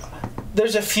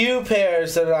 there's a few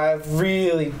pairs that I've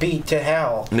really beat to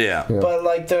hell. Yeah. But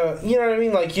you know what I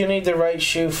mean? You need the right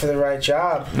shoe for the right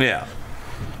job. Yeah.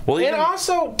 Well, And even,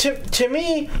 also, to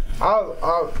me,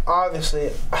 I'll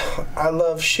obviously, I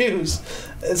love shoes.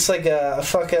 It's like a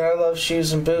fucking, I love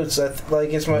shoes and boots.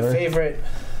 It's my favorite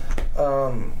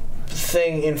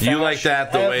thing in fashion. you like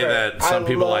that the way ever. that some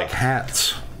people love- like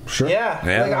hats. Sure. Yeah,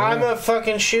 like I'm a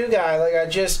fucking shoe guy. Like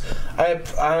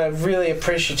I'm really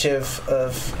appreciative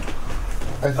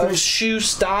of shoe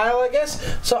style, I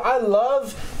guess. So I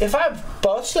love, if I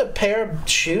bust a pair of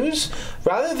shoes,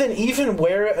 rather than even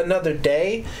wear it another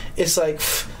day, it's like,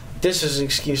 this is an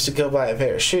excuse to go buy a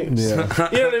pair of shoes. Yeah.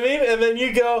 You know what I mean? And then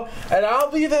you go, and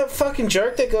I'll be that fucking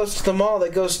jerk that goes to the mall,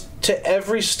 that goes to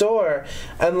every store,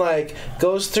 and like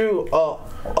goes through a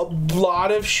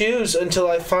lot of shoes until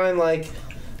I find like,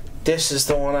 this is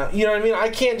the one you know what I mean? I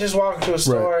can't just walk into a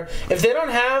store if they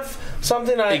don't have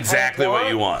something Exactly what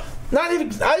you want. Not even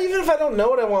if I don't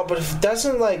know what I want, but if it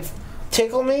doesn't like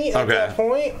tickle me at that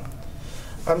point,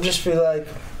 I'm just be like,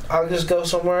 I'll just go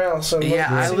somewhere else. And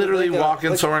I literally walk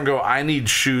in somewhere and go, I need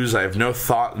shoes. I have no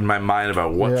thought in my mind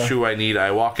about what shoe I need.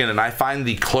 I walk in and I find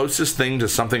the closest thing to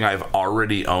something I've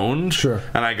already owned. Sure.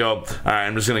 And I go, all right,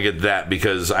 I'm just going to get that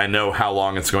because I know how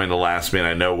long it's going to last me and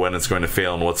I know when it's going to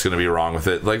fail and what's going to be wrong with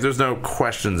it. Like, there's no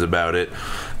questions about it.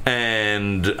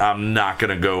 And I'm not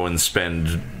going to go and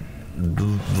spend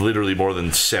literally more than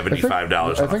 $75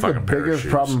 on a fucking pair of shoes. I think the biggest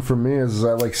problem for me is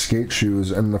I like skate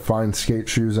shoes, and to find skate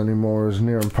shoes anymore is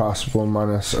near impossible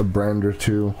minus a brand or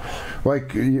two.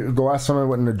 Like, the last time I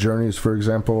went into Journeys, for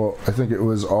example, I think it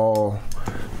was all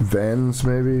Vans,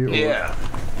 maybe?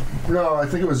 No, I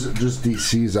think it was just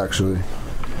DC's, actually.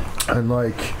 And,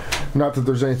 like, not that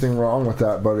there's anything wrong with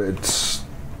that, but it's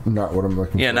not what I'm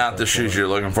looking for. Yeah, not the shoes you're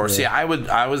looking for. See, I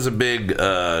was a big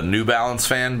New Balance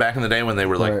fan back in the day when they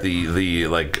were like the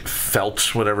like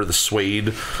felt, whatever, the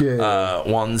suede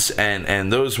ones,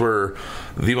 and those were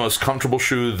the most comfortable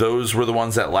shoe. Those were the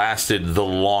ones that lasted the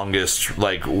longest,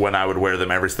 like when I would wear them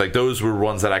like those were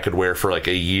ones that I could wear for like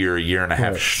a year and a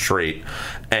half straight.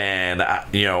 And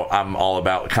I'm all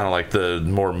about kind of like the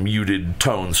more muted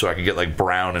tones, so I could get like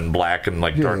brown and black and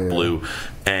like dark blue,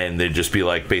 and they'd just be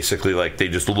like basically like they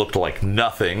just looked like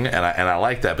nothing, and I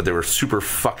like that, but they were super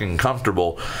fucking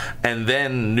comfortable. And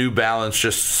then New Balance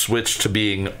just switched to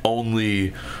being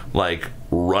only like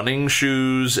running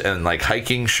shoes and like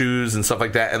hiking shoes and stuff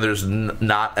like that, and there's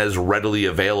not as readily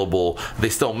available. They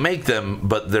still make them,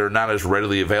 but they're not as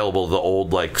readily available, the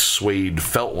old like suede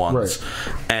felt ones.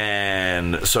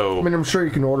 And so I mean, I'm sure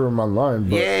you can order them online,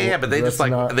 but but they just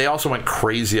like they also went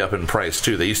crazy up in price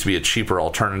too. They used to be a cheaper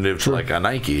alternative to like a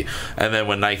Nike, and then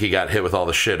when Nike got hit with all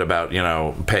the shit about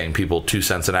paying people 2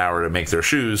 cents an hour to make their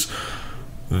shoes,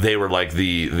 they were like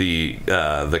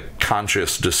the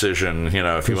conscious decision,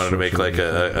 if you wanted to make like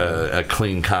a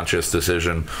clean conscious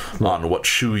decision on what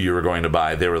shoe you were going to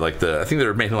buy. They were like I think they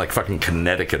were making like fucking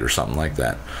Connecticut or something like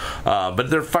that. But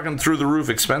they're fucking through the roof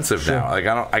expensive now. Like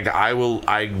I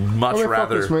much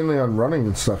rather focus mainly on running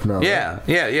and stuff now. Yeah.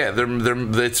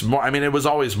 It's more. I mean, it was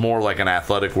always more like an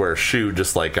athletic wear shoe,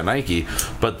 just like a Nike,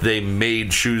 but they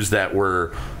made shoes that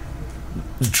were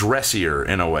dressier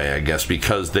in a way, I guess,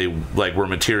 because they like were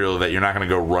material that you're not going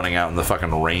to go running out in the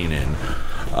fucking rain in.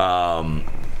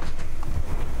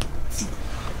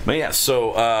 But yeah,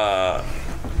 so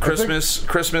Christmas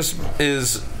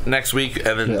is next week,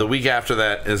 and then the week after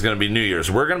that is going to be New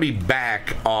Year's. We're going to be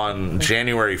back on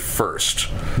January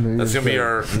 1st. That's going to be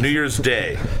our New Year's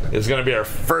Day. It's going to be our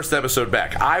first episode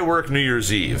back. I work New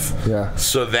Year's Eve. Yeah.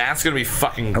 So that's going to be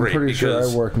fucking great. I'm pretty sure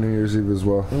I work New Year's Eve as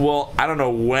well. Well, I don't know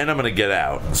when I'm going to get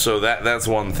out. So that's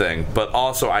one thing. But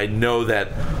also I know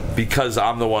that because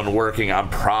I'm the one working, I'm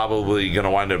probably going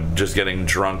to wind up just getting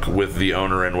drunk with the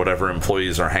owner and whatever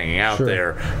employees are hanging out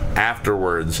there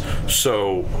afterwards.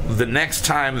 So the next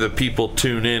time the people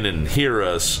tune in and hear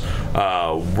us,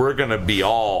 we're going to be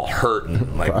all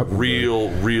hurting, like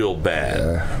real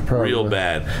bad. Real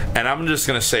bad. And I'm just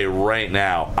going to say right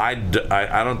now, I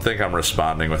don't think I'm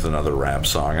responding with another rap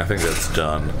song. I think that's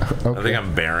done. I think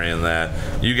I'm burying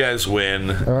that. You guys win.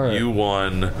 Right. You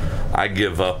won. I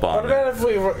give up on it. What about if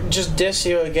we just diss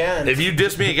you again? If you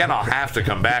diss me again, I'll have to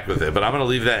come back with it, but I'm going to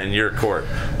leave that in your court.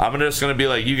 I'm just going to be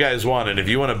like, you guys won, and if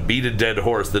you want to beat a dead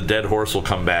horse, the dead horse will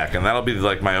come back, and that'll be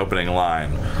like my opening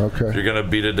line. Okay. If you're going to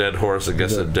beat a dead horse, I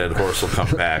guess a dead horse will come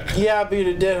back. Yeah, I beat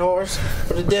a dead horse,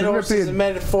 but a dead horse is a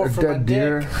metaphor for my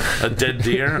dick. A dead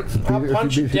deer? I'll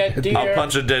punch a dead deer. I'll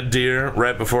punch a dead deer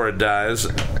right before it dies,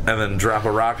 and then drop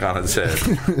a rock on its head.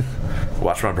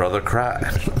 Watch my brother cry.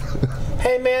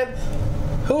 Hey, man.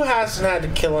 Who hasn't had to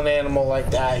kill an animal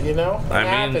like that, you know? It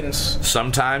happens.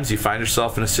 Sometimes you find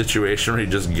yourself in a situation where you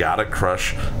just gotta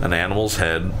crush an animal's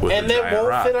head with and a giant it won't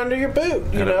rock. fit under your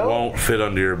boot, you and know? it won't fit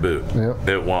under your boot. Yep.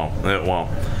 It won't.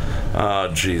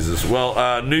 Oh, Jesus.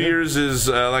 Well, New Year's is,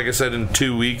 like I said, in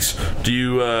 2 weeks. Do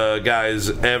you guys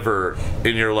ever,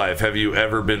 in your life, have you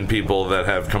ever been people that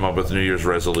have come up with New Year's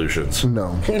resolutions?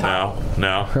 No.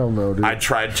 No? Hell no, dude. I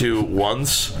tried to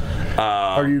once.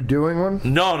 Are you doing one?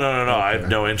 No. I have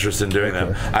no interest in doing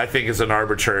them. I think it's an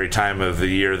arbitrary time of the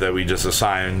year that we just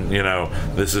assign, you know,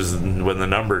 this is when the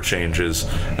number changes,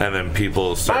 and then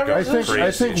people start going crazy.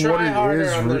 I think what Try it harder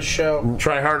is on this show.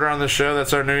 Try harder on the show.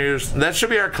 That's our New Year's. That should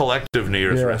be our collective New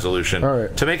Year's resolution. All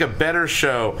right. To make a better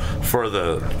show for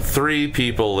the 3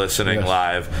 people listening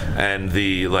live and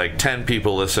the 10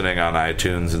 people listening on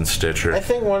iTunes and Stitcher. I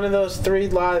think one of those 3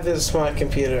 live is my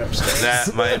computer upstairs.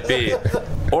 That might be.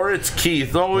 Or it's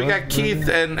Keith. No, we got Keith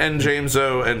and James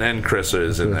O and Chris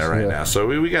is in there right now. So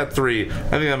we got 3. I think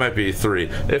that might be 3.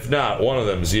 If not, one of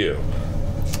them's you.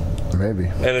 Maybe.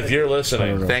 And if you're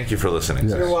listening, thank you for listening.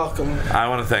 Yes. You're welcome. I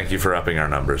want to thank you for upping our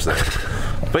numbers there.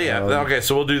 But yeah, okay.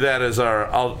 So we'll do that as our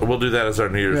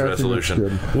New Year's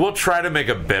resolution. We'll try to make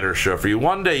a better show for you.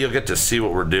 One day you'll get to see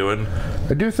what we're doing.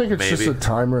 I do think it's just a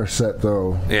timer set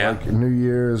though. Yeah. Like New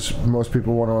Year's, most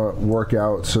people want to work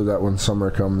out so that when summer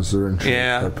comes, they're in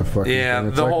shape. Type of fucking thing.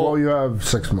 It's like, well, you have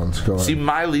 6 months going. See,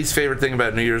 my least favorite thing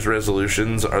about New Year's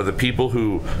resolutions are the people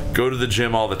who go to the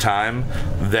gym all the time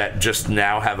that just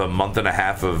now have a month and a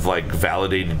half of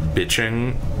validated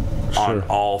bitching on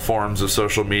all forms of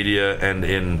social media and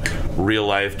in real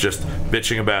life, just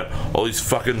bitching about all these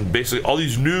basically all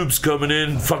these noobs coming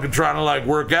in fucking trying to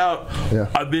work out.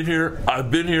 I've been here,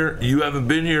 you haven't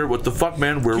been here. What the fuck,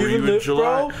 man? Where were you in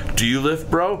July? Bro? Do you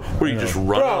lift, bro? Where you just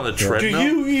running on the treadmill? Do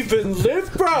you even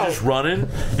lift, bro? Just running?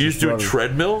 You just doing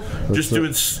treadmill? Just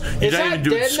doing you're not even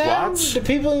doing squats? Do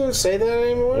people even say that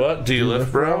anymore? What? Do you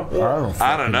lift, bro?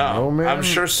 I don't know, man. I'm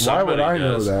sure somebody Why would I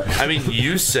does. know that? I mean,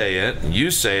 you say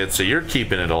it, so you're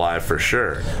keeping it alive for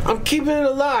sure. I'm keeping it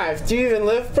alive. Do you even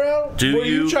lift, bro? What are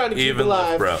you trying to keep even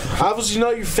alive? lift, bro? Obviously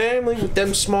not your family with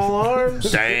them small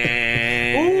arms.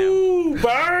 Damn. Ooh,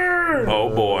 burn!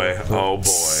 Oh boy.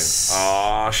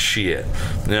 Oh shit.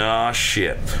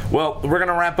 Well, we're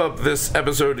gonna wrap up this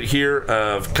episode here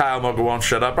of Kyle Mocha Won't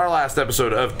Shut Up, our last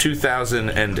episode of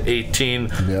 2018,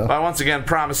 by once again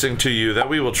promising to you that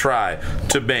we will try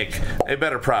to make a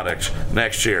better product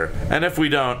next year. And if we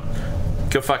don't,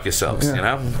 go fuck yourselves, you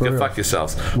know? Go fuck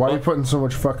yourselves. Why are you putting so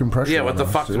much fucking pressure on what the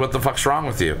us, fuck? dude? What the fuck's wrong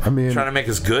with you? I mean, you trying to make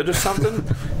us good or something?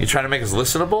 You trying to make us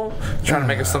listenable? You trying to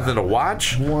make us something to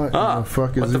watch? What the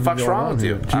fuck is what the fuck's wrong with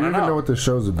you? Do you even know what the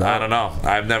show's about? I don't know.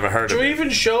 I've never heard of it. Do you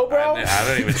even show, bro? I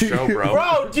don't even show, bro.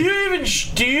 Bro, do you even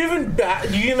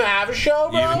have a show,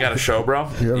 bro? You even got a show, bro?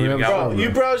 You even got show, one? You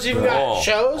bros even got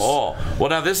shows? Well,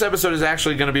 now this episode is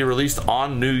actually going to be released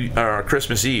on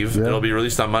Christmas Eve. It'll be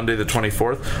released on Monday the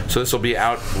 24th. So this will be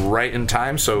out right in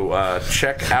time. So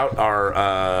check out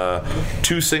our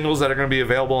 2 singles that are going to be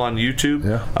available on YouTube.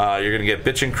 You're going to get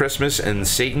Bitchin' Christmas and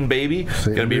Satan Baby.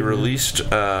 Going to be released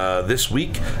this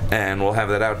week, and we'll have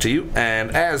that out to you.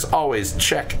 And as always,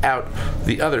 check out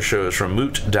the other shows from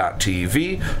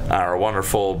Moot.tv, our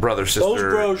wonderful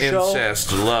brother-sister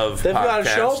incest love They've podcast. got a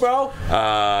show, bro.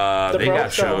 They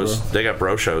got shows. Bro. They got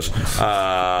bro shows.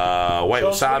 White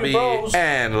Wasabi.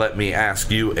 And let me ask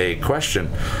you a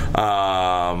question.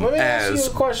 Let me ask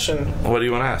you a question. What do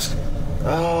you want to ask?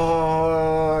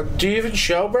 Do you even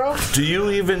show, bro? Do you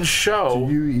even show?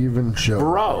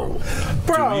 Bro?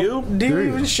 Do you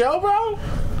even show, bro?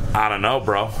 I don't know,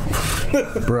 bro.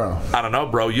 I don't know,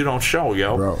 bro. You don't show,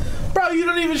 yo. Bro, you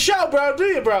don't even show, bro, do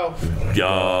you, bro?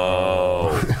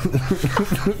 Yo.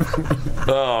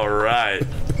 All right.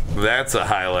 That's a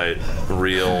highlight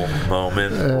reel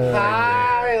moment.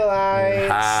 Highlights.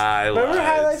 Remember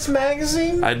Highlights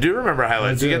magazine? I do remember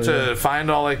Highlights. You get to find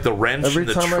all the wrench in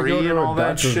the tree and all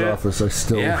that shit. Office, I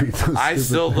still read those. I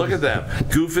still look at them.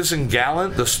 Goofus and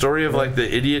Gallant, the story of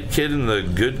the idiot kid and the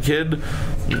good kid.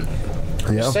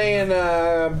 You're saying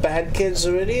bad kids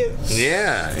are idiots?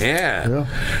 Yeah.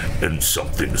 And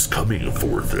something's coming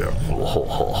for them.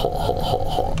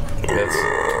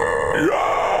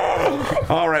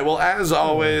 All right, well, as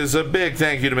always, a big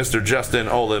thank you to Mr. Justin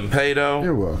Olimpedo.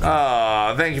 You're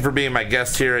welcome. Thank you for being my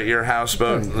guest here at your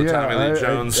houseboat, the Tommy Lee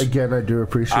Jones. Again, I do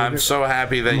appreciate it. I'm so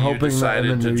happy that you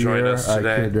decided to join us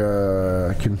today. I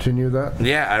could continue that.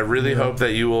 Yeah, I really hope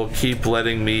that you will keep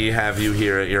letting me have you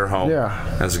here at your home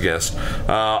as a guest.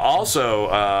 Also,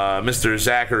 Mr.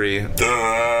 Zachary.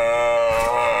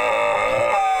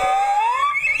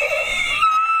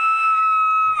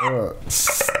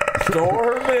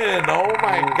 Stormin'. Oh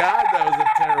my God, that was a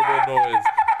terrible noise.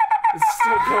 It's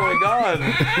still going on.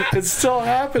 It's still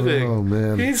happening. Oh,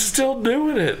 man. He's still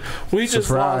doing it. We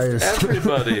Surprise. just lost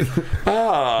everybody.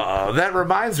 Oh, that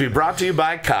reminds me. Brought to you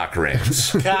by Cock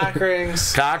Rings. Cock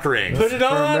rings. Cock Rings. Put it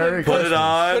on. Merry And Put it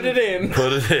on. Put it in.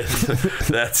 Put it in.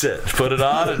 That's it. Put it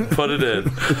on and put it in.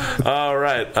 All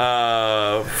right.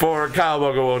 For Kyle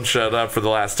Mocha Won't Shut Up for the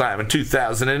last time in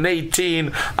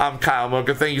 2018, I'm Kyle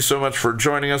Mocha. Thank you so much for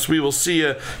joining us. We will see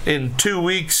you in 2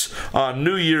 weeks on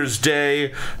New Year's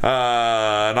Day.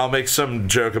 And I'll make some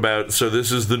joke about, so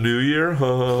this is the new year?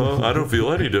 I don't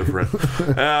feel any different.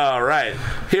 All right.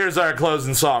 Here's our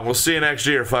closing song. We'll see you next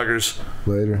year, fuckers.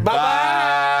 Later.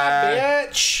 Bye-bye,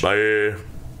 bitch. Bye.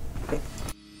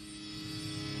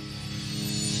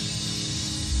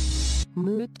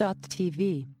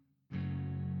 Mood.tv.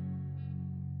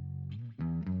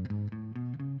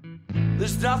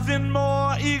 There's nothing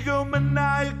more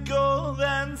egomaniacal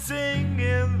than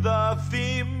singing the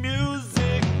theme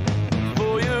music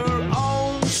for your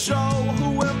own show.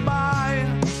 Who am I?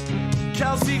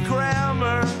 Kelsey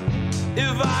Grammer.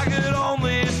 If I could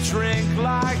only drink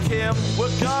like him,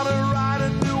 we're gonna write a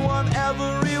new one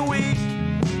every week.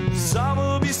 Some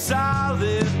will be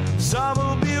solid, some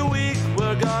will be weak.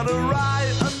 We're gonna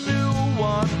write a new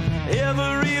one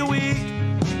every week.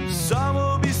 Some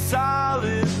will be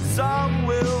solid, some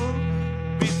will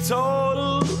be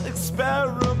total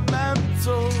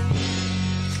experimental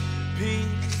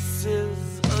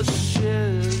pieces of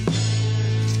shit.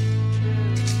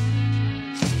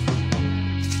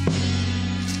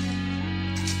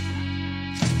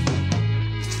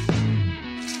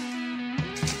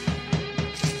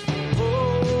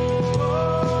 Oh,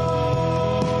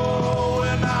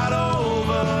 we're not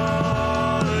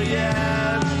over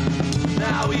yet.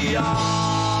 Now we are.